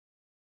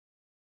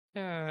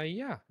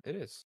 Yeah, it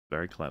is.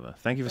 Very clever.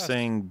 Thank you for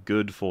saying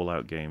good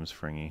Fallout games,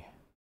 Fringy.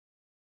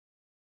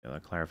 Yeah,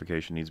 that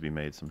clarification needs to be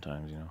made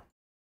sometimes, you know.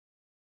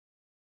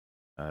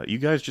 You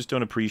guys just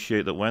don't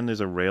appreciate that when there's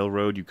a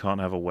railroad, you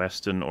can't have a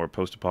Western or a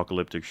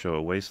post-apocalyptic show.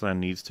 A wasteland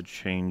needs to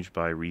change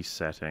by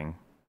resetting.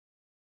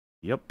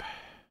 Yep.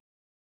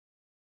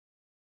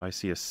 If I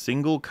see a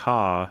single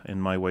car in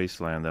my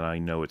wasteland, then I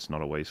know it's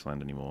not a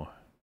wasteland anymore.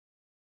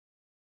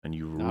 And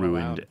you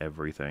ruined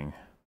everything.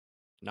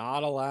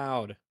 Not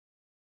allowed.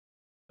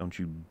 Don't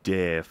you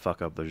dare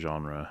fuck up the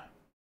genre.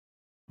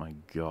 My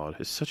god,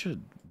 it's such a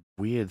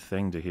weird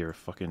thing to hear a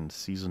fucking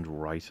seasoned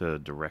writer,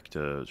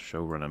 director,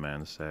 showrunner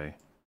man say.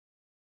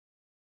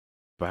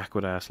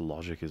 Backward ass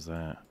logic is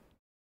that?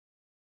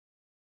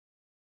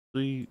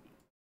 See,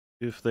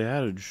 if they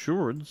had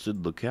insurance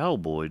in the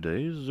cowboy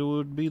days, it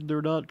would mean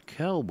they're not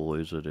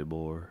cowboys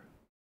anymore.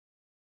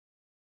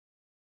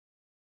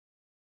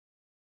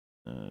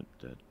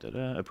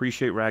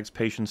 Appreciate Rag's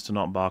patience to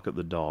not bark at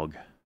the dog.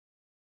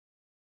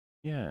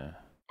 Yeah.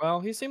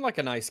 Well, he seemed like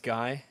a nice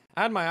guy.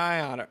 I had my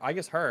eye on her. I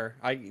guess her.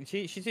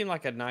 She seemed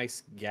like a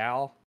nice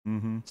gal.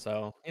 Mm-hmm.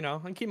 So, you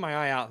know, I keep my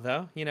eye out,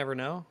 though. You never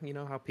know. You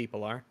know how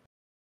people are.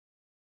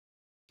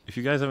 If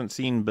you guys haven't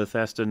seen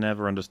Bethesda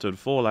Never Understood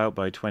Fallout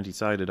by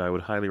 20-Sided, I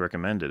would highly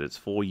recommend it. It's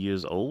 4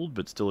 years old,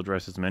 but still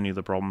addresses many of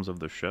the problems of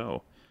the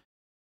show.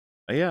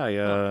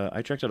 Yeah,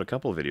 I checked out a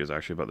couple of videos,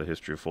 actually, about the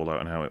history of Fallout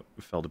and how it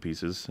fell to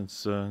pieces.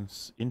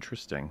 It's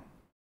interesting.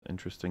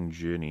 Interesting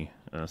journey.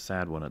 A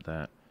sad one at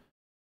that.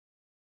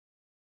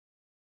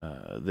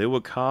 There were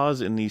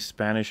cars in the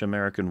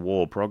Spanish-American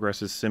War.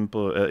 Progress is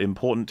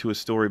important to a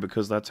story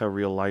because that's how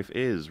real life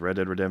is. Red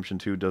Dead Redemption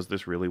 2 does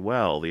this really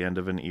well. The end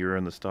of an era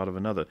and the start of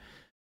another.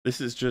 This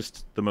is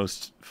just the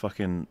most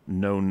fucking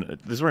known...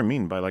 This is what I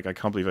mean by, like, I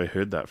can't believe I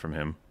heard that from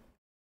him.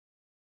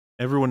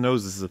 Everyone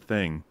knows this is a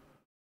thing.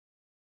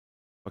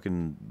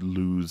 Fucking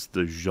lose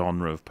the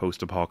genre of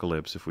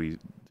post-apocalypse if we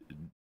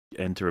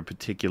enter a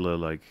particular,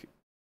 like,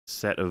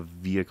 set of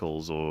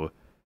vehicles or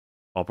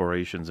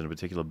operations in a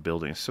particular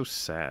building. It's so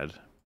sad.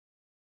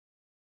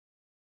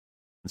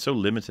 And so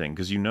limiting,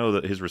 because you know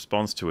that his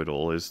response to it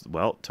all is,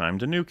 well, time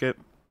to nuke it.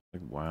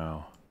 Like,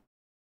 wow.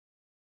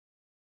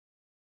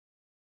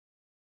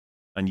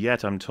 And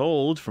yet, I'm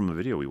told, from the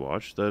video we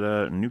watched,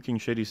 that nuking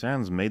Shady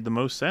Sands made the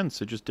most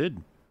sense. It just did.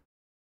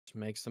 Which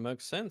makes the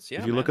most sense, yeah.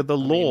 If you look at the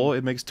lore,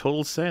 it makes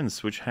total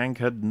sense, which Hank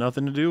had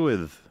nothing to do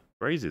with.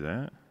 Crazy,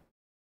 that.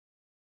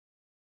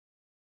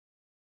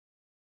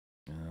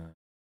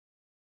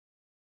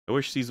 I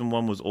wish Season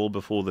 1 was all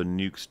before the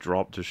nukes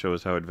dropped to show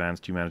us how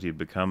advanced humanity had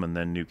become, and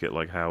then nuke it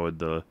like Howard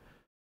the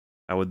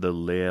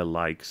Lair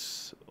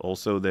likes.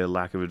 Also, their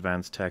lack of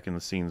advanced tech in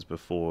the scenes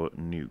before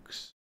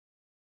nukes.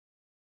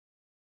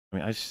 I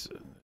mean, I just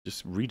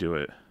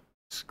redo it.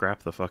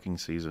 Scrap the fucking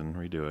season,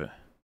 redo it.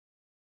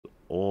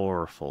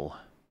 Awful.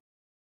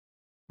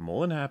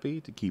 More than happy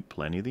to keep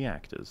plenty of the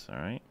actors,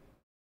 alright?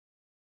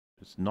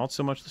 It's not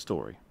so much the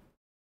story.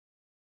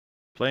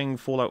 Playing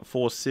Fallout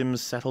 4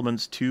 Sims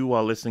Settlements 2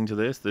 while listening to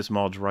this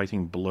mod's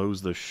writing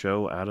blows the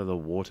show out of the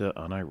water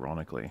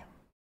unironically.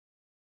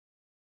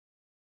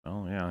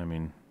 Well, yeah, I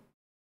mean,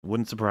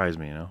 wouldn't surprise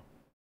me, you know?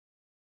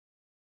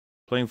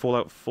 Playing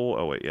Fallout 4...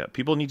 Oh, wait, yeah.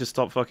 People need to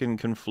stop fucking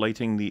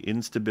conflating the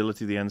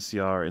instability of the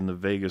NCR in the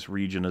Vegas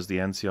region as the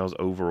NCR's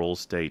overall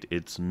state.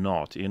 It's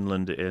not.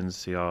 Inland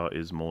NCR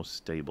is more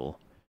stable.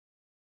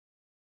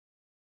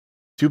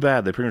 Too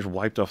bad. They pretty much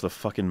wiped off the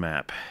fucking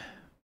map.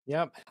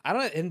 Yep.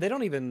 And they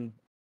don't even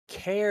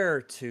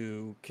care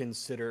to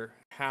consider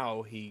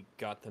how he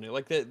got the nuke.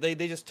 Like,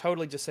 they just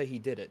totally just say he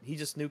did it. He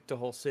just nuked a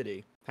whole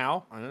city.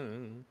 How? I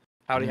don't know.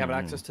 How did he have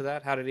access to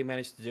that? How did he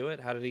manage to do it?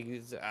 How did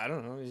he... I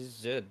don't know. He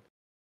just did.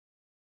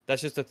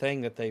 That's just a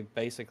thing that they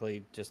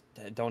basically just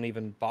don't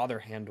even bother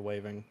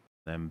hand-waving.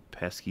 Them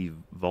pesky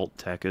vault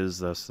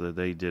techers,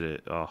 they did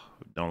it. Oh,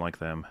 don't like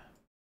them.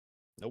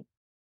 Nope.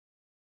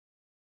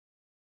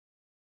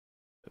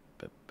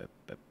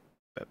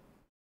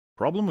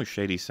 Problem with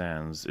Shady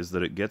Sands is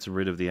that it gets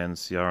rid of the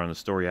NCR and the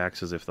story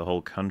acts as if the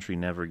whole country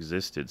never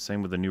existed.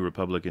 Same with the New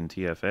Republic and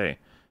TFA.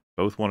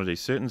 Both wanted a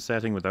certain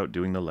setting without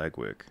doing the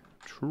legwork.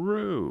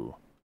 True.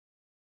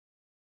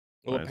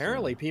 Well,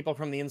 apparently people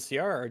from the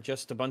NCR are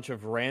just a bunch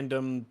of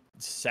random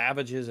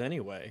savages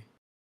anyway.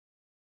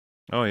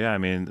 Oh yeah, I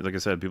mean, like I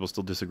said, people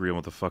still disagree on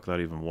what the fuck that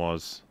even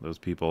was. Those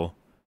people,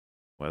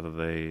 whether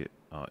they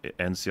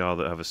NCR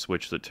that have a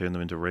switch that turned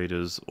them into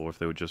raiders, or if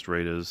they were just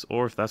raiders,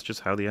 or if that's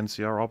just how the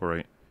NCR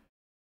operate.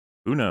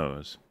 Who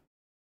knows?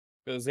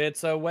 Because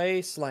it's a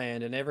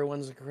wasteland and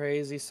everyone's a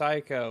crazy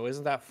psycho.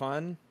 Isn't that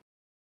fun?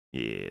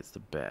 Yeah, it's the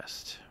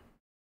best.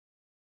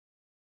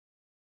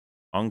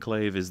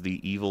 Enclave is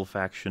the evil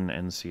faction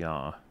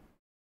NCR.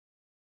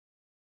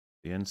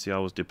 The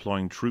NCR was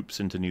deploying troops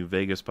into New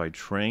Vegas by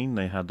train.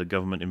 They had the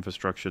government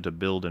infrastructure to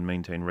build and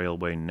maintain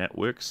railway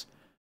networks,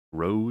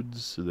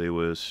 roads. They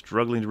were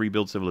struggling to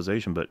rebuild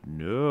civilization, but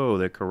no,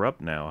 they're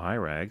corrupt now. Hi,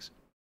 Rags.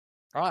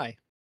 Hi.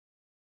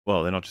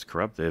 Well, they're not just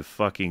corrupt, they're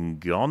fucking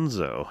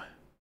gonzo.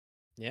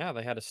 Yeah,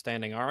 they had a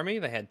standing army,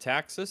 they had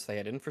taxes, they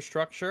had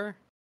infrastructure.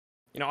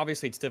 You know,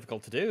 obviously it's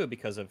difficult to do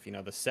because of, you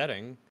know, the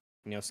setting,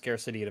 you know,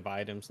 scarcity of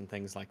items and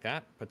things like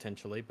that,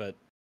 potentially, but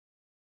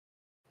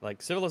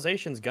like,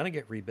 civilization's gonna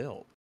get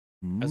rebuilt.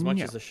 As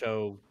much as the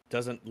show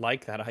doesn't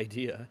like that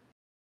idea.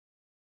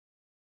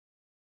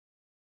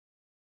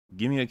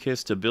 Give me a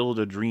kiss to build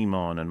a dream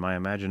on, and my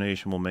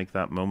imagination will make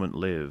that moment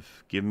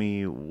live. Give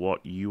me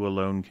what you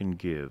alone can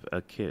give,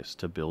 a kiss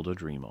to build a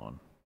dream on.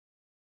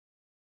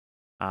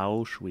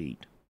 How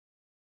sweet.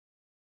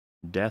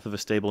 Death of a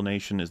stable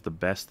nation is the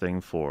best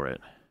thing for it.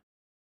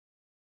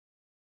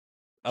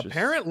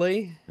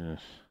 Apparently.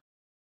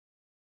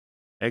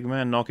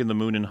 Eggman knocking the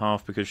moon in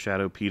half because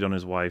Shadow peed on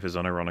his wife is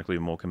unironically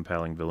a more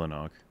compelling villain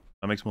arc.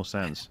 That makes more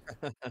sense.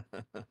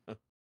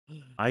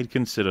 I'd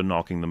consider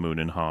knocking the moon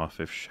in half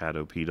if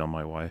Shadow peed on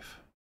my wife.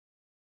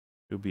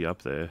 It would be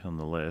up there on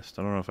the list.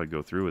 I don't know if I'd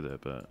go through with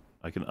it, but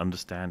I can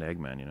understand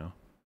Eggman, you know.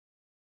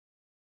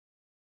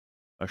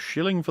 A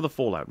shilling for the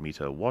Fallout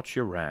meter. Watch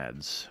your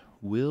ads.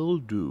 Will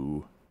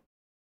do.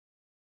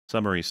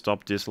 Summary,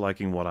 stop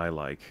disliking what I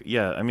like.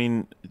 Yeah, I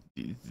mean,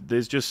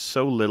 there's just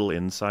so little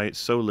insight,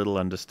 so little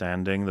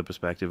understanding the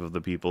perspective of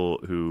the people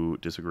who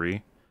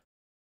disagree.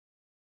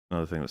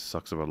 Another thing that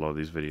sucks about a lot of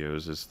these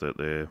videos is that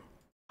they're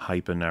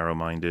hyper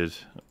narrow-minded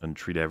and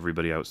treat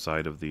everybody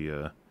outside of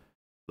the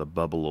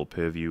bubble or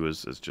purview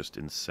as just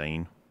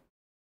insane.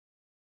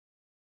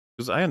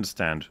 Because I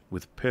understand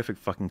with perfect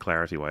fucking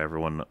clarity why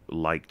everyone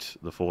liked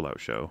the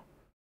Fallout show.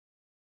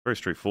 Very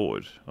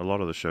straightforward. A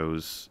lot of the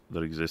shows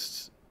that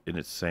exist in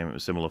its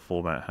similar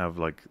format have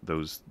like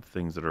those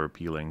things that are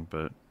appealing,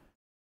 but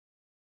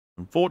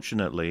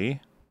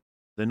unfortunately,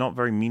 they're not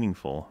very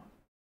meaningful.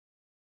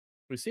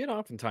 We see it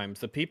oftentimes.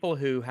 The people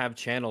who have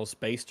channels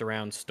based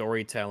around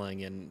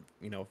storytelling and,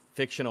 you know,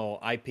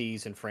 fictional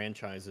IPs and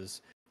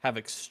franchises have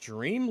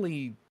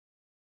extremely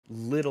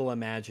little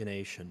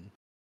imagination.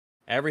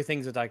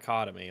 Everything's a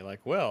dichotomy.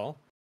 Like, well,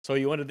 so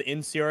you wanted the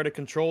NCR to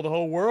control the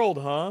whole world,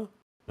 huh?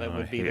 That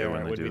would be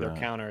their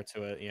counter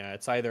to it. Yeah,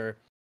 it's either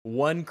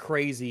one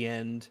crazy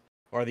end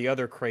or the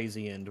other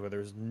crazy end where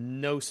there's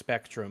no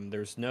spectrum,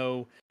 there's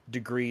no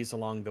degrees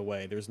along the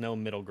way, there's no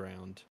middle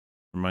ground.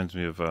 Reminds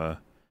me of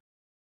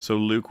so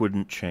Luke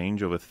wouldn't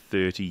change over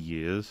 30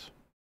 years.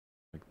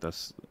 Like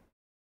that's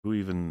who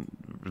even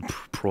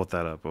brought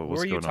that up? Or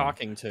what's who are you going on?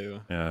 Talking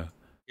to? Yeah,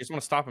 you just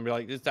want to stop and be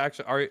like,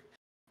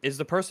 is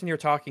the person you're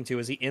talking to,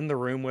 is he in the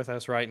room with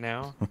us right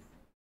now?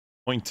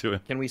 Point to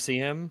it. Can we see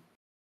him?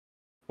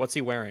 What's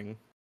he wearing?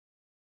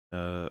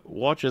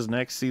 Watch as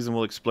next season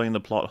will explain the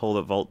plot hole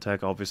that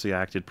Vault-Tec obviously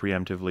acted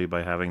preemptively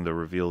by having the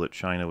reveal that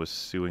China was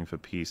suing for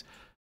peace.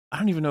 I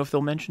don't even know if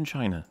they'll mention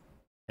China.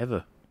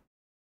 Ever.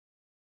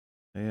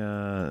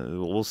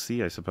 We'll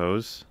see, I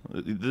suppose.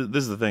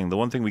 This is the thing. The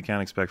one thing we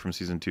can expect from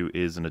Season 2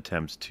 is an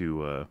attempt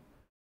to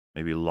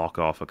maybe lock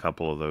off a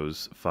couple of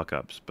those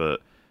fuck-ups,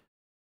 but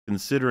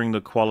considering the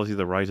quality of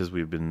the writers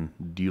we've been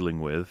dealing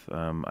with,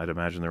 I'd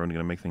imagine they're only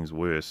going to make things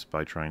worse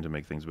by trying to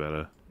make things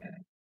better.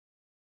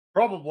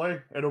 Probably.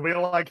 It'll be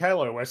like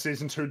Halo, where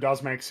Season 2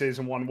 does make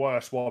Season 1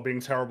 worse while being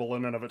terrible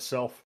in and of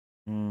itself.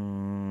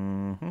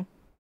 Mm-hmm.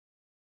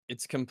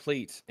 It's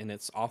complete in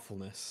its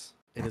awfulness.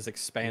 It is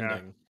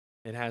expanding.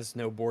 Yeah. It has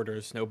no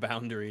borders, no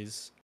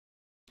boundaries.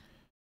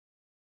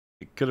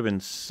 It could have been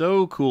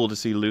so cool to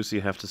see Lucy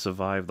have to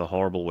survive the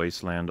horrible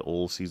wasteland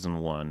all Season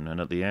 1, and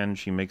at the end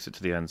she makes it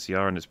to the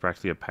NCR and it's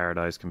practically a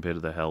paradise compared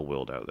to the hell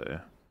world out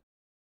there.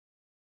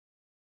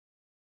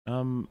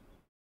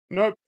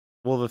 Nope.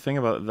 Well, the thing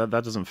about that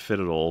doesn't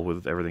fit at all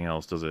with everything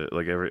else, does it?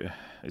 Like I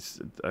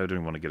don't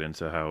even want to get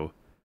into how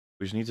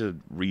we just need to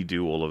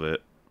redo all of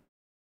it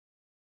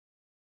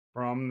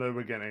from the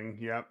beginning.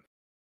 Yep.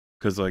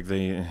 Because like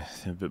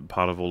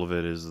part of all of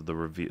it is the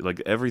reveal.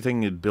 Like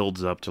everything it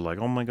builds up to like,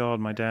 oh my god,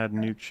 my dad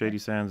nuked Shady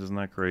Sands, isn't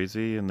that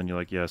crazy? And then you're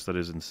like, yes, that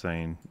is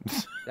insane.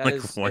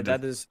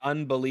 That is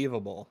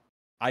unbelievable.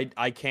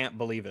 I can't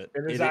believe it.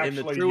 It is actually,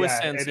 in the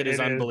truest sense, it is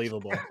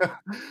unbelievable.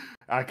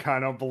 I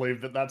cannot believe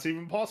that that's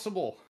even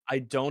possible. I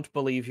don't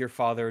believe your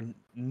father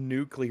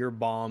nuclear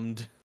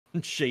bombed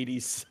Shady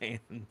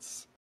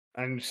Sands.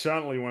 And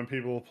certainly when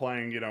people are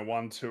playing,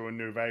 1, 2 in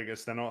New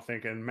Vegas, they're not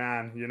thinking,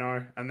 man,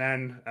 and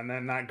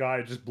then that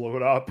guy just blew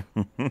it up.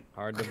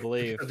 Hard to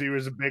believe. Because he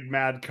was a big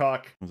mad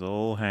cuck. It's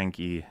old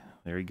Hanky.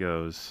 There he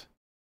goes.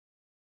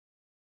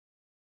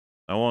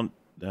 I want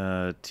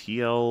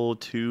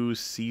TL2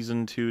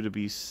 Season 2 to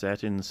be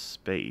set in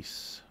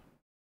space.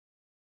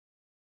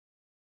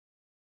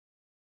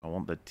 I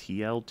want the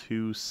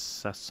TL2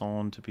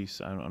 Saison to be...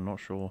 I'm not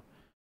sure.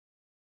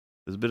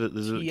 There's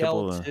a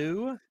couple of...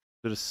 TL2?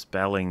 Bit of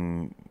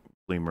spelling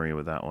fleamery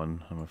with that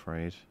one, I'm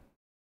afraid.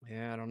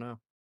 Yeah, I don't know.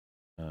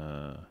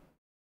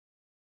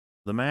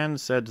 The man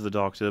said to the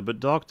doctor, "But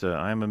doctor,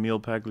 I am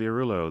Emil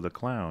Pagliarulo, the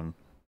clown."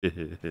 I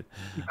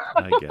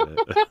get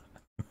it.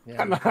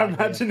 Yeah, And I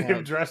imagine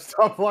him dressed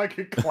up like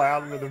a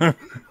clown with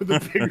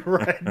a big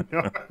red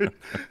nose.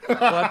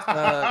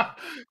 Well,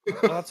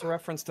 that's a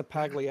reference to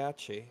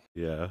Pagliacci.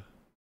 Yeah.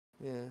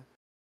 Yeah,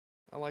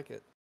 I like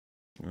it.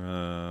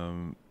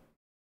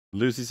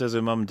 Lucy says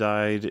her mum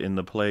died in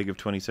the plague of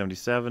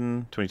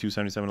 2277,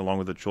 along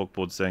with a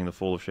chalkboard saying the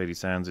fall of Shady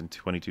Sands in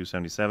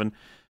 2277.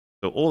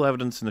 So all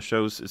evidence in the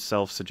show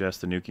itself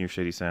suggests the nuking of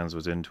Shady Sands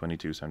was in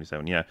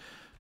 2277. Yeah.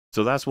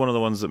 So that's one of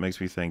the ones that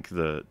makes me think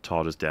that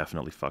Todd is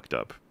definitely fucked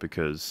up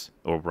because,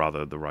 or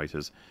rather, the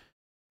writers.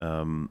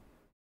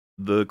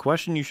 The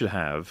question you should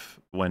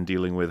have when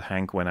dealing with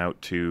Hank went out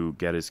to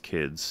get his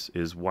kids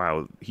is,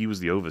 wow, he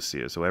was the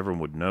overseer, so everyone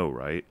would know,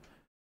 right?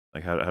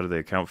 Like, how do they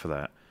account for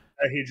that?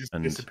 He just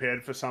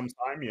disappeared for some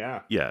time,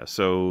 yeah. Yeah,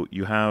 so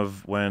you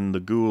have when the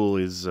ghoul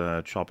is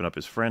chopping up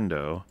his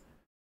friendo,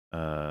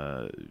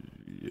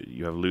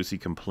 you have Lucy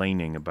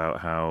complaining about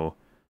how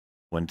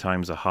when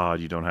times are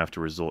hard, you don't have to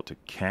resort to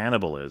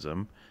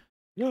cannibalism.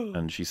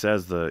 And she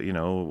says that,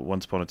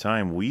 once upon a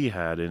time we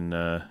had in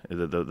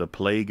the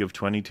plague of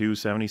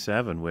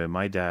 2277, where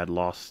my dad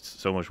lost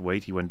so much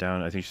weight, he went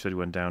down, I think she said he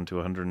went down to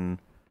 100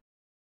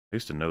 I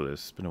used to know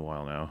this, it's been a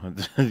while now.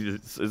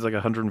 It's like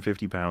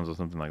 150 pounds or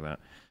something like that.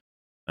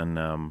 And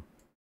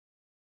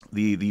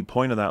the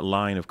point of that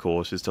line, of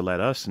course, is to let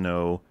us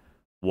know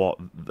what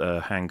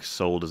Hank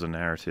sold as a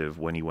narrative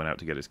when he went out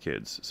to get his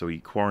kids. So he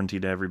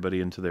quarantined everybody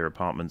into their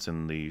apartments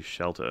in the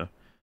shelter,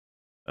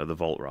 the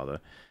vault rather,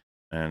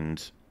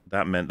 and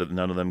that meant that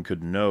none of them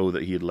could know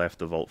that he had left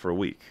the vault for a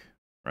week,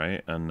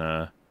 right?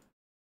 And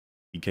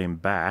he came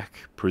back,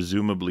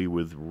 presumably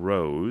with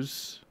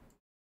Rose,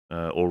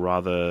 or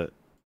rather,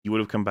 he would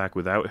have come back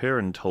without her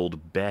and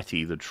told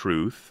Betty the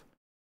truth,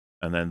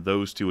 and then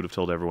those two would have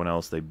told everyone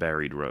else they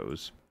buried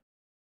Rose.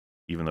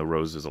 Even though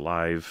Rose is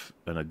alive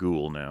and a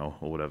ghoul now,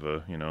 or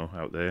whatever,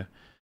 out there.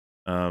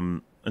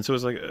 And so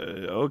it's like,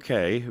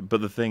 okay,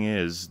 but the thing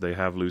is, they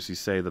have Lucy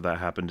say that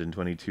happened in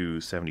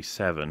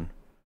 2277.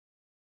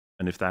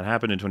 And if that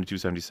happened in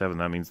 2277,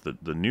 that means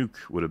that the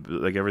nuke would have,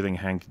 like everything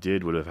Hank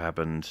did would have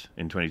happened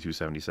in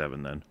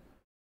 2277 then.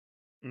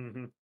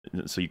 Mm-hmm.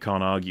 So you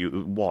can't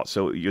argue, what?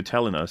 So you're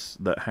telling us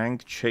that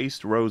Hank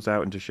chased Rose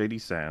out into Shady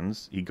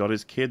Sands, he got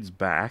his kids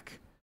back,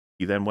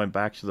 he then went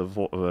back to the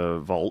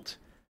vault,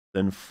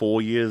 then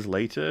 4 years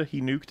later,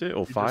 he nuked it,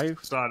 or he 5?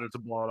 Just started to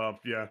blow it up.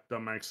 Yeah, that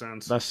makes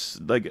sense. That's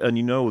like,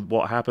 and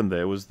what happened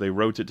there was they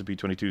wrote it to be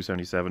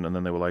 2277, and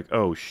then they were like,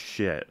 oh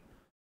shit.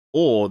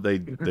 Or they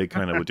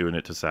kind of were doing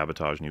it to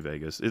sabotage New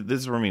Vegas.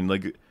 This is what I mean.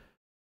 Like,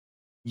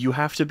 you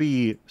have to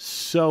be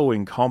so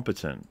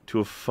incompetent to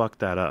have fucked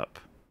that up.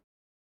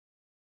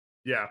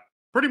 Yeah,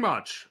 pretty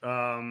much.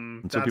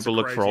 And so people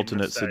look for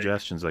alternate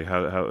suggestions, like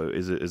how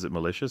is it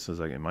malicious? It's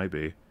like, it might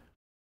be.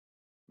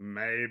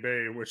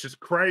 Maybe, which is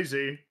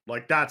crazy.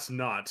 Like, that's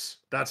nuts.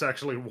 That's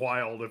actually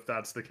wild if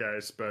that's the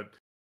case, but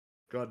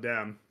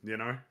goddamn,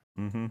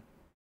 Mm-hmm.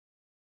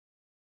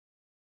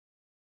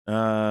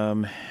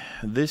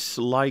 This,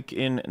 like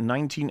in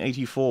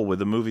 1984, where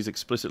the movies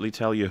explicitly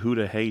tell you who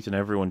to hate and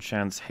everyone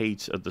chants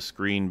hate at the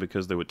screen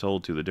because they were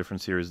told to. The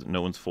difference here is that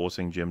no one's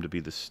forcing Jim to be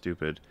this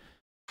stupid.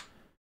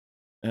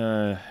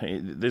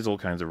 There's all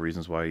kinds of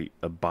reasons why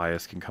a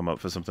bias can come up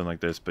for something like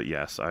this, but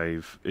yes,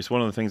 it's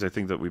one of the things I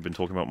think that we've been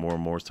talking about more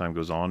and more as time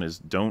goes on, is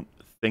don't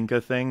think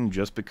a thing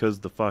just because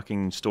the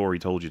fucking story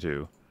told you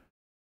to.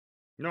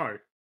 No.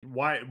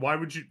 Why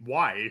would you,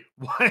 why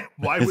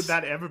would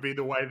that ever be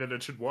the way that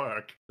it should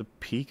work? The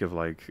peak of,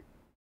 like,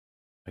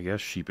 I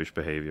guess sheepish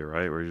behavior,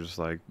 right? Where you're just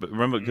like, but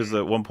remember, because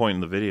at one point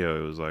in the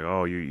video, it was like,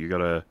 oh, you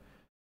gotta,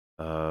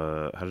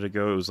 how did it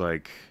go? It was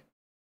like,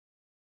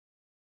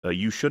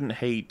 you shouldn't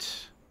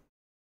hate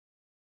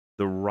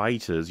the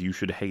writers, you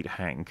should hate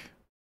Hank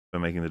for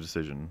making the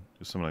decision.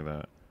 Or something like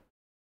that.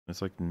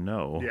 It's like,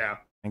 no. Yeah.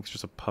 Hank's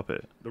just a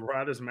puppet. The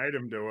writers made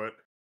him do it.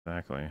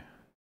 Exactly.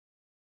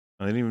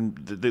 And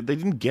they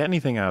didn't get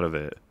anything out of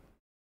it.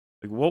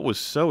 Like, what was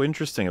so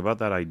interesting about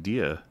that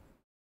idea?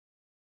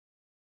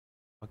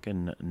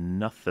 Fucking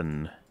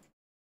nothing.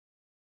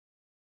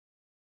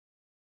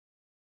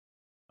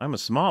 I'm a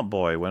smart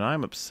boy. When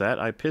I'm upset,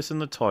 I piss in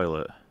the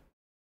toilet.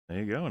 There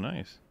you go,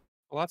 nice.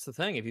 Well, that's the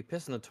thing. If you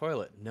piss in the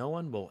toilet, no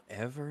one will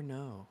ever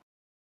know.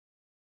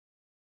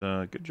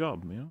 Good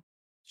job,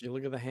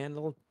 Jiggle of the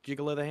handle,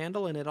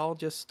 and all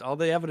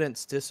the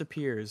evidence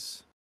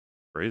disappears.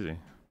 Crazy.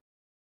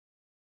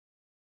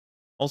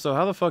 Also,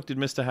 how the fuck did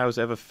Mr. House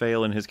ever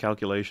fail in his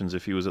calculations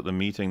if he was at the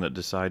meeting that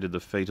decided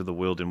the fate of the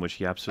world, in which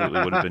he absolutely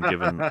would have been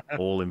given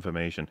all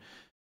information?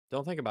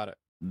 Don't think about it.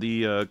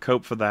 The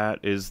cope for that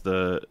is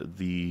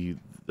the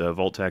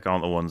Vault-Tec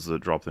aren't the ones that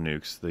drop the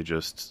nukes. They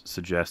just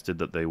suggested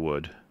that they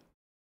would.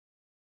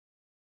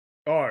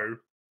 Oh,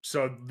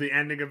 so the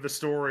ending of the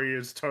story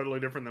is totally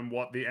different than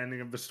what the ending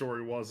of the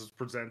story was as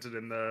presented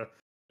in the...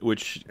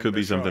 Which could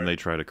be something they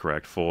try to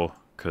correct for,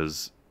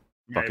 because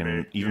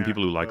fucking even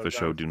people who like the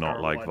show do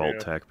not like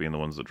Vault-Tec being the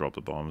ones that drop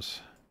the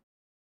bombs.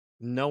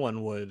 No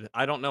one would.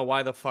 I don't know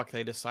why the fuck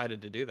they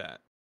decided to do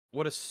that.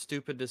 What a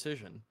stupid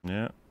decision.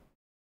 Yeah.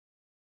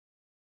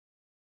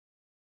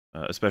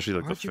 Especially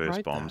like the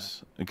first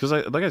bombs, because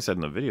like I said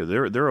in the video,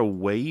 there are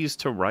ways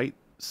to write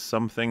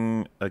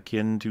something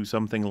akin to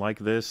something like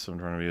this. I'm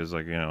trying to be as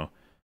like, you know,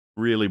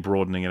 really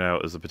broadening it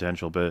out as a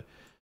potential, but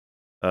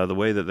the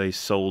way that they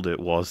sold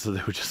it was that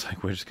they were just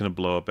like, we're just gonna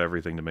blow up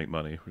everything to make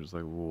money. We're just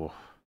like, whoa.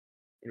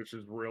 Which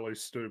is really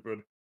stupid.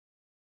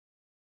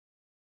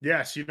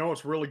 Yes, you know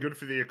what's really good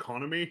for the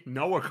economy?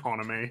 No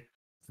economy.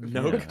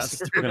 No,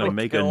 we're gonna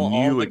make a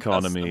new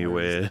economy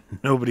where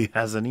nobody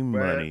has any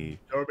money.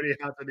 Nobody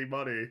has any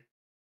money.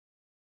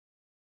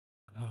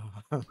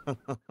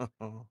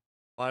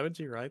 Why would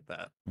you write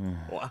that?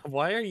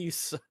 Why are you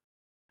so...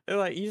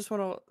 like, you just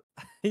want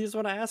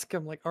to ask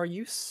him, like, are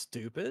you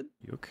stupid?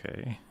 You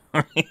okay?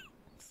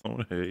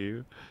 Someone hurt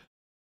you?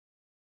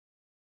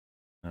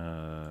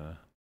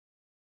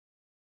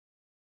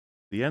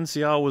 The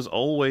NCR was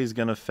always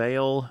gonna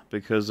fail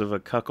because of a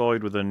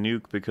cuckoid with a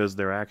nuke, because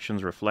their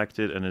actions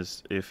reflected, and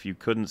as if you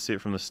couldn't see it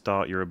from the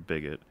start, you're a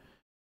bigot.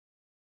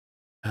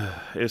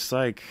 It's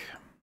like...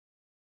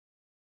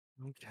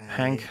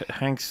 Okay.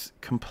 Hank's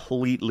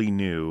completely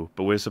new,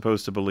 but we're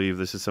supposed to believe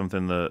this is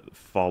something that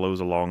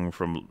follows along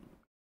from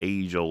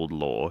age-old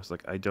lore. It's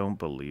like, I don't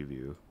believe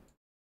you.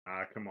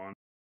 Ah, come on.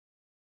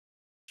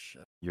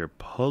 Shit. You're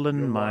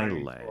pulling my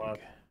leg.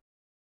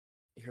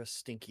 You're a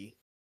stinky.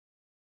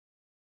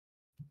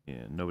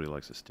 Yeah, nobody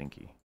likes a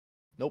stinky.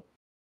 Nope.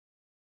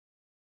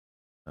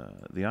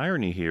 The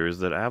irony here is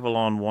that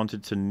Avalon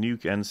wanted to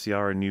nuke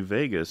NCR in New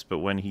Vegas, but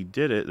when he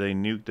did it, they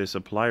nuked their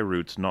supply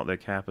routes, not their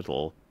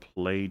capital.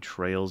 Play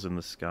trails in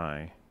the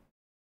sky.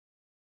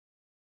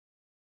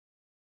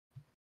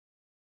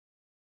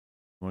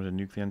 Wanted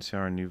to nuke the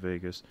NCR in New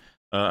Vegas.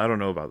 I don't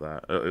know about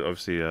that.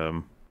 Obviously,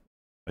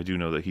 I do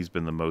know that he's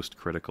been the most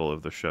critical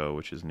of the show,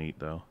 which is neat,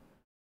 though.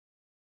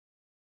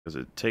 Because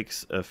it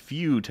takes a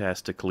few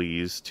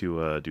testicles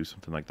to do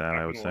something like that,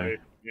 Definitely. I would say.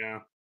 Yeah,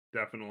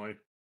 definitely.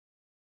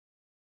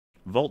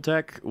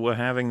 Vault-Tec were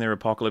having their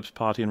apocalypse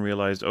party and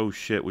realized, oh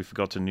shit, we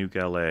forgot to nuke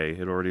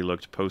LA. It already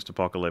looked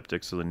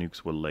post-apocalyptic, so the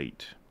nukes were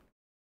late.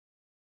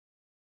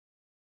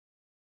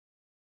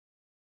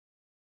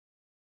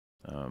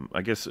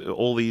 I guess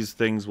all these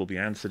things will be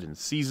answered in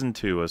Season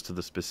 2 as to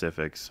the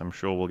specifics. I'm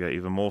sure we'll get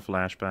even more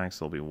flashbacks.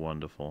 They'll be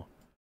wonderful.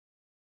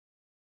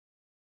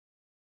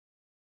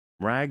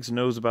 Rags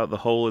knows about the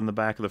hole in the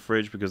back of the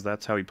fridge because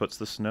that's how he puts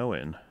the snow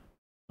in.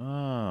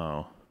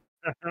 Oh.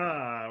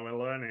 We're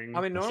learning.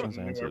 I mean,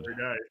 every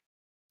day.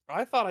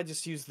 I thought I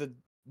just used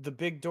the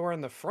big door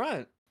in the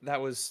front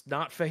that was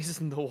not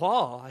facing the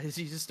wall. You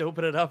just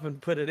open it up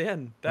and put it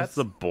in. That's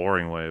the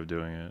boring way of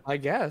doing it. I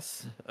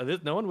guess.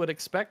 No one would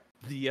expect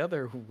the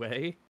other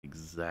way.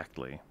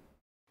 Exactly.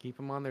 Keep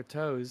them on their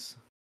toes.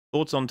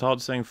 Thoughts on Todd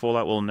saying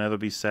Fallout will never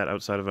be set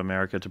outside of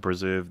America to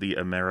preserve the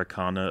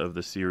Americana of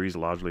the series,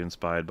 largely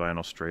inspired by an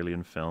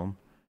Australian film?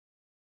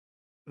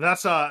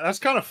 That's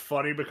kind of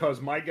funny, because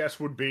my guess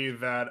would be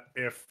that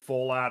if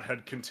Fallout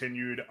had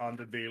continued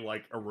under the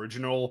like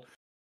original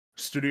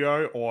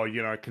studio, or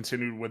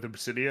continued with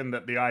Obsidian,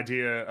 that the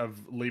idea of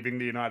leaving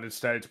the United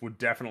States would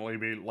definitely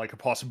be like a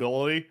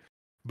possibility.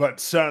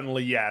 But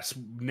certainly, yes,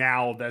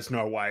 now there's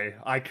no way.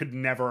 I could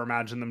never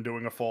imagine them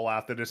doing a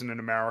Fallout that isn't in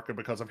America,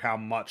 because of how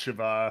much of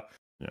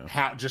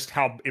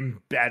how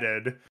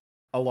embedded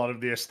a lot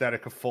of the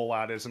aesthetic of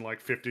Fallout is in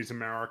like 50s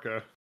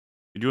America.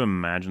 Could you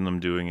imagine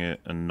them doing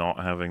it and not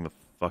having the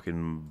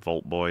fucking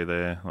Vault Boy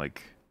there?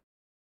 Like,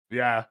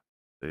 yeah.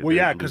 Well,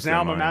 yeah, because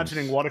now I'm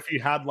imagining, what if you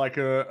had like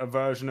a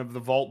version of the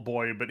Vault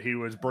Boy, but he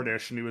was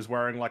British and he was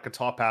wearing like a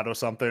top hat or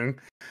something,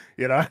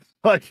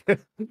 like.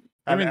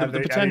 I mean, the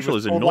potential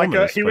is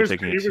enormous. He was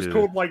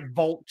called like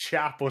Vault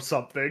Chap or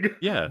something.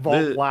 Yeah,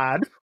 Vault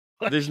Lad.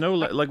 There's no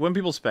like when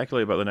people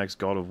speculate about the next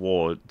God of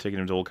War taking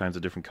him to all kinds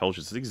of different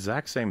cultures, it's the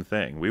exact same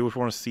thing. We would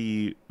want to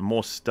see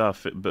more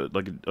stuff, but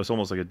like it's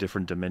almost like a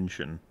different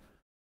dimension.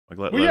 Like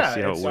let's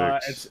see how it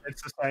works.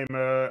 It's the same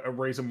a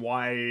reason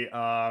why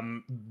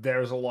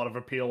there's a lot of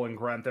appeal in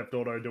Grand Theft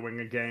Auto doing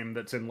a game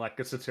that's in like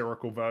a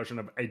satirical version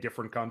of a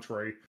different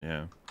country.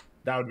 Yeah,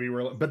 that would be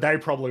real. But they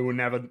probably would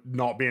never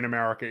not be in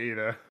America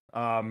either.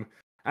 And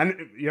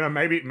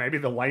maybe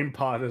the lame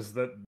part is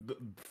that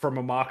from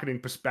a marketing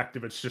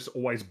perspective, it's just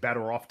always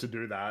better off to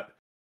do that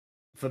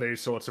for these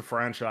sorts of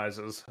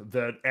franchises.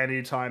 That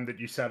any time that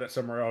you set it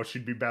somewhere else,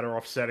 you'd be better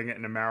off setting it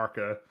in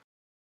America,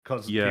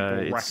 because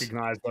people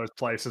recognize those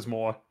places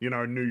more.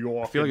 New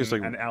York, I feel like it's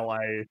like and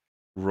LA.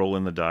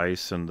 rolling the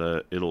dice, and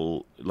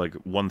it'll like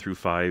 1 through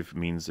 5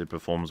 means it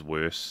performs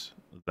worse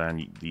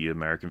than the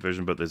American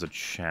version, but there's a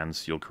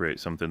chance you'll create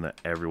something that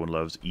everyone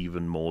loves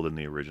even more than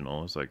the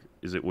original. It's like,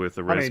 is it worth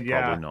the risk? I mean,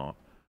 yeah. Probably not.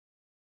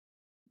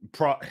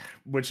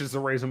 Which is the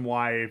reason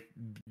why,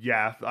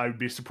 yeah, I'd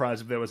be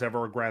surprised if there was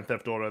ever a Grand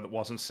Theft Auto that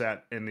wasn't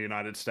set in the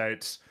United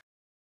States.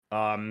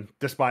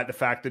 Despite the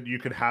fact that you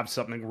could have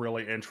something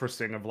really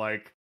interesting of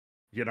like,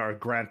 you know,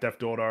 Grand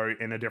Theft Auto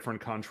in a different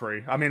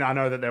country. I mean, I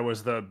know that there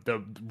was the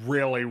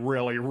really,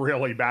 really,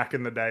 really back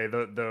in the day,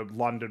 the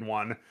London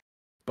one,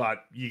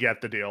 but you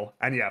get the deal.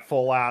 And yeah,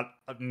 Fallout,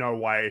 no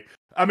way.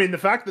 I mean, the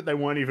fact that they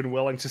weren't even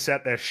willing to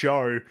set their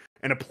show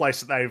in a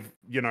place that they've,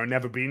 you know,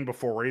 never been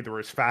before either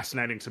is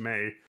fascinating to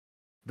me.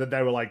 That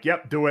they were like,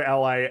 yep, do it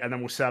LA, and then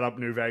we'll set up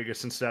New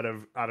Vegas instead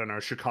of, I don't know,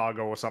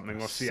 Chicago or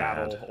something, or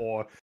Seattle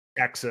or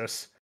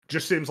Texas.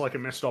 Just seems like a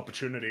missed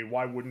opportunity.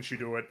 Why wouldn't you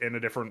do it in a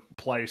different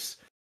place?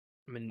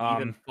 I mean,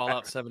 even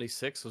Fallout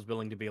 76 was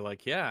willing to be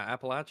like, yeah,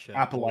 Appalachia.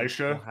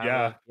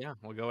 Appalachia, yeah.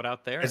 We'll go it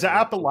out there. Is it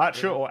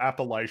Appalachia or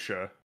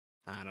Appalachia?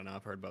 I don't know.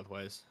 I've heard both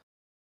ways.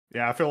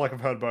 Yeah, I feel like I've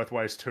heard both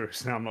ways too,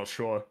 so now I'm not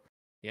sure.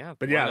 Yeah,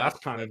 but yeah, that's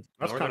kind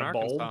of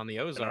bold. On the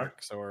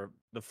Ozarks, you know? Or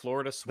the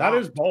Florida swamp. That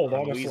is bold,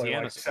 honestly.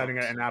 Louisiana like setting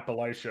it in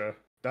Appalachia.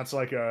 That's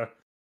like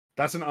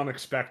that's an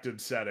unexpected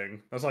setting.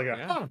 That's like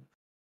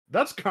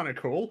that's kind of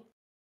cool.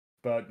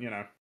 But you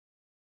know,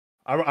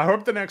 I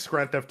hope the next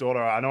Grand Theft Auto.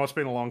 I know it's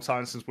been a long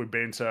time since we've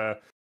been to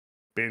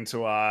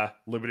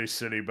Liberty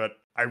City, but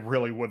I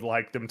really would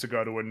like them to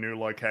go to a new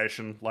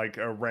location, like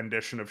a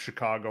rendition of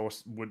Chicago.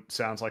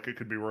 Sounds like it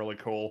could be really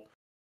cool,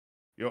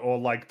 or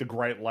like the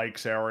Great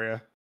Lakes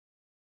area.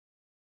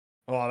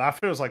 Oh, that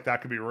feels like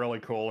that could be really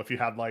cool if you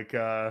had like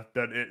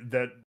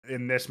that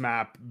in this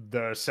map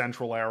the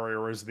central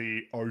area is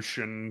the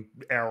ocean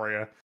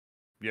area,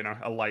 you know,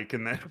 a lake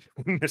in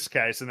this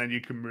case, and then you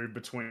can move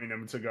between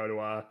them to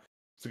go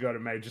to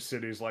major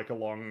cities like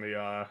along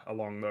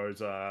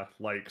those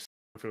lakes.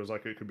 It feels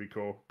like it could be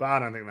cool, but I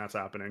don't think that's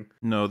happening.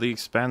 No, the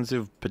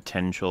expansive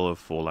potential of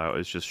Fallout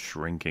is just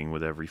shrinking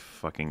with every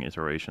fucking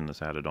iteration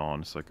that's added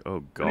on. It's like, oh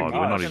god,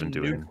 we're not even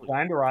doing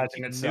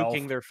landerizing itself,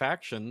 nuking their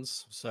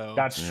factions. So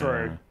that's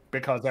true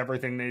because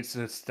everything needs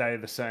to stay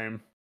the same.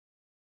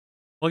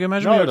 Like,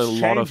 imagine we had a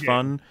lot of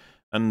fun,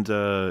 and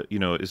you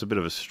know, it's a bit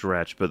of a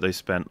stretch, but they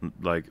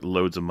spent like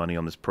loads of money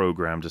on this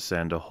program to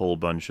send a whole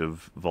bunch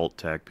of Vault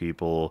Tech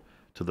people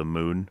to the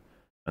moon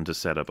and to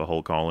set up a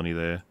whole colony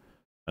there.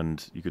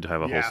 And you could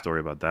have a whole story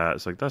about that.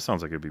 It's like, that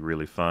sounds like it'd be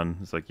really fun.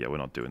 It's like, yeah, we're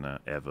not doing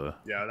that ever.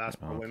 Yeah, that's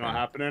probably not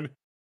happening.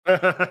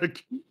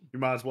 You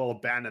might as well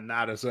abandon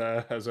that as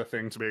a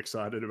thing to be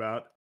excited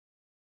about.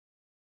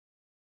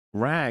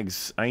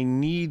 Rags, I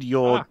need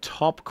your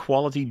top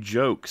quality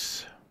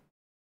jokes.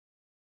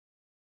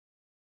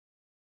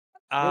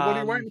 Well, what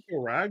are you waiting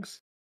for,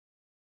 Rags?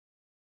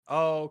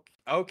 Oh,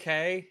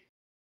 okay.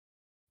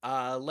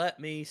 Let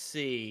me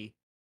see.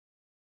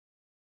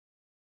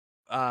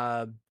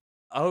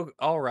 Oh,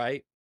 all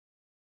right.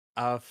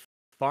 A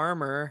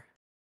farmer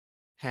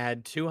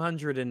had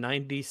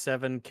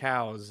 297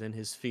 cows in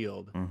his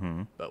field,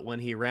 but when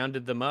he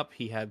rounded them up,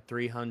 he had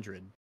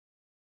 300.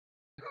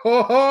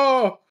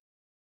 Oh!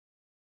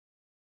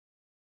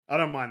 I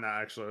don't mind that,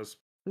 actually. It's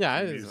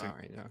it's all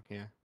right.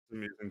 Yeah.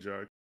 Amusing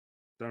joke.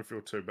 Don't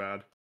feel too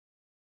bad.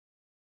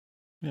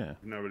 Yeah.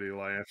 Nobody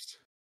laughs.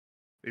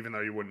 Even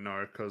though you wouldn't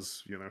know,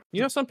 because, you know.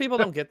 You know, some people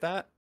don't get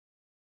that.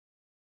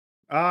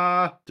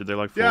 Did they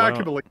like Fallout? Yeah, I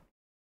can believe.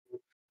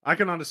 I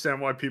can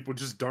understand why people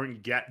just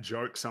don't get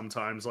jokes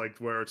sometimes, like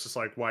where it's just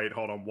like, wait,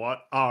 hold on, what?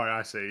 Oh,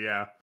 I see,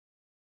 yeah.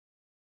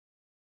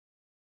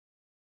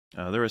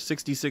 There are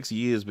 66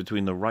 years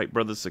between the Wright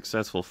brothers'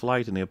 successful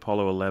flight and the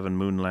Apollo 11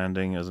 moon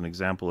landing as an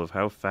example of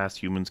how fast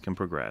humans can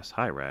progress.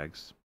 Hi,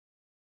 Rags.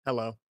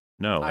 Hello.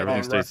 No,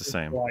 everything stays the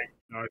same. Like,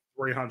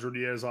 300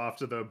 years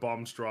after the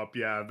bombs drop,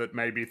 yeah, that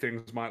maybe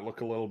things might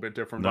look a little bit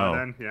different by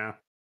then, yeah.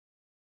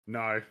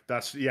 No,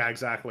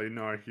 exactly.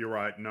 No, you're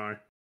right, no.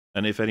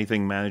 And if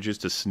anything manages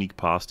to sneak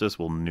past us,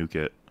 we'll nuke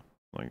it.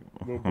 Like,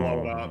 we'll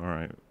blow it up.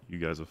 Alright, you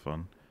guys are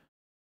fun.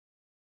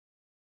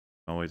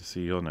 I'll wait to see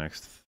your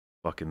next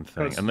fucking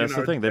thing. And that's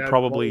the thing, they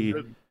probably...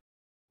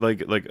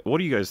 Like, what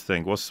do you guys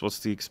think? What's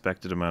the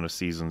expected amount of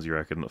seasons you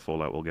reckon that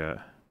Fallout will get?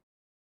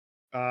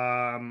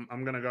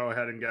 I'm gonna go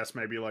ahead and guess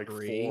maybe like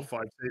 4 or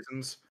 5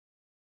 seasons.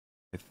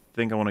 I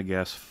think I want to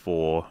guess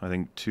 4. I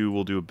think 2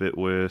 will do a bit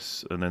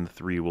worse, and then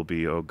 3 will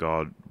be, oh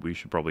god, we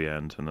should probably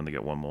end, and then they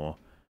get 1 more.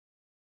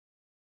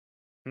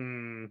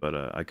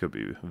 But I could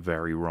be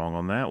very wrong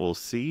on that. We'll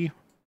see.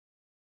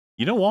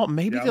 You know what?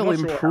 Maybe they'll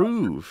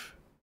improve.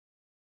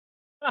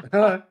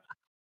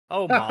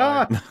 Oh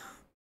my!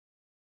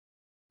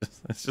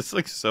 It's just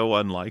like so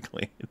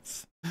unlikely.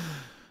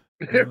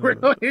 It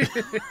really is.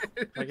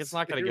 Like, it's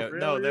not gonna go. Really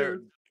no, they're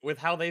with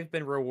how they've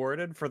been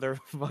rewarded for their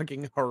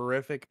fucking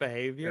horrific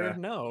behavior. Yeah.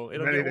 No,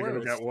 it'll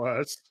get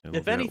worse.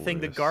 If anything,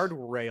 the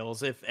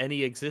guardrails, if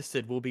any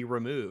existed, will be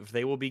removed.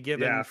 They will be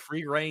given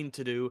free reign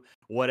to do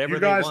whatever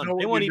they want.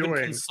 They won't even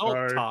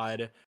consult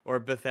Todd or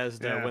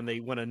Bethesda when they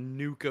want to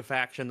nuke a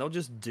faction. They'll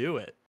just do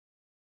it.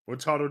 Well,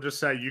 Todd will just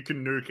say, you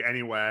can nuke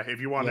anywhere. If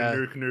you want to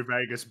nuke New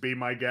Vegas, be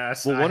my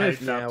guest. Well, what I if,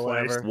 hate that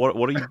place.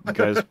 What do you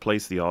guys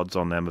place the odds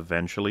on them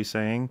eventually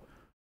saying?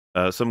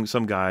 Some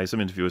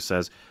interviewer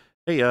says,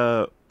 hey,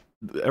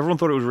 everyone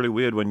thought it was really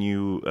weird when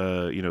you,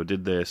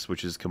 did this,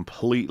 which is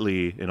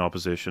completely in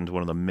opposition to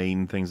one of the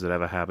main things that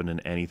ever happened in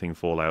anything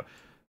Fallout.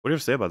 What do you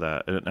have to say about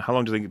that? And how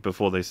long do you think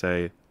before they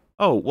say,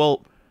 oh,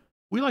 well,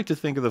 we like to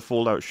think of the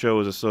Fallout show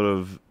as a sort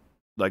of,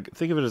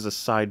 think of it as a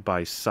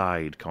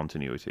side-by-side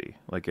continuity.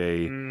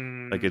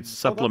 It's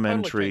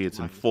supplementary, it's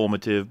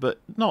informative,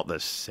 but not the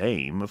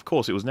same. Of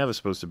course, it was never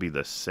supposed to be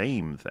the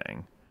same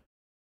thing.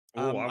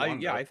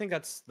 I think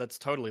that's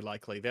totally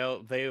likely.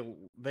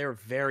 They're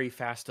very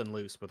fast and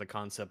loose with the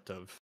concept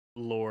of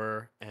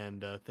lore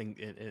and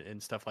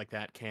and stuff like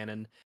that,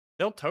 canon.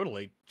 They'll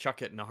totally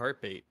chuck it in a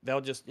heartbeat.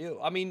 They'll just,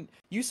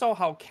 you saw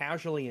how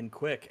casually and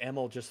quick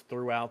Emil just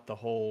threw out the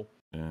whole,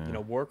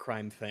 war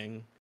crime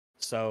thing.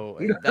 So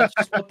that's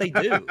just what they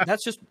do.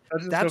 That's just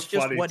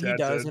what he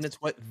does, and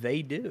it's what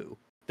they do.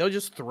 They'll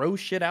just throw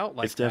shit out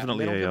like that. It's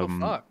definitely they don't give a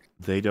fuck.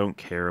 They don't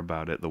care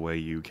about it the way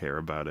you care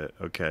about it.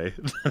 Okay,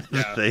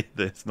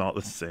 it's not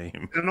the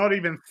same. They're not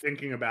even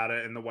thinking about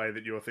it in the way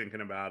that you're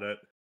thinking about it.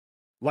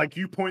 Like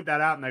you point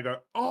that out, and they go,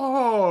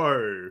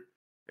 "Oh."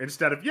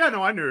 Instead of,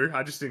 I knew,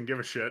 I just didn't give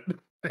a shit.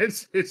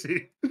 It's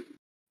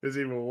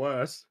even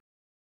worse.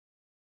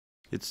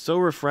 It's so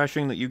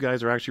refreshing that you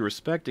guys are actually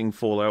respecting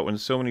Fallout when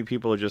so many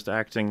people are just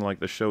acting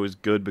like the show is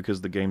good because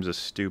the games are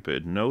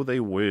stupid. No, they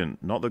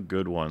weren't. Not the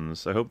good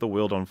ones. I hope the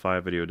World on Fire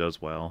video does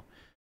well.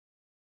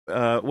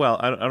 Well,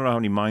 I don't know how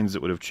many minds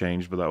it would have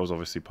changed, but that was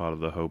obviously part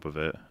of the hope of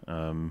it.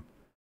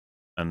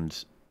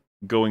 And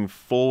going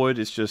forward,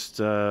 it's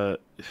just... I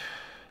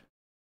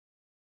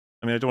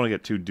mean, I don't want to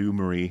get too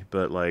doomery,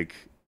 but,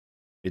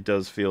 it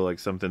does feel like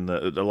something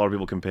that a lot of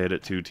people compared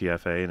it to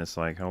TFA, and it's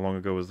like, how long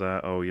ago was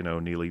that? Oh,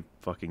 nearly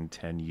fucking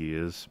 10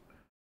 years.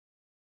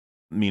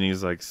 Meaning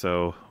is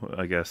so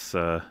I guess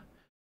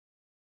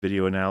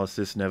video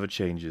analysis never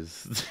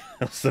changes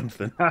or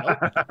something.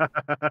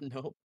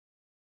 Nope.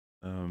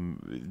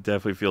 It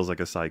definitely feels like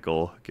a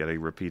cycle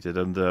getting repeated,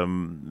 and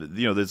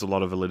there's a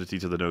lot of validity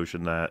to the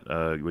notion that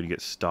when you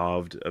get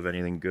starved of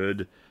anything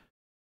good,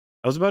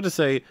 I was about to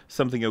say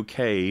something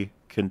okay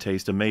can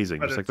taste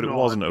amazing, but it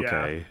wasn't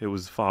okay. It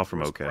was far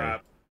from okay.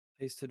 Crap.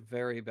 Tasted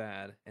very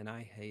bad, and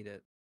I hate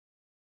it.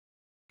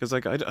 Because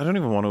I don't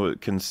even want to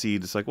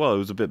concede. It's well, it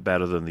was a bit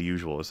better than the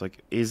usual. It's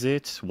is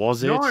it?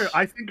 Was it? No,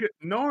 I think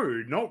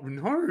no.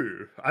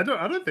 I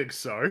don't think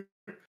so.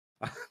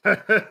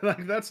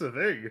 That's the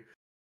thing.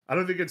 I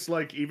don't think it's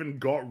even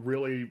got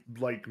really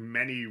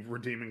many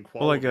redeeming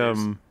qualities.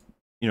 Well,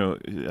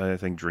 I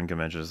think Drinker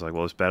mentions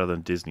well, it's better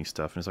than Disney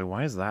stuff, and it's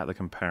why is that the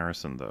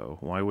comparison though?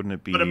 Why wouldn't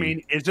it be? But I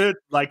mean, is it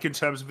in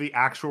terms of the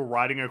actual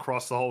writing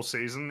across the whole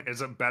season?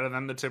 Is it better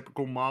than the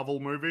typical Marvel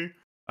movie?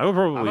 I would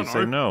probably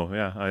say no.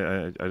 Yeah,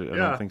 I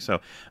don't think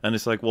so. And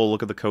it's well,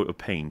 look at the coat of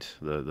paint,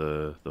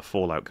 the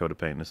Fallout coat of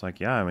paint. And it's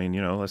yeah, I mean,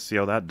 let's see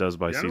how that does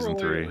by season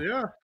 3.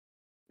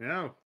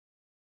 Yeah.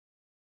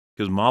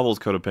 Because Marvel's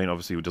coat of paint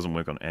obviously doesn't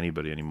work on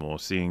anybody anymore.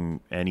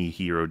 Seeing any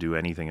hero do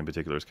anything in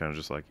particular is kind of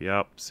just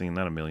yep, seen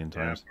that a million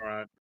times. Yeah,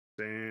 right.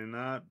 Seen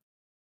that.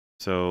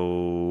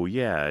 So,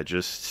 yeah,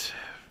 this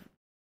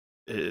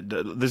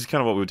is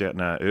kind of what we were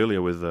getting at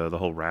earlier with the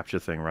whole Rapture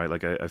thing,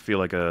 right? I feel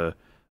like a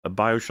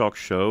Bioshock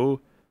show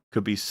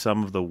could be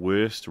some of the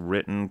worst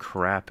written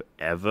crap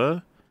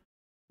ever.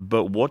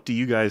 But what do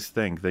you guys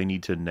think they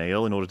need to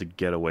nail in order to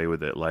get away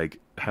with it?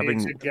 Having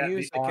the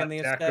music and the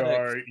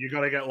deco, you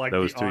gotta get the art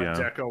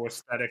deco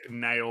aesthetic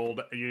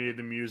nailed. You need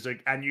the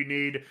music, and you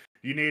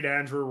need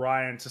Andrew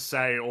Ryan to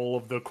say all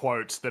of the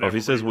quotes that. If he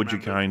says "Would you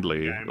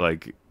kindly,"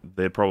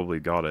 they probably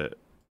got it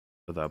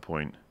at that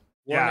point.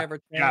 Yeah,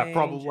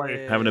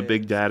 probably having a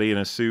Big Daddy in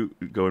a suit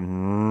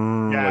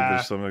going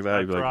there's something like that.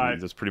 You'd be right.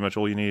 That's pretty much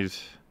all you need.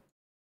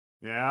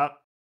 Yeah.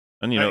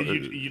 And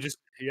you just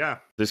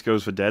this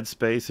goes for Dead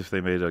Space. If they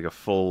made a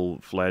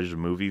full-fledged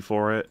movie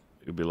for it,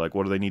 it'd be what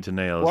do they need to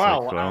nail?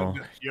 Well,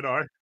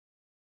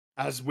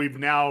 as we've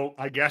now,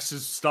 I guess,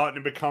 is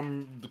starting to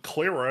become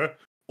clearer.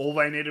 All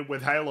they needed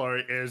with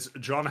Halo is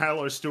John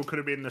Halo still could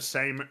have been the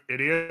same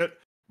idiot,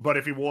 but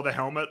if he wore the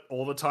helmet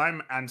all the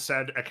time and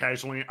said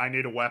occasionally, "I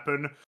need a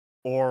weapon,"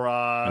 or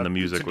and the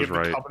music was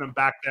right, the Covenant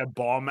back their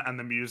bomb and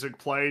the music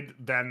played,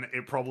 then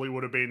it probably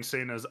would have been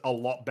seen as a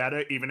lot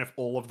better, even if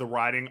all of the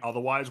writing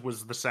otherwise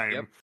was the same.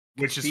 Yep.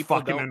 Which is people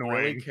fucking don't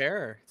annoying. Really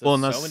care. So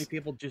many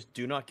people just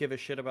do not give a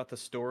shit about the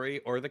story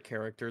or the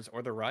characters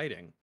or the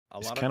writing. A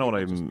lot of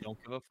people just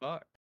don't give a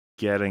fuck.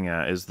 Getting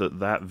at is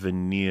that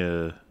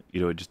veneer,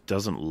 it just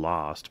doesn't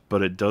last,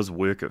 but it does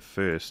work at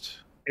first.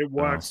 It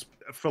works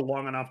for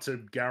long enough to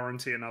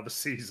guarantee another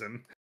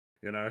season.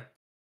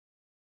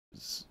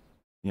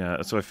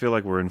 Yeah, so I feel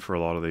like we're in for a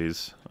lot of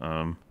these.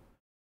 I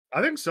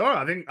think so.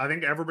 I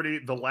think everybody.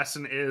 The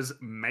lesson is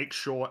make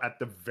sure at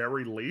the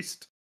very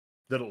least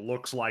that it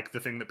looks like the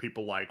thing that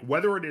people like,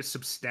 whether it is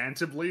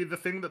substantively the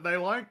thing that they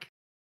like,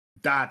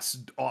 that's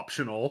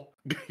optional.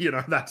 You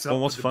know, that's up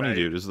well, what's for funny,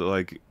 debate. dude, is that,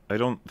 like, I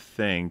don't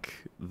think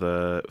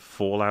the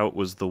Fallout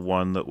was the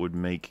one that would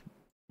make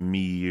me,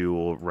 you,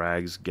 or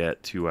Rags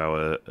get to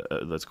our,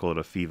 let's call it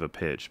a fever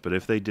pitch. But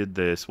if they did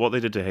this, what they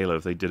did to Halo,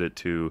 if they did it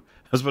to,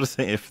 I was about to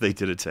say if they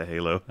did it to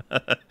Halo.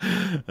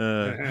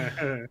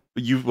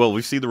 Well,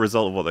 we've seen the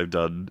result of what they've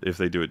done. If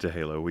they do it to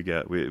Halo,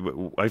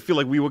 I feel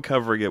like we were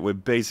covering it when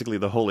basically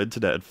the whole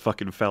internet had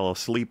fucking fell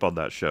asleep on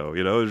that show.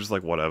 You know, it was just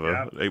like,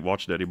 whatever, ain't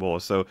watching it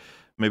anymore. So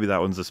maybe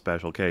that one's a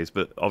special case.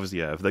 But obviously,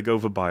 yeah, if they go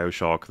for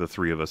Bioshock, the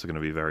three of us are going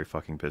to be very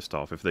fucking pissed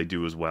off. If they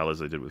do as well as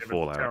they did with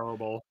Fallout,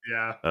 terrible.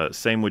 Yeah.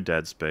 Same with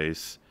Dead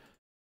Space.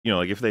 You know,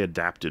 like if they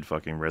adapted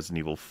fucking Resident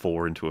Evil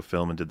 4 into a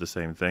film and did the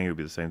same thing, it would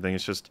be the same thing.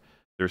 It's just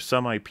there's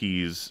some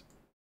IPs.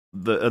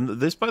 And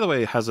this, by the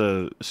way, has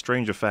a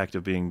strange effect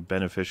of being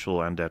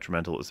beneficial and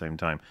detrimental at the same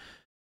time.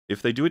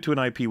 If they do it to an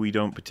IP we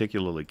don't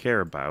particularly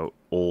care about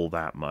all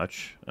that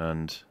much,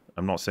 and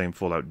I'm not saying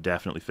Fallout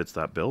definitely fits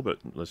that bill, but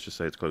let's just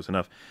say it's close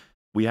enough,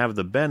 we have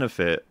the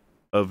benefit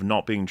of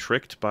not being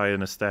tricked by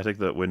an aesthetic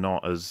that we're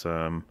not as,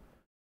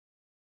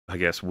 I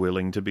guess,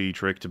 willing to be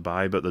tricked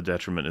by, but the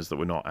detriment is that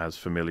we're not as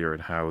familiar in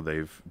how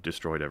they've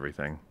destroyed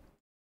everything.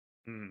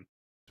 I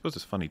suppose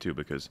it's funny, too,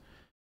 because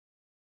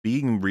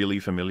being really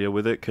familiar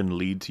with it can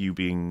lead to you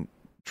being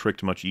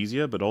tricked much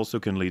easier, but also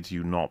can lead to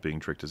you not being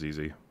tricked as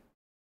easy.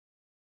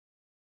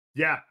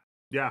 Yeah,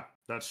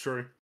 that's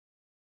true.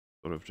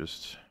 Sort of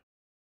just,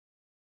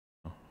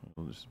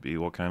 it'll just be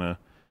what kind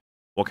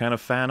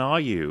of fan are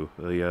you?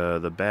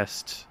 The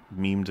best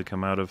meme to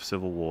come out of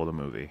Civil War, the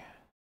movie.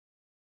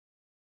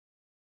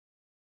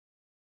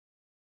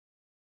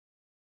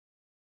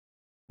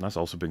 That's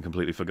also been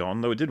completely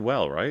forgotten, though it did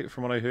well, right?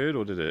 From what I heard,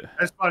 or did it?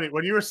 It's funny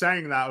when you were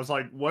saying that. I was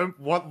like,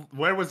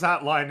 where was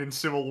that line in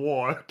Civil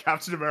War?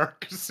 Captain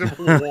America: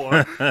 Civil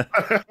War.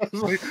 I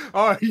was like,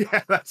 oh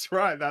yeah, that's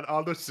right, that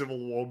other Civil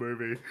War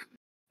movie.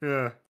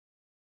 Yeah.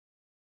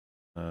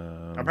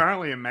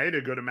 Apparently, it made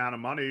a good amount of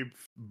money,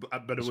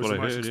 but it was the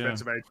most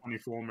expensive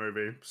A24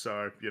 movie.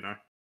 So you know.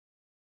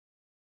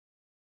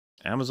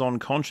 Amazon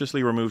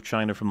consciously removed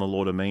China from the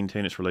law to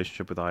maintain its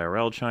relationship with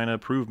IRL China.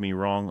 Prove me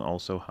wrong.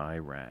 Also, hi,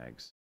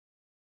 Rags.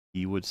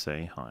 He would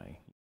say hi.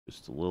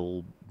 Just a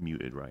little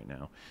muted right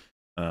now.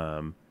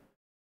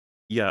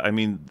 Yeah, I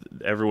mean,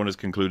 everyone has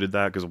concluded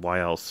that, because why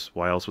else?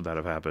 Why else would that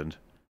have happened?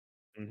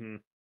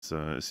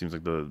 So it seems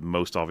like the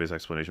most obvious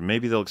explanation.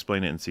 Maybe they'll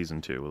explain it in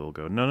season 2. They'll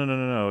go,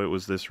 no, it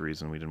was this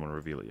reason. We didn't want to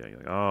reveal it yet. You're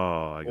like,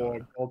 oh, I got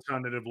it.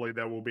 Alternatively,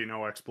 there will be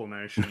no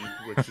explanation,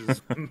 which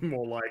is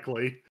more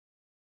likely.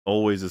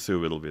 Always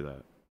assume it'll be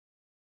that.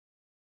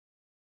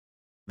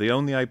 They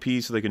own the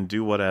IP, so they can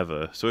do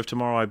whatever. So if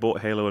tomorrow I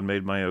bought Halo and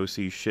made my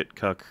OC shit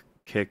cuck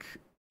kick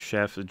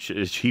chef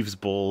Chief's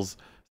balls,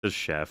 says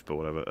chef, but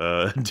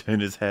whatever, turn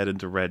his head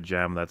into red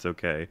jam, that's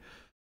okay.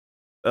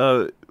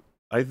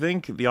 I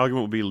think the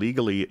argument would be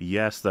legally,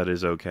 yes, that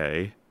is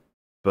okay,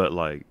 but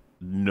like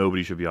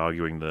nobody should be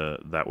arguing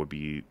that would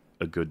be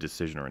a good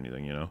decision or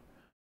anything, you know?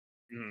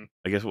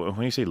 I guess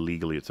when you say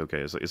legally it's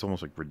okay, it's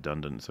almost like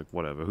redundant. It's like,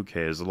 whatever, who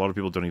cares? A lot of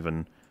people don't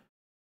even...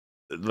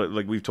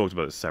 Like we've talked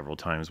about it several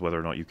times, whether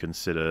or not you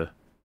consider...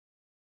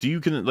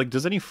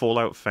 Does any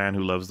Fallout fan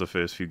who loves the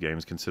first few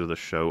games consider the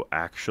show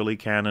actually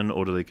canon,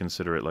 or do they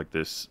consider it like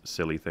this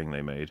silly thing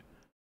they made?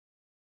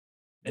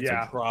 It's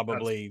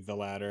probably the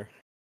latter.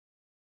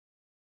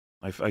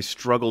 I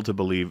struggle to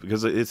believe,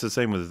 because it's the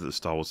same with the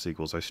Star Wars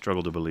sequels, I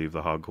struggle to believe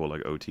the hardcore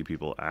like OT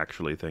people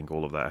actually think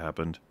all of that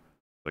happened.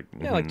 Like,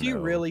 yeah, like, do you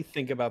really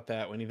think about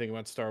that when you think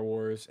about Star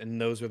Wars, and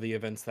those were the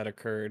events that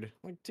occurred?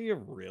 Like, do you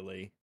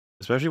really?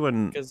 Especially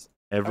when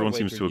everyone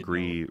seems to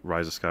agree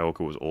Rise of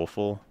Skywalker was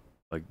awful.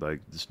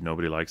 Like just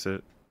nobody likes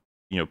it.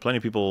 You know, plenty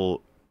of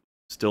people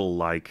still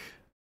like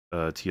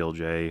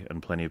TLJ,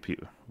 and plenty of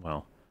people...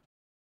 Well,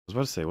 I was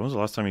about to say, when was the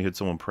last time you heard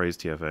someone praise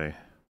TFA?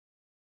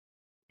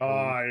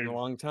 A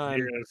long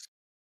time.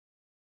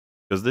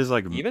 Because there's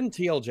like... Even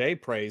TLJ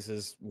praise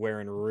is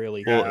wearing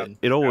really thin.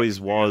 It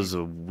always was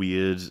a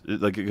weird...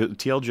 Like,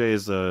 TLJ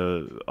is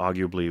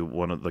arguably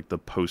one of, like, the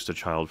poster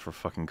child for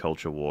fucking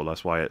culture war.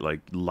 That's why,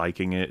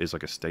 liking it is,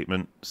 like, a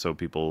statement, so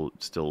people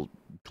still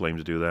claim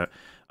to do that.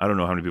 I don't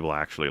know how many people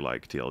actually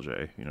like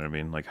TLJ, you know what I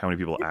mean? Like, how many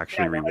people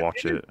actually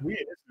rewatch it? It's weird,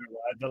 isn't it,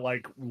 right? That,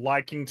 like,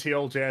 liking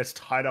TLJ is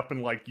tied up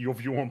in, like, your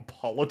view on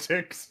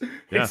politics.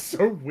 Yeah. It's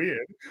so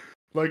weird.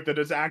 Like, that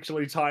it's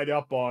actually tied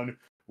up on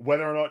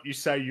whether or not you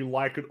say you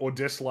like it or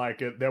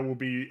dislike it, there will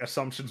be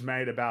assumptions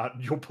made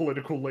about your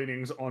political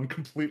leanings on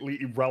completely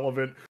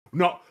irrelevant,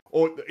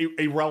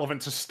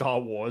 irrelevant to Star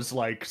Wars,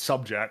 like,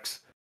 subjects.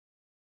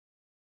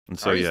 And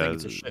so, I think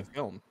it's a shit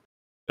film.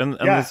 And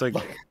there's, like...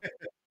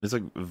 There's,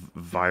 like,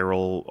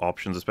 viral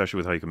options, especially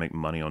with how you can make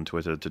money on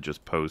Twitter, to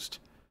just post,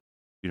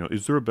 you know,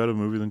 is there a better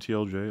movie than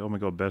TLJ? Oh my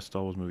god, best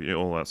Star Wars movie,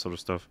 all that sort of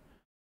stuff.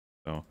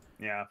 So,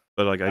 yeah.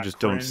 But, like, I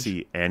just don't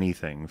see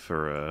anything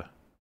for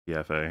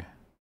EFA.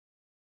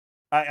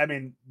 I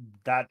mean,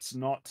 that's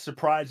not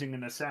surprising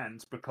in a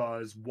sense,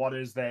 because what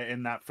is there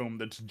in that film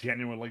that's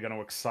genuinely going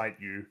to excite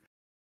you?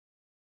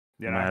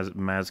 You know?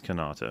 Maz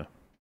Kanata.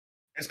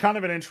 it's kind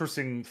of an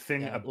interesting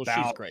thing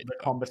about great, the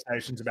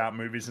conversations about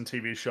movies and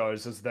TV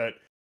shows is that,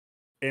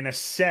 in a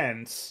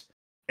sense,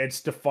 it's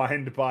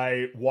defined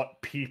by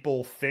what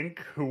people think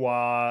who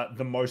are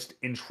the most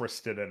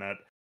interested in it,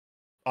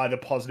 either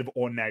positive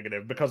or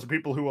negative, because the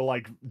people who are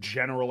like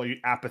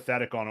generally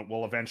apathetic on it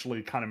will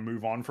eventually kind of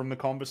move on from the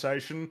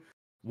conversation,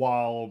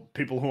 while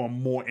people who are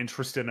more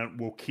interested in it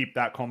will keep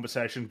that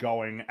conversation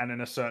going and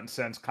in a certain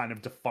sense kind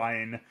of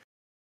define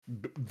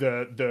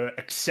the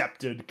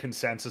accepted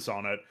consensus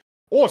on it.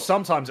 Or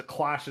sometimes it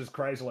clashes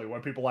crazily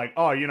where people are like,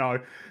 oh, you know,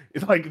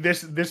 it's like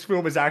this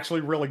film is actually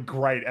really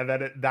great, and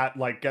then that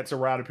like gets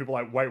around and people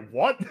are like, wait,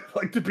 what?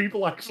 Like, do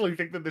people actually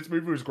think that this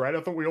movie was great?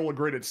 I thought we all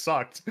agreed it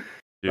sucked. Dude,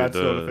 that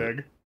sort of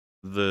thing.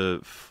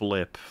 The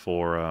flip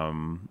for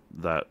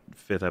that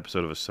 5th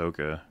episode of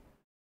Ahsoka,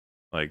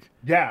 like,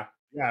 yeah,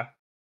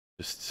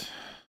 just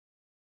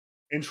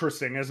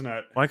interesting, isn't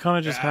it? Why can't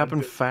it just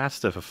happen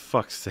faster, for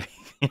fuck's sake?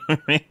 You know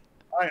what I mean?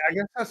 I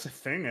guess that's the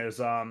thing is,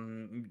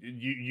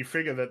 you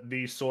figure that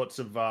these sorts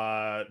of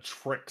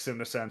tricks, in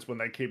a sense, when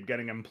they keep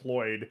getting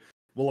employed,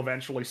 will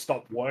eventually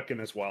stop working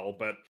as well.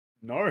 But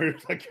no,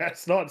 I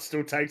guess not. It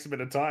still takes a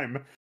bit of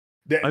time.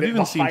 I've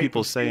even seen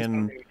people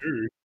saying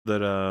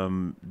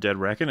that Dead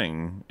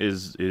Reckoning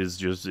is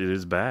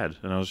bad,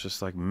 and I was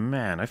just like,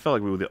 man, I felt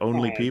like we were the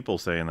only people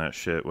saying that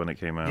shit when it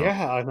came out.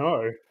 Yeah, I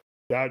know.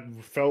 That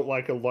felt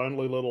like a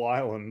lonely little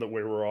island that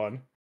we were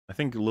on. I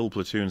think Lil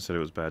Platoon said it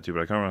was bad too, but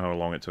I can't remember how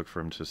long it took for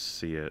him to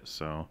see it,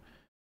 so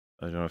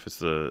I don't know if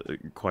it's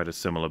quite as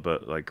similar,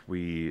 but like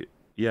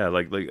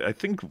I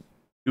think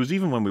it was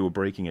even when we were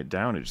breaking it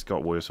down, it just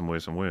got worse and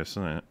worse and worse,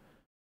 isn't it?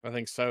 I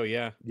think so,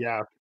 yeah.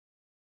 Yeah.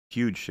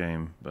 Huge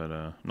shame,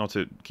 but not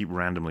to keep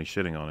randomly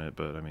shitting on it,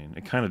 but I mean,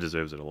 it kind of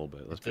deserves it a little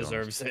bit, let's be honest.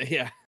 Deserves it,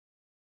 yeah.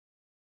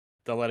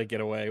 Don't let it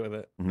get away with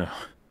it. No.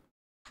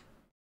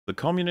 The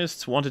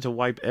communists wanted to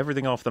wipe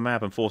everything off the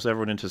map and force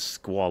everyone into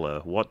squalor.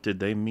 What did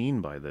they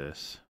mean by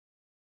this?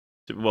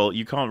 Well,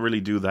 you can't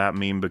really do that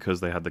meme because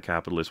they had the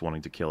capitalists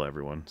wanting to kill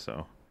everyone,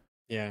 so...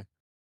 Yeah.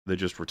 They're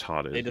just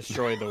retarded. They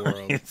destroyed the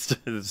world. it's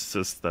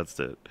just, that's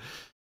it.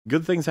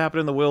 Good things happen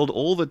in the world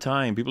all the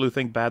time. People who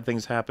think bad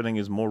things happening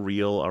is more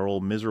real are all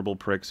miserable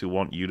pricks who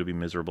want you to be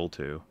miserable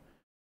too.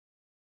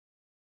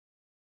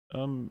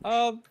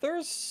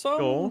 There's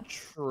some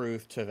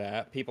truth to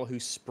that. People who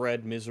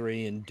spread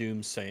misery and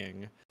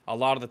doomsaying. A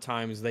lot of the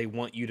times they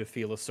want you to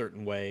feel a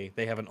certain way.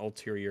 They have an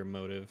ulterior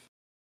motive.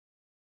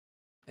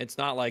 It's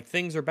not like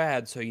things are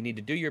bad, so you need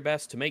to do your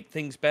best to make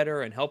things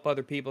better and help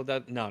other people.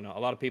 No. A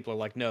lot of people are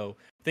like, no,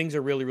 things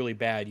are really, really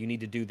bad. You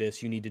need to do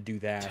this. You need to do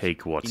that.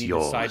 Take what's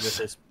yours. You side with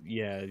this,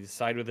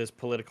 side with this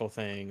political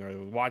thing,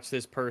 or watch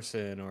this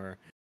person, or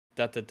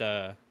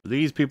da-da-da.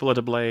 These people are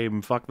to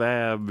blame. Fuck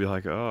them. Be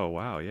like, oh,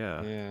 wow,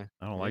 yeah.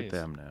 I don't like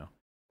them now.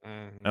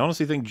 I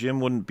honestly think Jim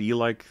wouldn't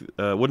like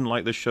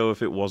this show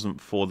if it wasn't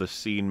for the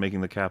scene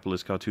making the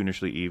capitalists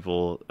cartoonishly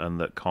evil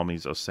and that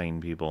commies are sane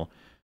people.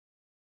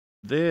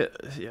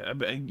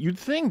 You'd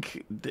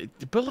think,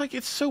 but like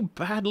it's so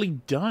badly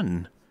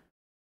done.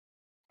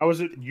 How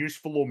is it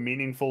useful or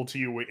meaningful to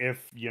you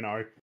if, you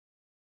know,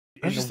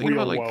 in the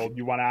real world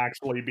you want to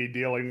actually be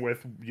dealing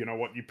with, you know,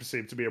 what you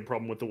perceive to be a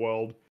problem with the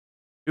world?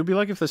 It would be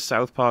like if the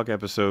South Park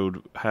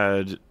episode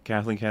had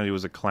Kathleen Kennedy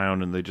was a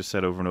clown and they just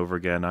said over and over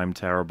again, I'm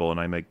terrible and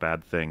I make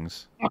bad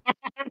things.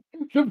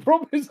 The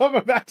problem is I'm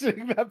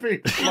imagining that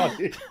being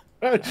funny.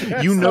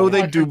 You know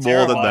they do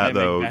more than that,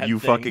 though. You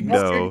fucking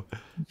know.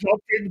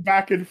 Jumping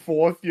back and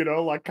forth, you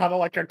know, like kind of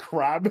like a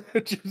crab,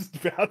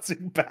 just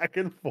bouncing back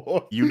and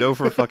forth. You know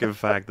for a fucking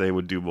fact they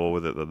would do more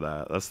with it than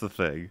that. That's the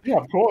thing. Yeah,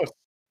 of course.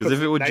 Because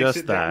if it were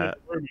just that,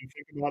 and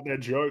think about their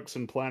jokes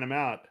and plan them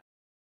out.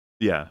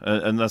 Yeah,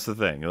 and that's the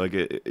thing. Like,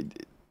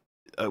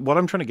 what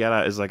I'm trying to get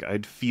at is like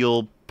I'd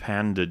feel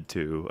pandered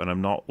to, and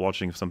I'm not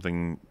watching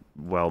something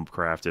well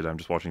crafted. I'm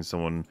just watching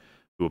someone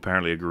who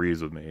apparently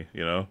agrees with me,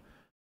 you know,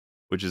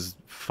 which is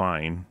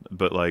fine.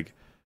 But like,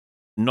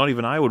 not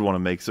even I would want to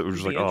make so. It was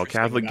just like, oh,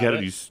 Kathleen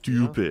Kennedy's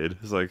stupid.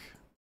 It's like,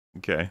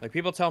 okay. Like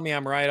people tell me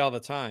I'm right all the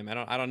time.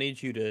 I don't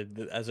need you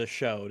to, as a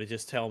show, to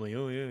just tell me,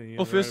 oh yeah.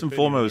 Well, first and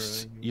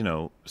foremost, you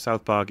know,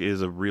 South Park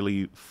is a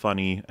really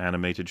funny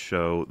animated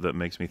show that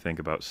makes me think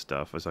about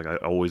stuff. It's like I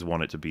always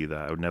want it to be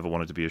that. I would never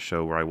want it to be a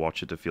show where I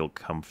watch it to feel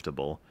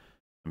comfortable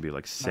and be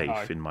like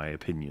safe in my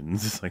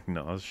opinions. It's like,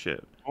 no,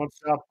 shit. I want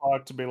South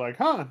Park to be like,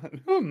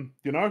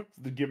 you know,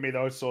 give me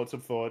those sorts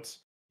of thoughts.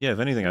 Yeah, if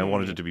anything, I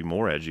wanted it to be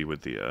more edgy with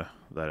the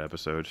that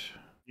episode.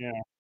 Yeah.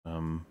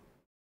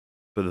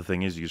 But the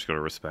thing is, you just got to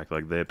respect,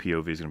 like, their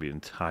POV is going to be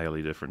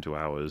entirely different to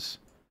ours.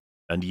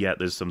 And yet,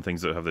 there's some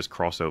things that have this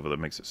crossover that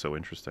makes it so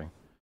interesting.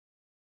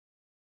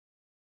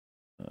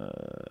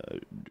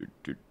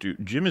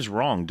 Jim is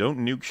wrong. Don't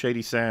nuke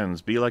Shady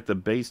Sands. Be like the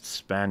based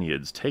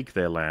Spaniards. Take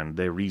their land,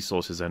 their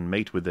resources, and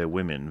mate with their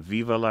women.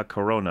 Viva la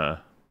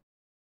Corona.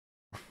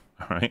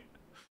 Alright?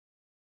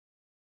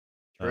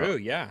 True,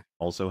 yeah.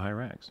 Also,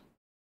 Hyrax.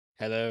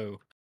 Hello.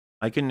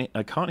 I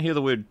can't hear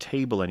the word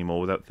table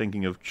anymore without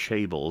thinking of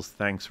Chables.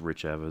 Thanks,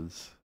 Rich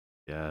Evans.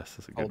 Yes,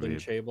 that's a good Holding name.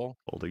 Chable.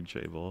 Holding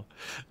Chable.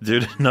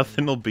 Dude,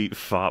 nothing will beat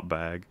Fart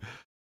Bag.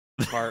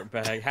 Fart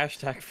bag.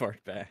 Hashtag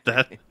fart bag.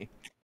 That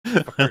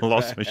I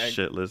lost my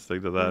shit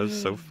listening to that. It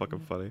was so fucking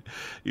funny.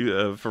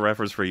 You, for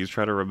reference, for you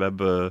try to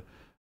remember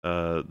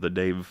the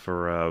name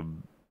for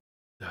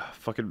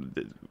fucking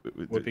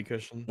Whoopee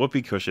cushion.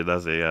 Whoopee cushion.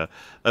 That's it. Yeah,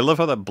 I love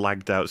how that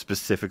blanked out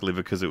specifically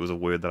because it was a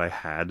word that I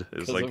had. It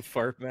was like of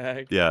fart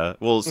bag. Yeah.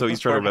 Well, so he's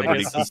trying to remember.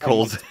 He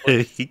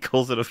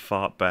calls it a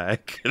fart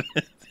bag.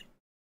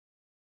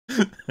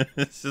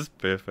 It's just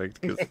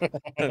perfect because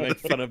I make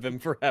fun of him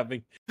for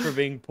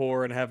being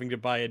poor and having to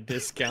buy a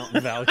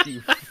discount value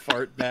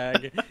fart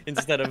bag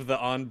instead of the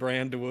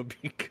on-brand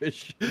whoopee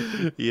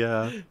cushion.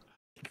 Yeah. He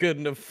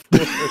couldn't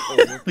afford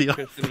a whoopee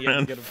cushion. He had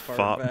to get a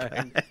fart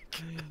bag.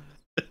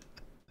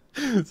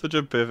 Such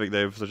a perfect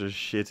name for such a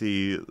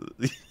shitty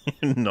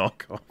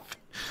knockoff.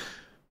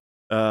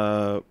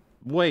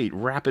 Wait,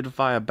 rapid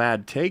fire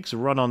bad takes,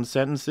 run-on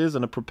sentences,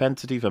 and a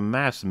propensity for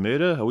mass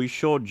murder? Are we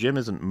sure Jim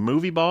isn't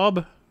Movie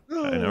Bob?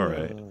 I know,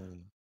 right?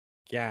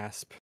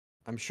 Gasp.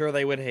 I'm sure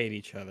they would hate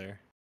each other.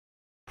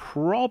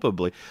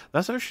 Probably.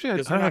 That's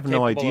actually, I have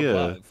no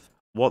idea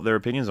what their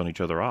opinions on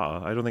each other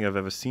are. I don't think I've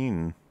ever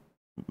seen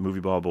Movie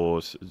Bob or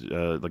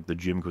like the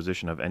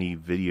Jimquisition have any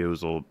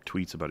videos or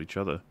tweets about each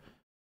other.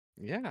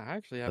 Yeah, I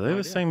actually have Are they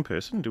the same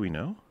person? Do we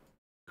know?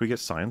 Can we get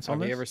science on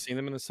this? Have you ever seen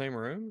them in the same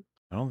room?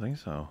 I don't think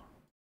so.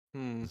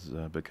 It's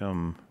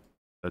become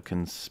a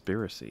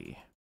conspiracy.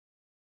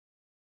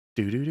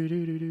 Either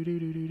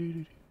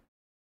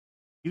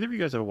of you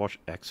guys ever watch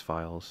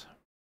X-Files?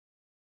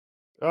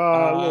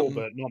 A little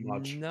bit, not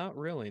much. Not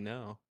really,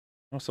 no.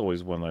 That's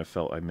always one I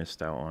felt I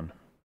missed out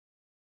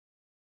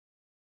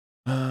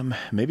on.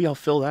 Maybe I'll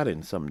fill that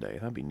in someday.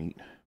 That'd be neat.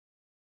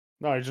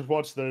 No, I just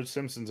watched the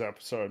Simpsons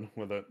episode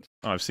with it.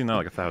 Oh, I've seen that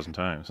like 1,000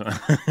 times.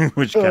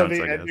 Which counts,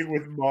 the I guess. ending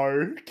with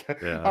Mo.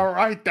 Yeah. All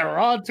right, they're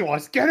on to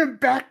us. Get him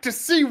back to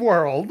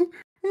SeaWorld.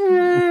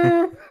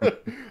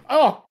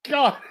 Oh,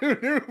 God. Who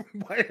knew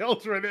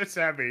whales were this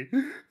heavy?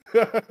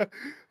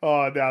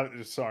 Oh, now,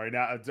 sorry.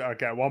 Now,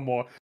 okay, one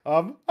more.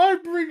 I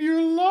bring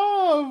you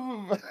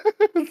love.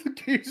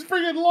 He's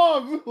bringing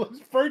love.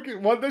 Let's break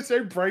it. What did they say?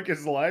 Break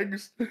his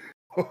legs?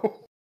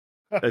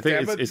 I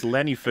think it's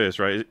Lenny first,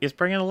 right? It's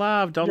bringing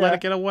love. Don't let it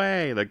get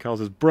away. That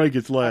calls us break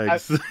its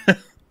legs.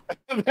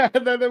 And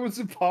then there was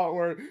a part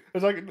where it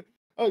was like,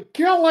 oh,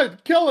 kill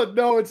it.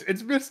 No, it's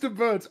Mr.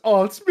 Burns.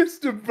 Oh, it's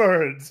Mr.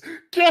 Burns.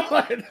 Kill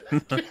it.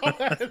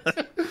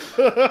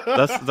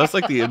 That's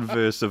like the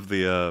inverse of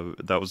the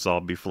that was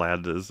Zombie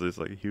Flanders. It's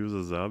like he was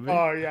a zombie.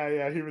 Oh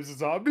yeah, he was a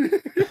zombie.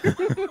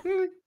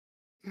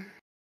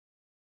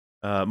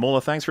 Mola,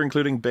 thanks for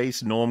including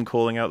Base Norm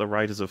calling out the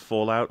writers of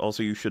Fallout.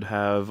 Also, you should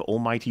have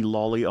Almighty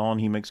Lolly on.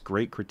 He makes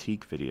great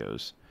critique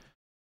videos.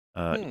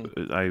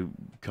 I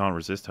can't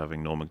resist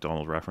having Norm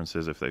Macdonald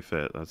references if they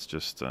fit. That's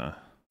just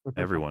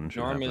everyone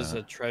should Norm have is that.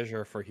 a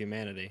treasure for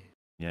humanity.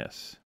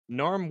 Yes.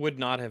 Norm would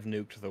not have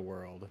nuked the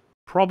world.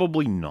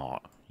 Probably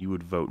not. You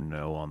would vote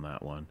no on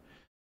that one.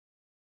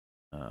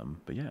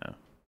 But yeah.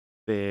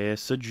 Fair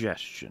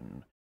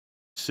suggestion.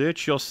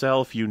 Search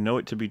yourself, you know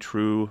it to be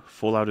true.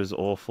 Fallout is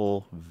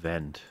awful.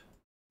 Vent.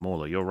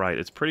 Mola, you're right.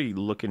 It's pretty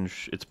looking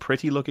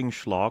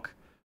schlock.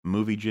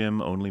 Movie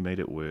Jim only made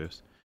it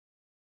worse.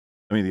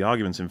 I mean, the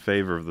arguments in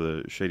favor of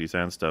the Shady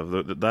Sand stuff,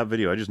 that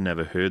video, I just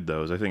never heard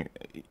those. I think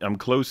I'm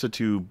closer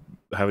to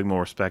having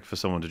more respect for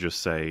someone to just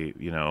say,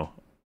 you know,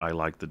 I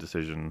like the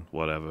decision,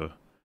 whatever,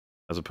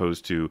 as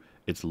opposed to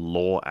it's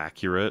law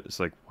accurate. It's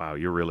like, wow,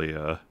 you're really,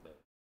 you're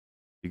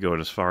going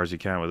as far as you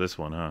can with this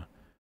one, huh?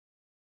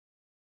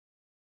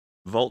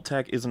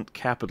 Vault-Tec isn't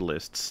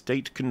capitalist.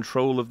 State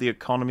control of the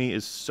economy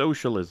is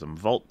socialism.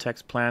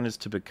 Vault-Tec's plan is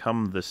to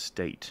become the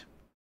state.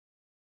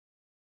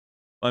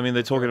 I mean,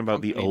 they're talking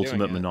about the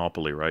ultimate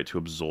monopoly, right? To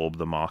absorb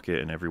the market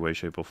in every way,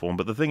 shape, or form.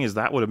 But the thing is,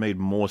 that would have made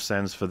more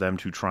sense for them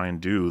to try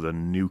and do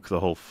than nuke the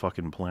whole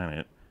fucking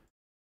planet.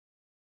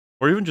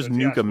 Or even just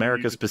nuke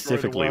America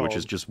specifically, which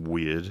is just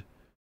weird.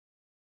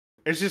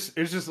 It's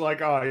just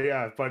like, oh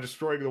yeah, by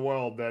destroying the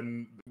world,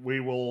 then we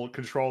will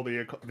control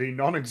the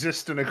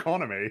non-existent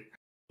economy.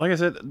 Like I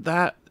said,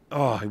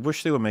 I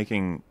wish they were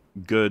making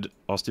good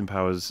Austin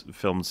Powers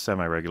films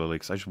semi-regularly,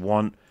 because I just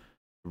want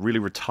a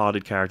really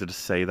retarded character to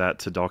say that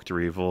to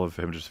Dr. Evil, and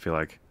for him just to feel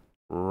like,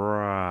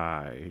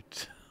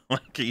 right.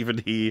 Like,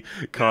 even he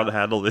can't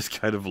handle this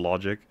kind of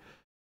logic.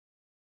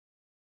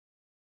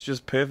 It's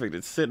just perfect.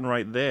 It's sitting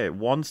right there. It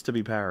wants to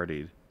be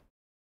parodied.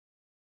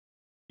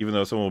 Even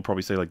though someone will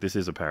probably say, like, this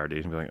is a parody,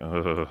 and be like,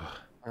 ugh.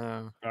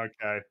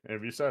 Okay,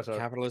 if you say so.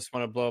 Capitalists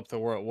want to blow up the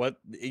world. What?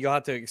 You'll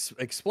have to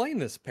explain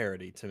this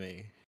parody to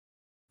me.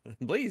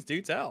 Please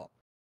do tell.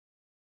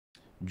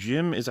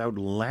 Jim is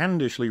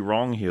outlandishly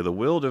wrong here. The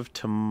world of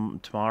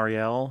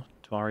Tamriel,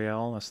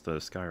 that's the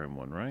Skyrim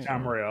one, right?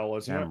 Tamriel,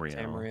 isn't it?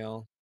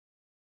 Tamriel.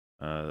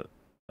 I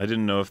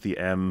didn't know if the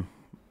M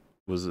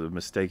was a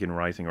mistake in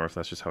writing or if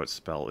that's just how it's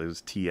spelled. It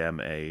was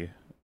TMA.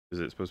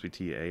 Is it supposed to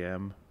be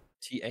TAM?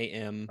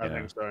 TAM. I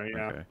think so,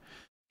 yeah. Okay.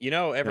 You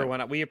know,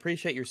 everyone, we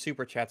appreciate your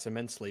super chats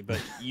immensely,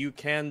 but you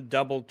can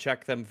double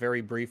check them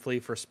very briefly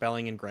for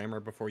spelling and grammar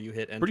before you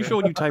hit enter. Pretty sure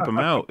when you type them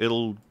out,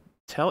 it'll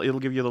it'll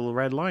give you the little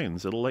red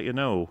lines. It'll let you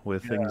know where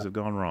things have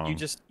gone wrong.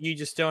 You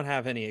just don't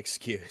have any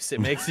excuse. It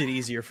makes it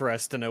easier for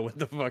us to know what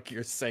the fuck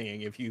you're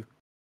saying if you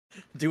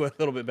do a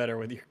little bit better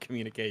with your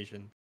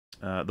communication.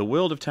 The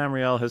world of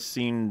Tamriel has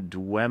seen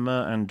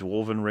Dwemer and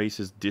Dwarven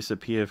races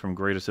disappear from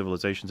greater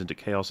civilizations into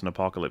chaos and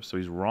apocalypse, so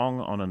he's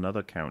wrong on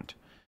another count.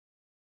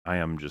 I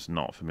am just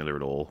not familiar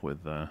at all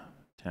with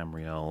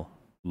Tamriel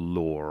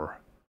lore.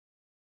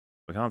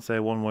 I can't say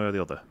one way or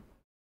the other.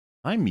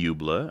 I'm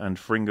Mubler and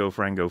Fringo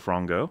Frango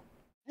Frongo.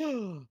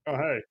 Oh,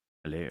 hey.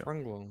 Hello.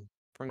 Frongo.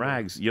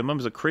 Rags, your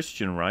mum's a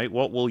Christian, right?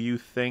 What will you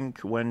think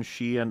when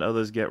she and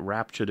others get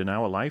raptured in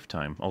our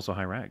lifetime? Also,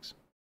 hi, Rags.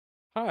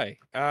 Hi.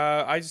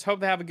 I just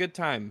hope they have a good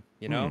time,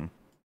 you know?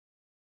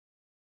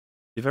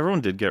 If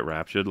everyone did get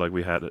raptured, like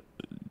we had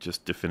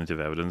just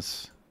definitive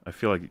evidence, I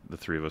feel like the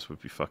three of us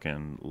would be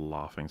fucking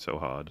laughing so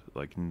hard.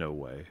 Like, no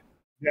way.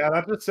 Yeah,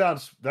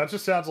 that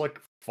just sounds like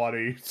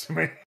funny to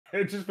me.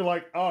 It'd just be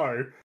like,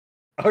 oh,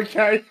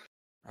 okay.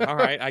 All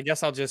right, I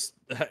guess I'll just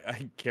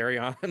carry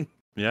on.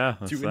 Yeah,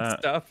 that's doing that.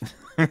 stuff.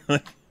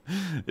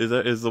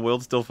 Is the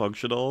world still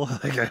functional?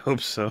 Like, I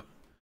hope so.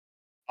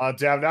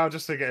 Damn, now I'm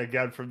just thinking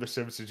again from The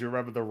Simpsons. You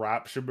remember the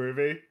Rapture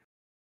movie?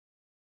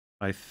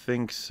 I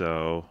think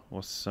so.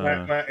 What's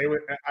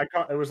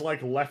it was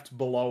like Left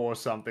Below or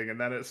something, and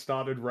then it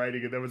started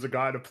raining, and there was a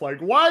guy in a plane.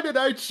 Why did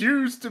I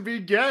choose to be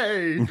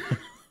gay?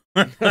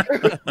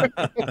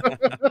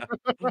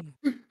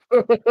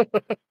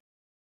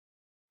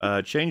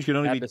 Change can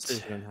only Bad be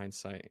decision in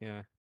hindsight.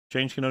 Yeah.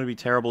 Change can only be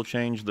terrible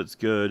change that's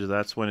good.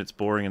 That's when it's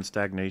boring and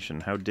stagnation.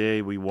 How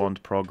dare we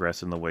want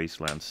progress in the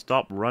wasteland?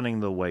 Stop running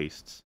the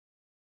wastes.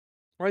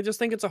 Well, I just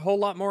think it's a whole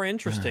lot more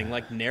interesting.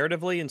 Like,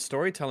 narratively and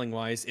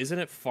storytelling-wise, isn't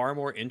it far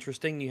more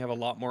interesting? You have a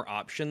lot more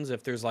options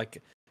if there's,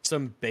 like,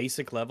 some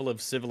basic level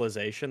of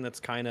civilization that's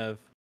kind of,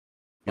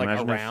 like,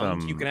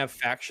 around. You can have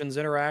factions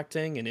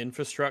interacting and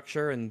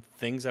infrastructure and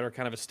things that are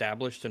kind of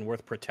established and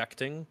worth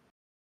protecting.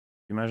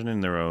 Imagine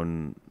in their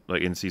own,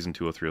 like in season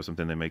 2 or 3 or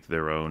something, they make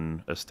their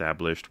own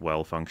established,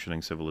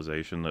 well-functioning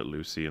civilization that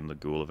Lucy and the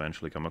Ghoul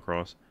eventually come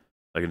across.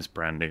 Like, it's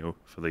brand new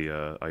for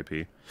the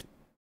IP.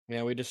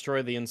 Yeah, we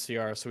destroyed the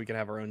NCR so we could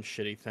have our own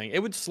shitty thing.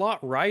 It would slot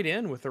right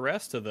in with the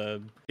rest of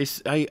the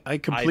I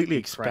completely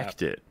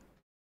expect it.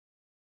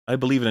 I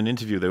believe in an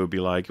interview they would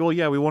be like, well,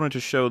 yeah, we wanted to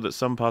show that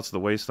some parts of the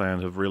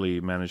wasteland have really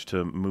managed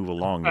to move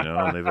along, you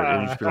know? And they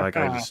would just be like,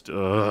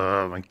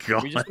 oh my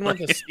god. We just want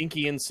the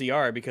stinky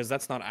NCR because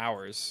that's not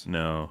ours.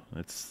 No,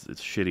 it's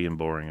shitty and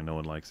boring and no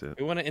one likes it.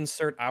 We want to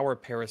insert our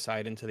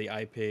parasite into the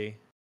IP.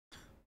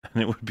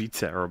 And it would be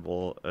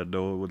terrible and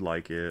no one would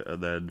like it.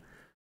 And then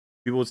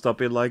people would stop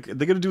being like,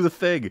 they're going to do the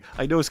thing.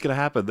 I know it's going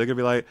to happen. They're going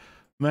to be like,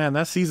 man,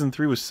 that season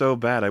 3 was so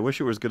bad. I wish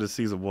it was good as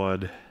season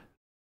 1.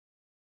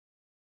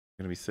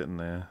 Gonna be sitting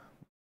there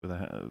with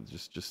a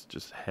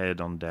just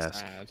head on desk.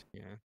 Sad,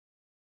 yeah.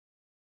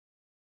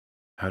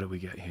 How did we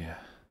get here?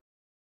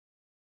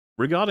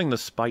 Regarding the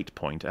spite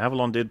point,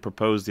 Avalon did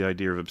propose the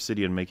idea of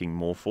Obsidian making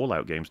more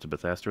Fallout games to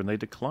Bethesda, and they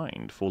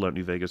declined. Fallout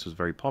New Vegas was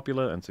very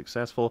popular and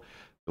successful,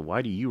 so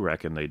why do you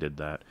reckon they did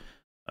that?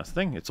 That's the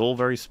thing. It's all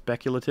very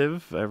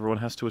speculative. Everyone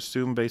has to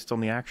assume based on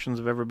the actions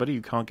of everybody.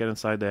 You can't get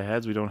inside their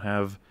heads. We don't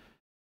have...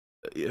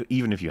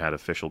 Even if you had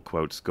official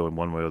quotes going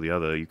one way or the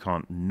other, you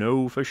can't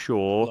know for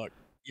sure. Look,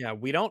 yeah,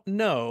 we don't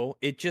know.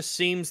 It just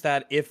seems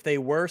that if they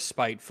were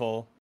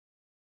spiteful,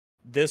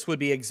 this would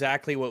be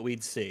exactly what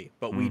we'd see.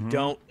 But we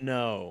don't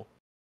know.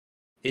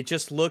 It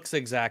just looks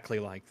exactly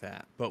like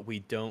that, but we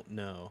don't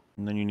know.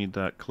 And then you need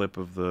that clip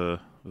of the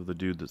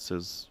dude that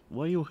says,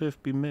 "Why you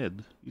have be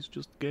mad? It's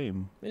just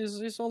game.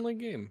 It's only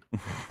game."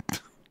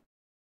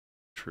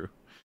 True.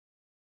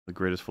 The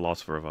greatest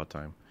philosopher of our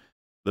time.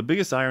 The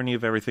biggest irony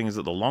of everything is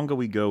that the longer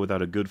we go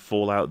without a good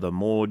Fallout, the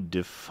more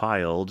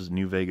defiled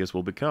New Vegas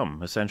will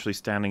become, essentially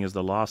standing as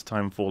the last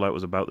time Fallout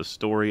was about the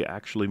story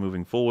actually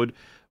moving forward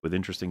with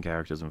interesting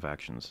characters and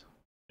factions.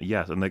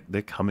 Yes, and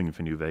they're coming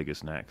for New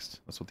Vegas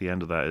next. That's what the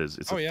end of that is.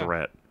 It's a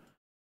threat.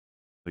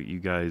 But you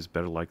guys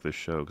better like this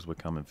show, because we're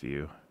coming for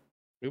you.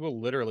 We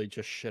will literally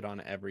just shit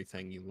on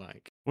everything you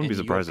like. Wouldn't be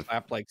surprised if...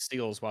 clap like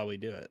seals while we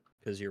do it,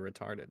 because you're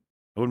retarded.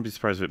 I wouldn't be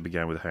surprised if it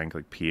began with Hank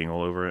like peeing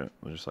all over it.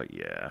 We're just like,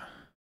 yeah...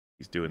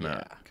 He's doing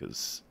that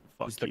because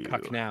fuck Who's the you.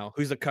 cuck now?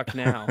 Who's the cuck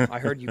now? I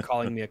heard you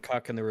calling me a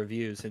cuck in the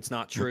reviews. It's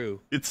not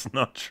true. It's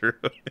not true.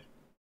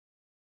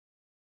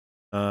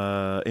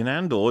 In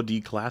Andor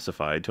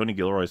Declassified, Tony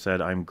Gilroy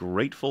said, "I'm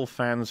grateful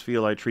fans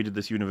feel I treated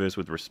this universe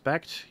with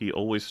respect. He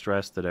always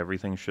stressed that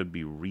everything should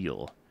be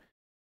real."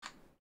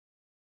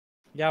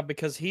 Yeah,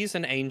 because he's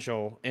an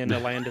angel in a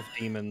land of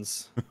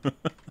demons.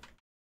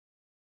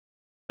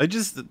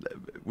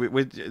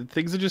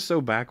 Things are just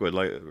so backward.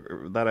 Like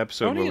that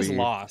episode Tony is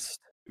lost.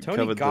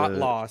 Tony got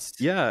lost.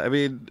 Yeah, I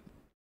mean,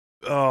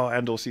 oh,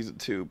 Andor season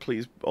 2,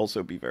 please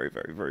also be very,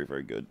 very, very,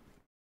 very good.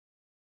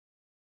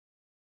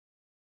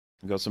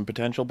 We got some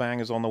potential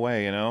bangers on the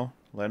way, you know.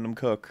 Letting them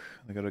cook.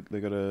 They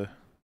gotta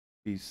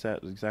be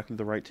set at exactly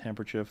the right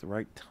temperature for the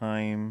right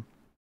time.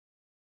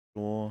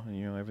 Sure,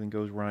 you know, everything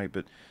goes right,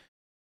 but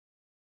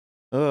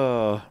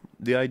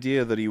the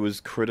idea that he was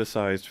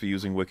criticized for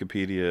using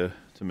Wikipedia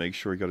to make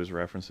sure he got his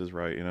references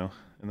right, you know?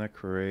 Isn't that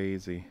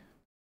crazy?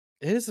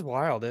 It is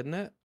wild, isn't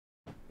it?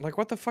 Like,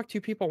 what the fuck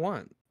do people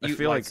want? I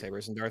feel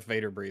lightsabers and Darth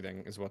Vader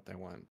breathing is what they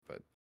want, but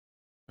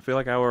I feel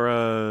like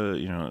our,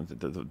 you know,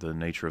 the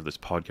nature of this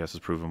podcast has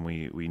proven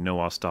we know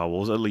our Star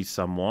Wars at least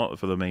somewhat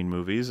for the main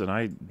movies, and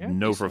I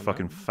know for a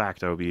fucking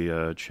fact I will be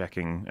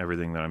checking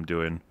everything that I'm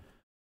doing.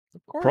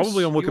 Of course,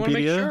 probably on Wikipedia. You want to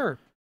make sure.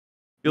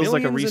 Feels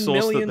like a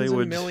resource that they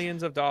would. And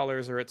millions of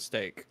dollars are at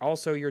stake.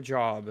 Also, your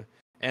job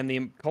and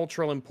the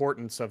cultural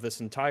importance of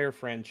this entire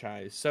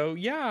franchise. So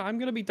yeah, I'm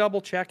gonna be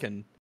double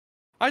checking.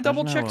 I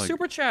double check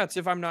super chats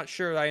if I'm not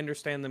sure I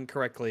understand them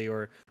correctly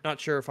or not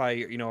sure if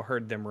I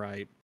heard them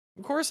right.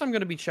 Of course, I'm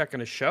gonna be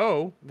checking a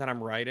show that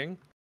I'm writing.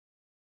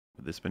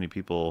 This many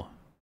people,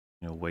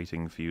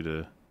 waiting for you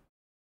to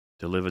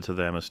deliver to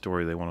them a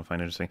story they want to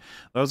find interesting.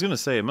 I was going to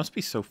say, it must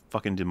be so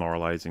fucking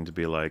demoralizing to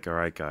be like, all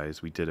right,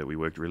 guys, we did it. We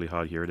worked really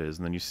hard. Here it is.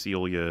 And then you see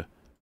all your,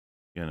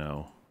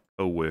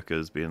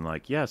 co-workers being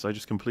like, yes, I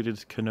just completed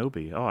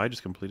Kenobi. Oh, I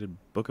just completed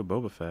Book of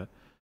Boba Fett. And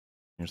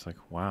you're just like,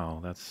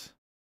 wow, that's...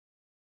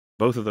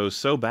 Both of those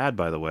so bad,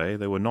 by the way.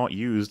 They were not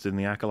used in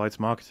the Acolyte's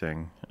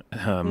marketing.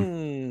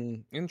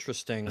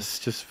 Interesting. It's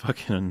just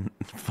fucking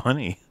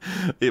funny.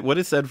 What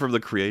it said from the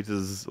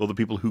creators, or the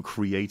people who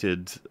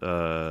created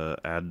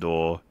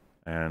Andor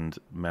and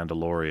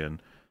Mandalorian,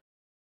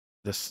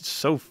 that's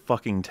so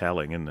fucking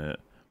telling, isn't it?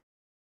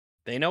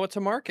 They know what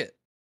to market.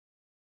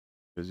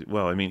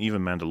 Well, I mean,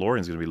 even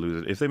Mandalorian's going to be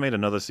losing. If they made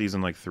another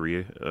season like 3,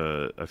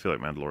 I feel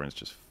like Mandalorian's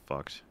just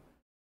fucked.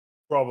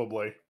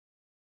 Probably.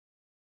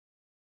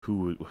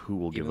 Who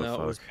will give a fuck? Even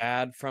though it was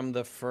bad from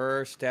the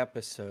first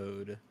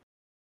episode.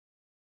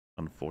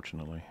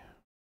 Unfortunately.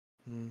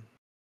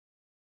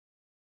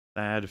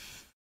 Sad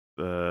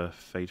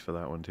fate for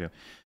that one, too.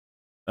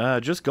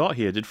 Just got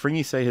here. Did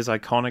Fringy say his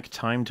iconic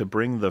time to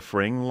bring the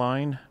Fring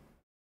line?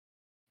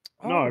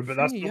 No, but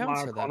that's not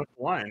my iconic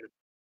line.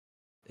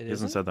 He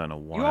hasn't said that in a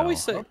while. You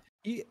always say...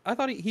 I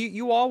thought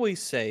you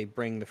always say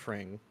bring the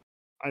Fring.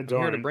 I don't.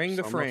 I'm here to bring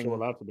the Fring. I'm not sure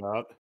what that's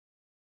about.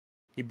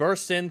 He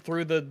bursts in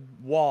through the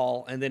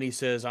wall, and then he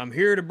says, I'm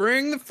here to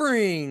bring the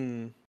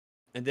Fring.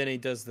 And then he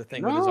does the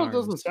thing with his arms. No,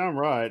 it doesn't sound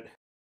right.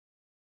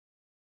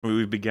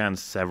 We began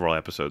several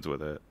episodes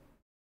with it.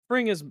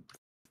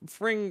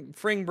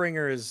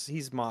 Fringbringer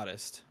he's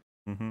modest.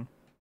 Mm-hmm.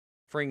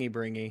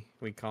 Fringy-bringy,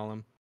 we call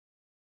him.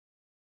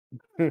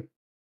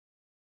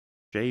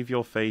 Shave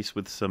your face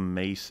with some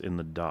mace in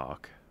the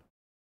dark.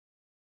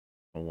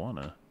 I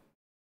wanna.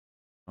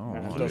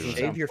 Oh,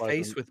 shave your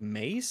face with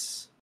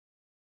mace?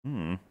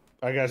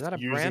 I guess is that a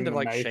brand of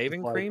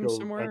shaving cream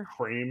somewhere?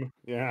 Cream,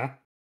 yeah.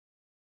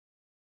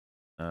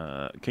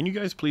 Can you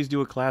guys please do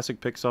a classic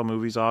Pixar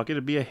movies arc?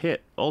 It'd be a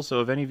hit. Also,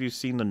 have any of you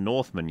seen The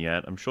Northman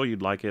yet? I'm sure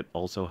you'd like it.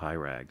 Also, hi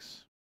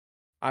Rags.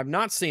 I've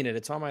not seen it.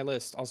 It's on my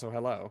list. Also,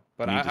 hello.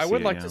 But I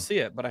would like to see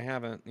it, but I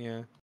haven't.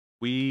 Yeah.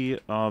 We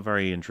are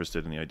very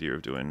interested in the idea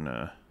of doing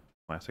a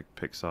classic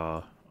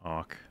Pixar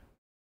arc.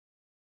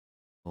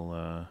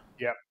 Well,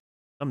 yep.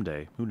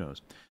 Someday, who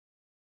knows?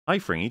 Hi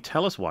Fringy,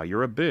 tell us why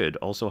you're a bird.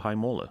 Also, hi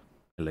Mola.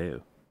 Hello.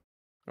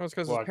 Oh, it's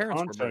because his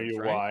parents were birds, right? I can't tell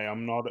you why.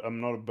 I'm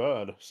not a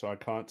bird, so I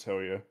can't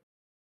tell you.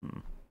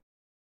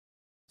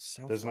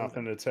 There's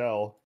nothing to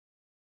tell.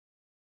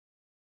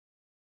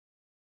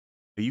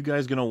 Are you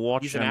guys gonna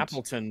watch? He's an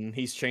Appleton.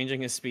 He's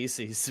changing his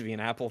species to be an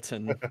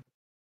Appleton.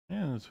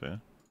 Yeah, that's fair.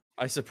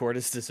 I support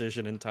his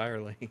decision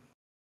entirely.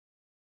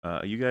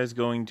 Are you guys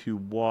going to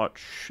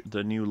watch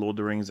the new Lord of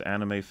the Rings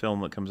anime film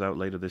that comes out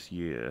later this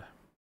year?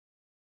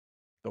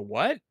 The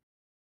what?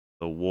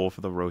 The War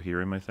for the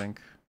Rohirrim, I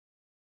think.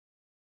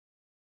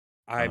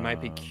 I might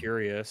be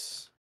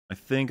curious. I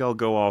think I'll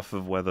go off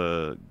of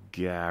whether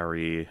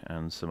Gary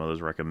and some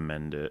others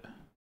recommend it. If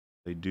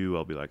they do,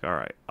 I'll be like, all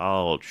right,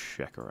 I'll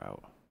check her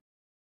out.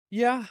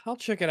 Yeah, I'll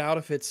check it out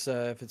if it's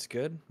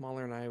good.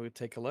 Mahler and I would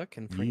take a look,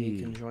 and Fringy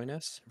can join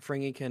us.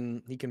 Fringy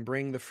can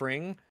bring the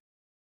Fring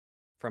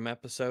from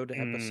episode to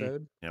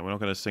episode. Yeah, we're not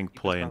gonna sync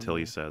play until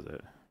he says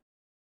it.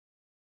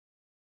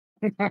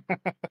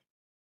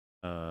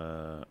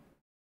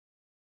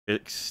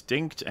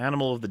 Extinct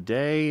animal of the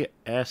day,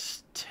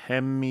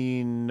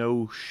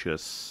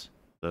 Esteminotius.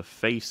 The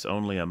face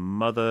only a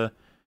mother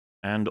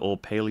and or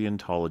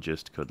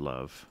paleontologist could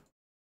love.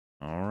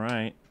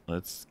 Alright,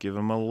 let's give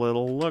him a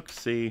little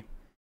look-see.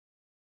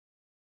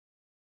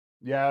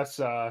 Yeah,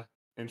 it's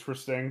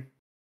interesting.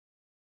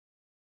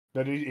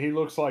 But he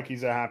looks like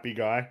he's a happy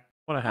guy.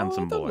 What a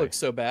handsome boy. That looks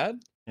so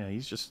bad. Yeah,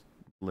 he's just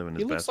living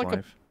his best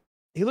life.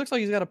 He looks like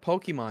he's got a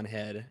Pokemon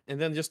head,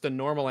 and then just a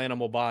normal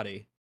animal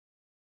body.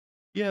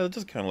 Yeah, it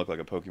does kind of look like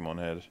a Pokemon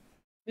head.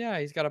 Yeah,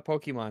 he's got a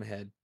Pokemon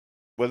head.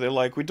 Where they're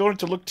like, we don't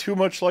want it to look too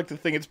much like the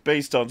thing it's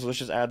based on, so let's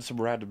just add some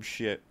random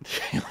shit.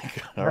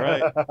 Like,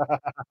 alright.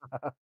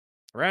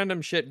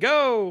 Random shit,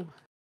 go!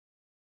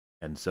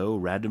 And so,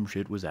 random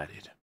shit was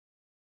added.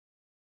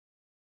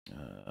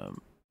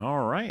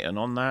 Alright, and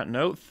on that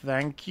note,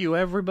 thank you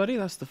everybody.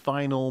 That's the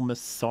final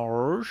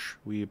massage.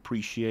 We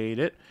appreciate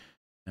it.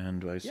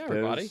 And I suppose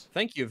everybody,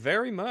 thank you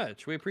very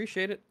much. We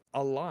appreciate it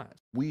a lot.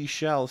 We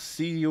shall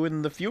see you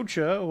in the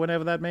future,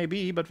 whenever that may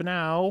be. But for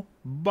now,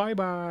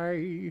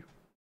 bye-bye.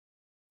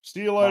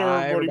 See you later,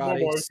 Bye,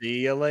 everybody. Bye-bye. See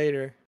you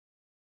later.